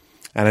to. Yeah.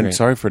 And I'm Great.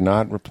 sorry for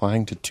not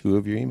replying to 2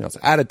 of your emails.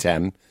 Out of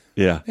 10,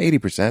 Yeah.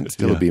 80%,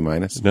 still Yeah. a B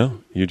minus.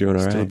 No, you're doing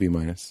all right. Still a B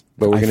minus.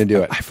 But we're going to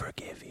do it. I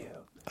forgive you.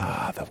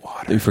 The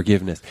water.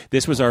 Forgiveness.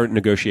 This was our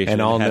negotiation.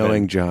 And in heaven.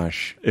 all-knowing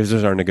Josh. This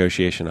was our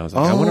negotiation. I was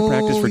like, I want to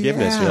practice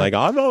forgiveness. yeah. You're like,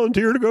 I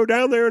volunteer to go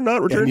down there and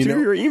not return you to know-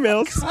 your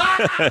emails.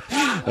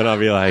 And I'll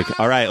be like,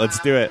 all right, let's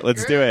do it.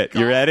 Let's do it.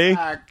 You ready?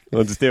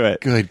 Let's do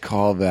it. Good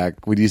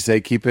callback. Would you say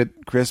keep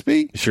it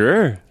crispy?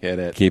 Sure. Hit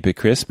it. Keep it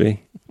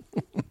crispy.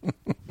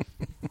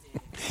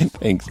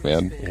 Thanks,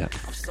 man. Yeah.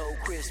 I'm so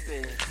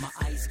crispy. My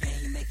ice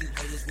game make you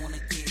haters wanna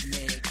get